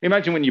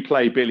imagine when you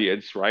play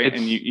billiards, right?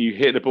 And you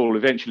hit the ball,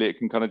 eventually it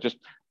can kind of just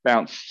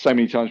bounce so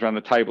many times around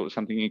the table that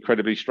something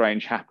incredibly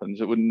strange happens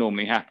that wouldn't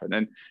normally happen.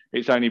 And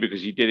it's only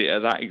because you did it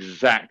at that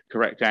exact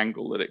correct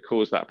angle that it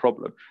caused that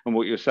problem. And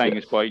what you're saying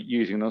is by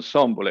using an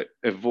ensemble, it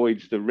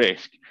avoids the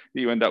risk that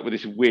you end up with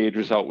this weird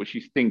result, which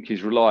you think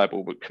is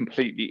reliable, but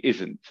completely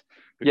isn't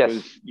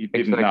because you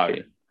didn't know.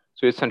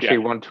 So essentially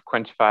you want to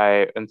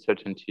quantify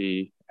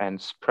uncertainty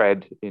and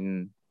spread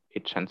in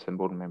each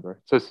ensemble member.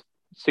 So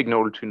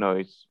signal to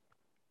noise.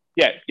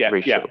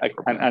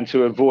 And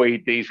to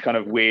avoid these kind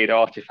of weird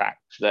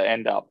artifacts that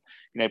end up,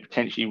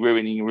 potentially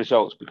ruining your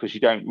results because you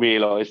don't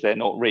realize they're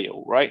not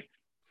real, right?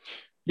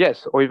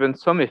 Yes, or even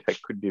some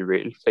effect could be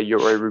real. Say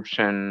your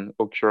eruption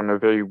occur on a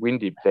very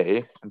windy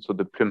day, and so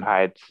the plume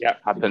height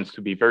happens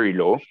to be very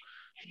low,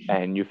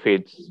 and you feel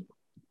it's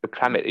a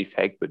climate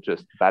effect, but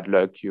just bad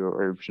luck,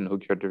 your eruption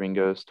occurred during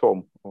a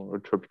storm or a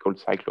tropical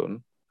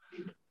cyclone.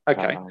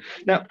 Okay.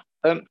 Now,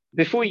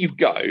 before you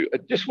go, I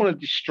just want to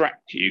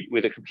distract you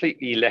with a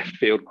completely left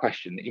field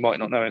question that you might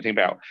not know anything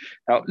about.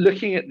 Now,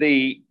 looking at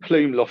the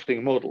plume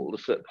lofting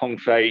models that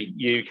Pengfei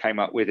Yu came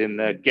up with in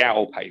the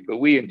Gao paper,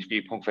 we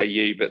interviewed Pengfei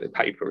Yu, but the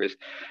paper is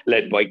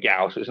led by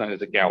Gao, so it's known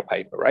as the Gao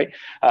paper, right?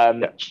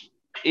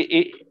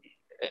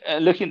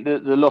 Looking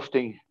at the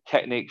lofting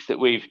techniques that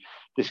we've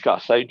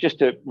discussed. So just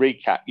to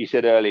recap, you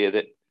said earlier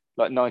that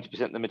like 90%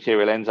 of the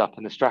material ends up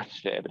in the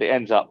stratosphere, but it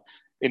ends up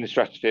in the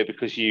stratosphere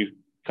because you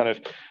kind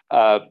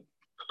of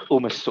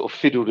almost sort of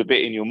fiddled a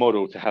bit in your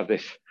model to have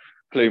this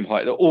plume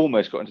height that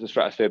almost got into the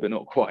stratosphere, but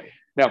not quite.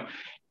 Now,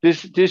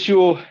 does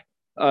your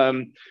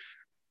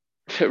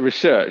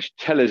research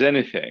tell us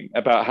anything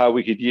about how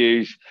we could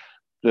use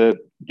the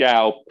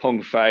Gao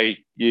Pengfei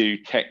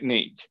Yu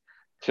technique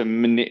to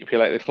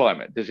manipulate the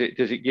climate? Does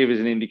it give us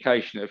an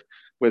indication of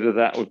whether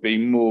that would be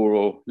more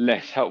or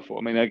less helpful?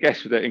 I mean, I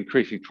guess with the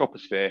increasing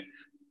troposphere,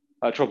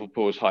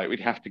 tropopause height, we'd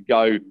have to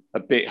go a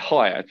bit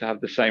higher to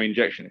have the same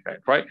injection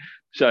effect, right?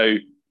 So,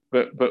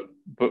 but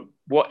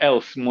what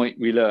else might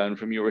we learn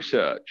from your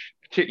research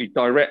particularly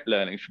direct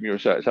learnings from your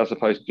research, as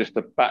opposed to just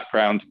the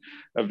background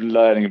of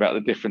learning about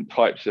the different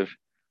types of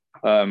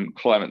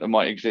climate that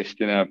might exist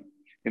in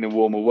a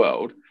warmer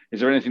world. Is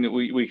there anything that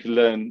we can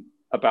learn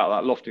about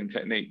that lofting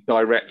technique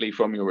directly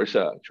from your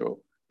research, or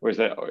is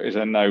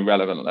there no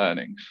relevant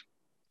learnings?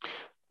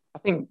 I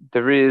think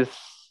there is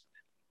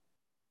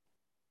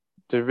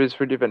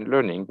relevant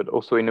learning, but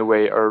also in a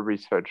way our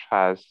research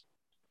has,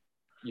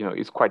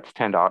 is quite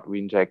standard. We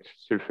inject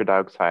sulfur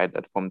dioxide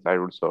that forms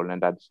aerosol,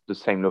 and that's the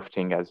same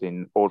lofting as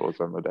in all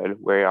other models.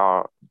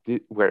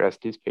 Whereas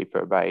this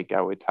paper by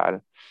Gao et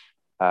al.,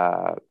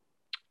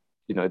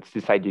 it's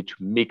decided to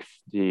mix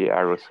the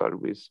aerosol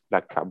with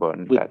black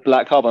carbon.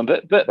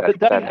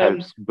 That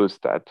helps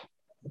boost that.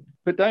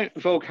 But don't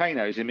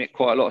volcanoes emit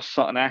quite a lot of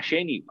soot and ash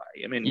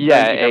anyway? I mean,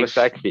 yeah,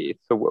 exactly.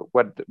 So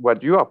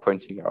what you are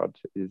pointing out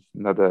is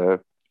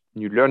another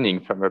new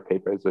learning from our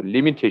paper, is a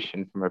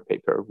limitation from our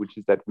paper, which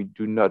is that we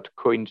do not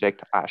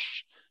co-inject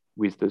ash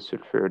with the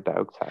sulfur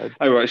dioxide.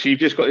 Oh, right. So you've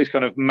just got this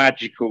kind of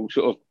magical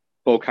sort of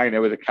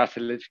volcano with a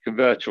catalytic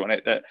converter on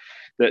it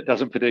that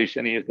doesn't produce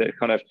any of the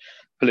kind of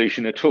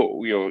pollution at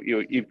all.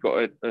 You've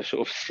got a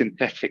sort of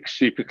synthetic,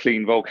 super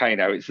clean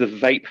volcano. It's the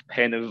vape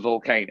pen of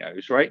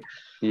volcanoes, right?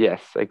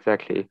 Yes,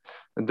 exactly.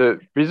 And the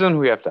reason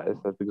we have that is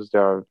that because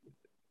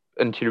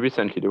until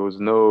recently, there was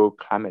no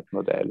climate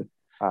model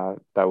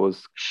that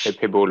was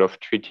capable of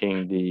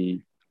treating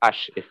the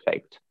ash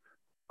effect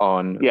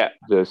on the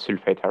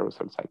sulfate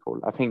aerosol cycle.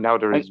 I think now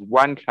there is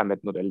one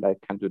climate model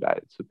that can do that.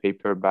 It's a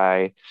paper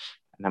by,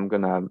 and I'm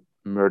gonna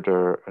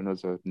murder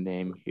another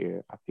name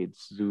here. I think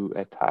it's Zhu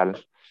et al.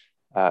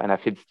 And I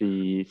think it's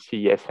the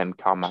CESM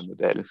Karma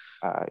model.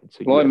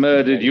 I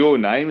murdered your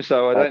name,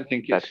 so I don't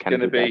think it's going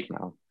to be.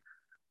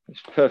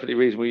 It's perfectly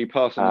reasonable you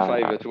pass on the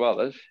favour to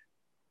others.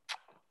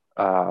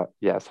 So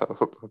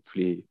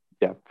hopefully,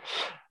 yeah.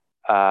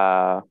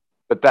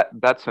 But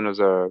that's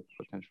another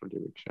potential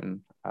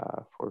direction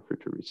for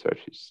future research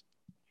is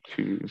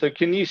to. So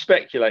can you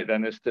speculate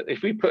then as to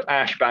if we put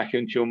ash back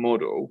into your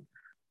model,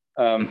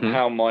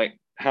 how might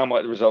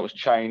the results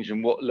change,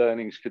 and what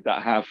learnings could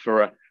that have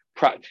for a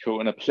practical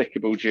and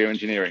applicable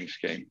geoengineering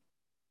scheme?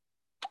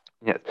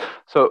 Yes.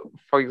 So,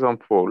 for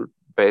example,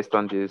 based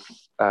on this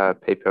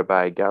paper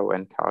by Gao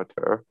and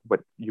Carter,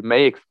 what you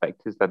may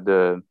expect is that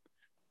the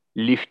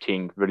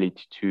lifting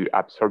related to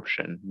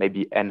absorption may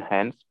be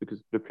enhanced because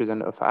of the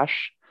presence of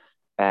ash.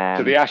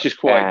 So the ash is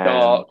quite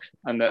dark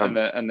and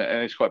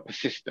it's quite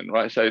persistent,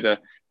 right? So the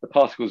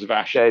particles of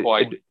ash are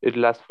quite... It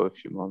lasts for a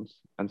few months.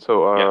 And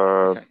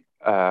so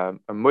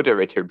a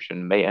moderate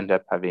eruption may end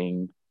up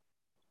having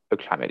a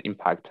climate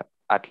impact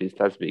at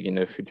least as big in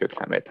a future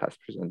climate as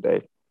present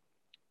day.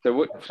 So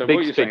what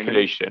you're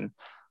speculation.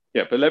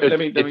 Saying, but let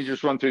me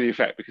just run through the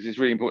effect, because it's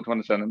really important to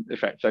understand the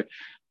effect. So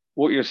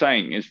what you're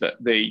saying is that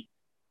the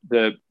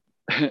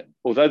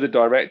although the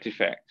direct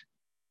effect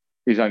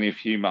is only a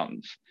few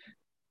months,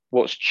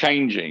 what's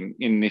changing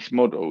in this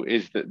model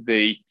is that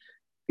the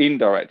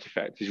indirect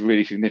effect is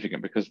really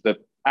significant, because the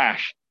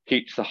ash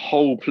keeps the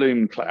whole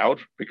plume cloud,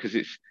 because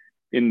it's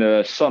in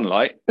the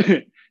sunlight,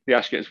 the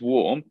ash gets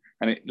warm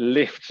and it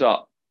lifts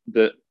up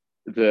the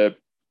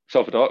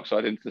sulfur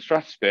dioxide into the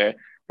stratosphere,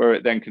 where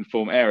it then can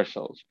form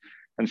aerosols.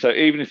 And so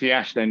even if the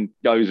ash then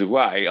goes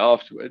away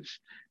afterwards,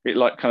 it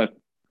like kind of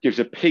gives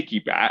a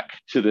piggyback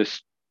to the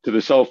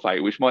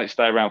sulfate, which might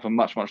stay around for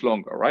much, much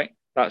longer, right?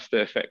 That's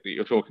the effect that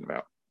you're talking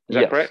about. Is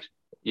that correct?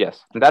 Yes,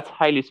 and that's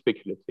highly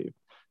speculative.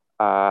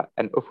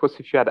 And of course,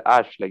 if you had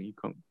ash, like you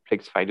can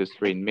complexify the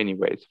story in many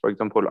ways. For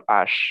example,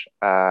 ash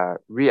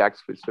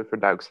reacts with sulfur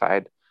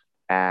dioxide,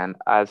 and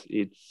as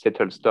it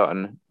settles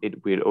down,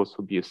 it will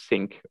also be a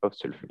sink of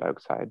sulfur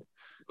dioxide.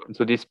 And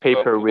so this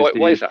paper with the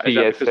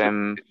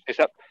CESM...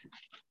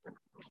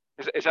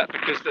 Is that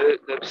because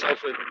the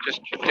sulfur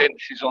just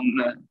condenses on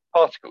the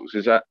particles?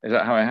 Is that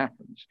how it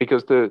happens?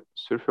 Because the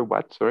sulfur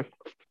what? Sorry.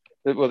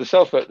 Well, the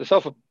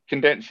sulfur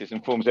condenses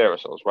and forms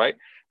aerosols, right?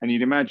 And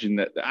you'd imagine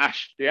that the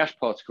ash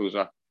particles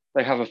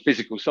they have a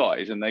physical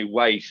size and they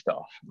weigh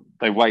stuff.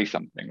 They weigh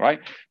something, right?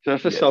 So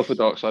if a sulfur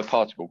dioxide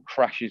particle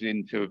crashes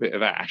into a bit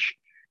of ash,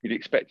 you'd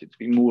expect it to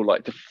be more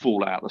like to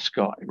fall out of the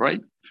sky,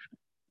 right?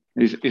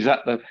 Is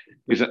that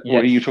yes. Or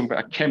are you talking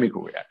about a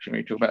chemical reaction? Or are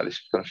you talking about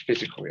this kind of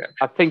physical reaction?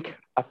 I think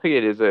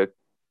it is a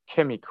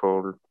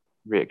chemical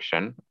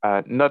reaction,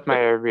 not my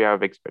area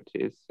of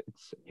expertise.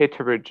 It's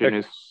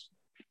heterogeneous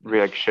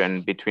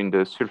reaction between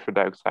the sulfur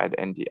dioxide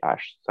and the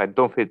ash. So I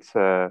don't think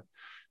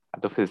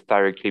it's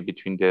directly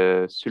between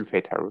the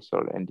sulfate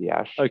aerosol and the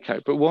ash.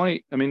 Okay, but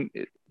why? I mean,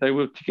 they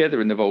were together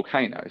in the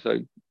volcano, so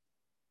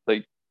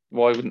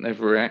why wouldn't they have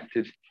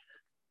reacted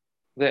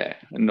there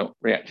and not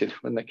reacted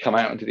when they come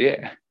out into the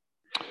air?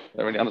 I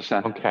don't really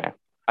understand. Okay,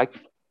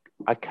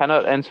 I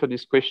cannot answer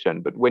this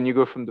question, but when you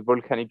go from the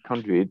volcanic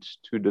conduit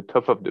to the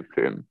top of the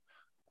plume,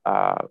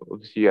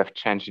 obviously you have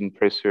change in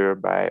pressure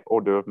by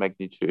order of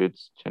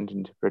magnitudes, change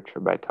in temperature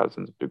by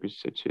thousands of degrees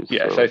Celsius.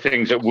 Yeah, so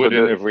things that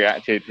wouldn't have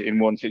reacted in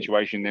one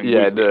situation then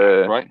would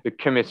right? The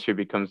chemistry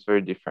becomes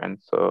very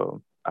different.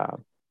 So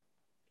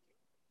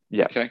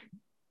Okay.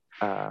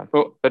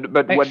 But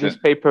what this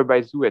paper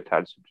by Zhu et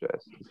al.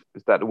 Suggests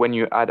is that when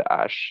you add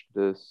ash,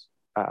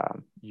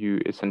 you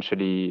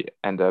essentially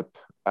end up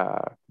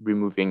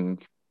removing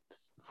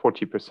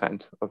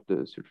 40% of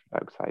the sulfur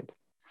dioxide.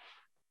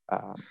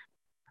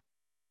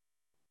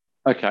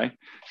 Okay,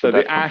 so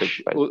the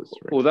ash,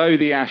 although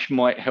the ash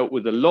might help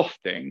with the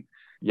lofting,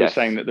 you're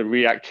saying that the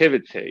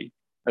reactivity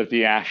of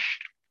the ash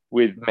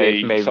with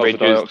the sulfur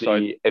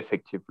dioxide, the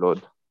effective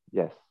load.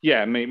 Yes.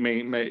 Yeah,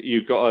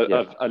 you've got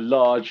a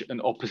large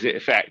and opposite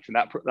effect, and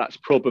that's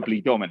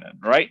probably dominant,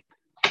 right?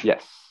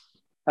 Yes.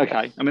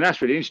 Okay. Yes. I mean,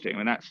 that's really interesting.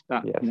 I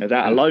mean,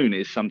 that alone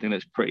is something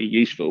that's pretty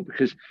useful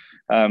because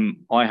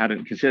I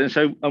hadn't considered.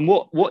 So, and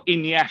what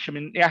in the ash? I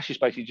mean, the ash is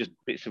basically just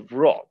bits of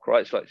rock,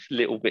 right? It's like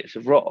little bits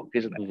of rock,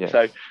 isn't it? Yes.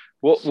 So,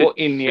 what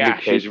in the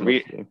ash is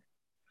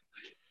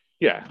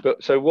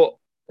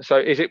So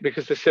is it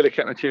because the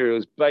silicate material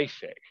is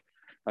basic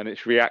and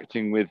it's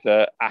reacting with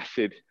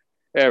acid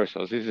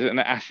aerosols? Is it an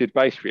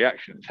acid-base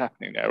reaction that's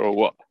happening there, or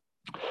what?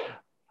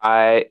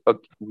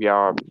 We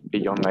are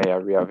beyond my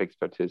area of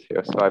expertise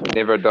here, so I've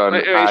never done.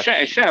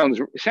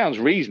 It sounds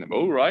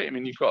reasonable, right? I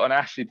mean, you've got an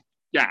acid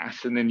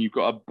gas, and then you've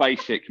got a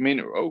basic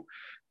mineral,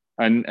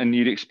 and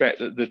you'd expect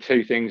that the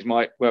two things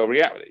might well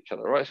react with each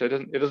other, right? So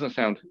it doesn't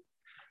sound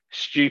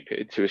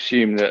stupid to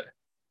assume that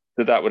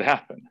would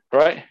happen,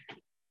 right?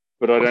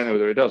 But I don't know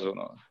whether it does or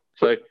not.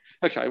 So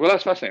okay, well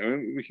that's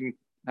fascinating. We can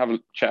have a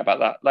chat about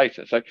that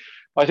later. So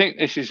I think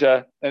this is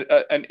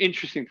an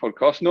interesting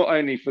podcast, not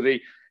only for the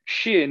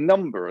sheer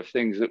number of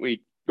things that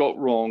we got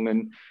wrong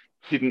and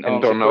didn't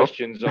answer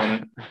questions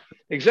on.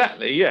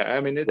 Exactly, yeah.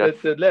 I mean,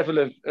 the level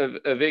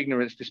of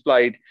ignorance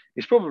displayed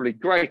is probably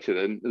greater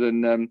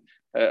than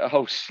a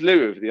whole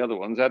slew of the other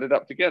ones added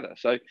up together.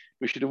 So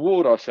we should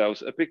award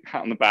ourselves a big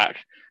pat on the back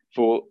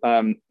for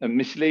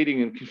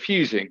misleading and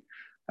confusing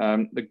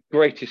the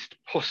greatest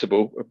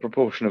possible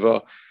proportion of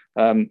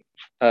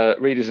our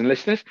readers and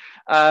listeners.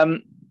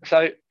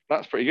 So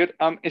that's pretty good.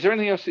 Is there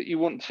anything else that you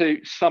want to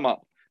sum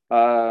up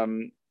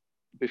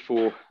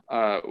before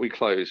we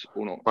close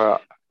or not?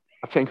 Well,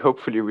 I think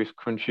hopefully we've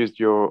confused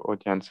your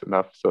audience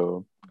enough.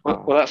 So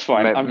well, that's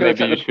fine.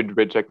 Maybe you should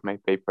reject my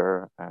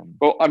paper.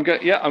 Well, I'm going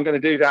to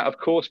do that, of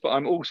course, but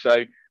I'm going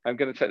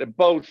to take the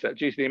bold step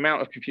due to the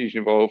amount of confusion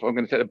involved. I'm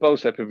going to take the bold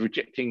step of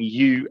rejecting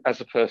you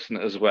as a person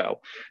as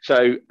well.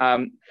 So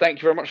thank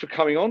you very much for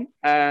coming on,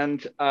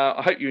 and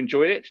I hope you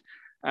enjoyed it.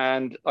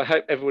 And I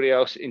hope everybody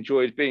else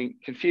enjoyed being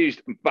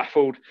confused and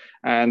baffled.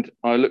 And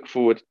I look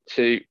forward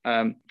to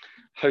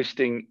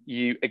hosting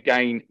you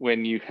again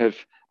when you have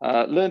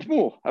learned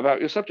more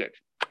about your subject.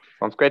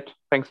 Sounds great.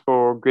 Thanks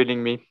for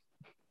grading me.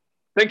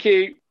 Thank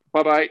you.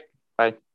 Bye-bye. Bye.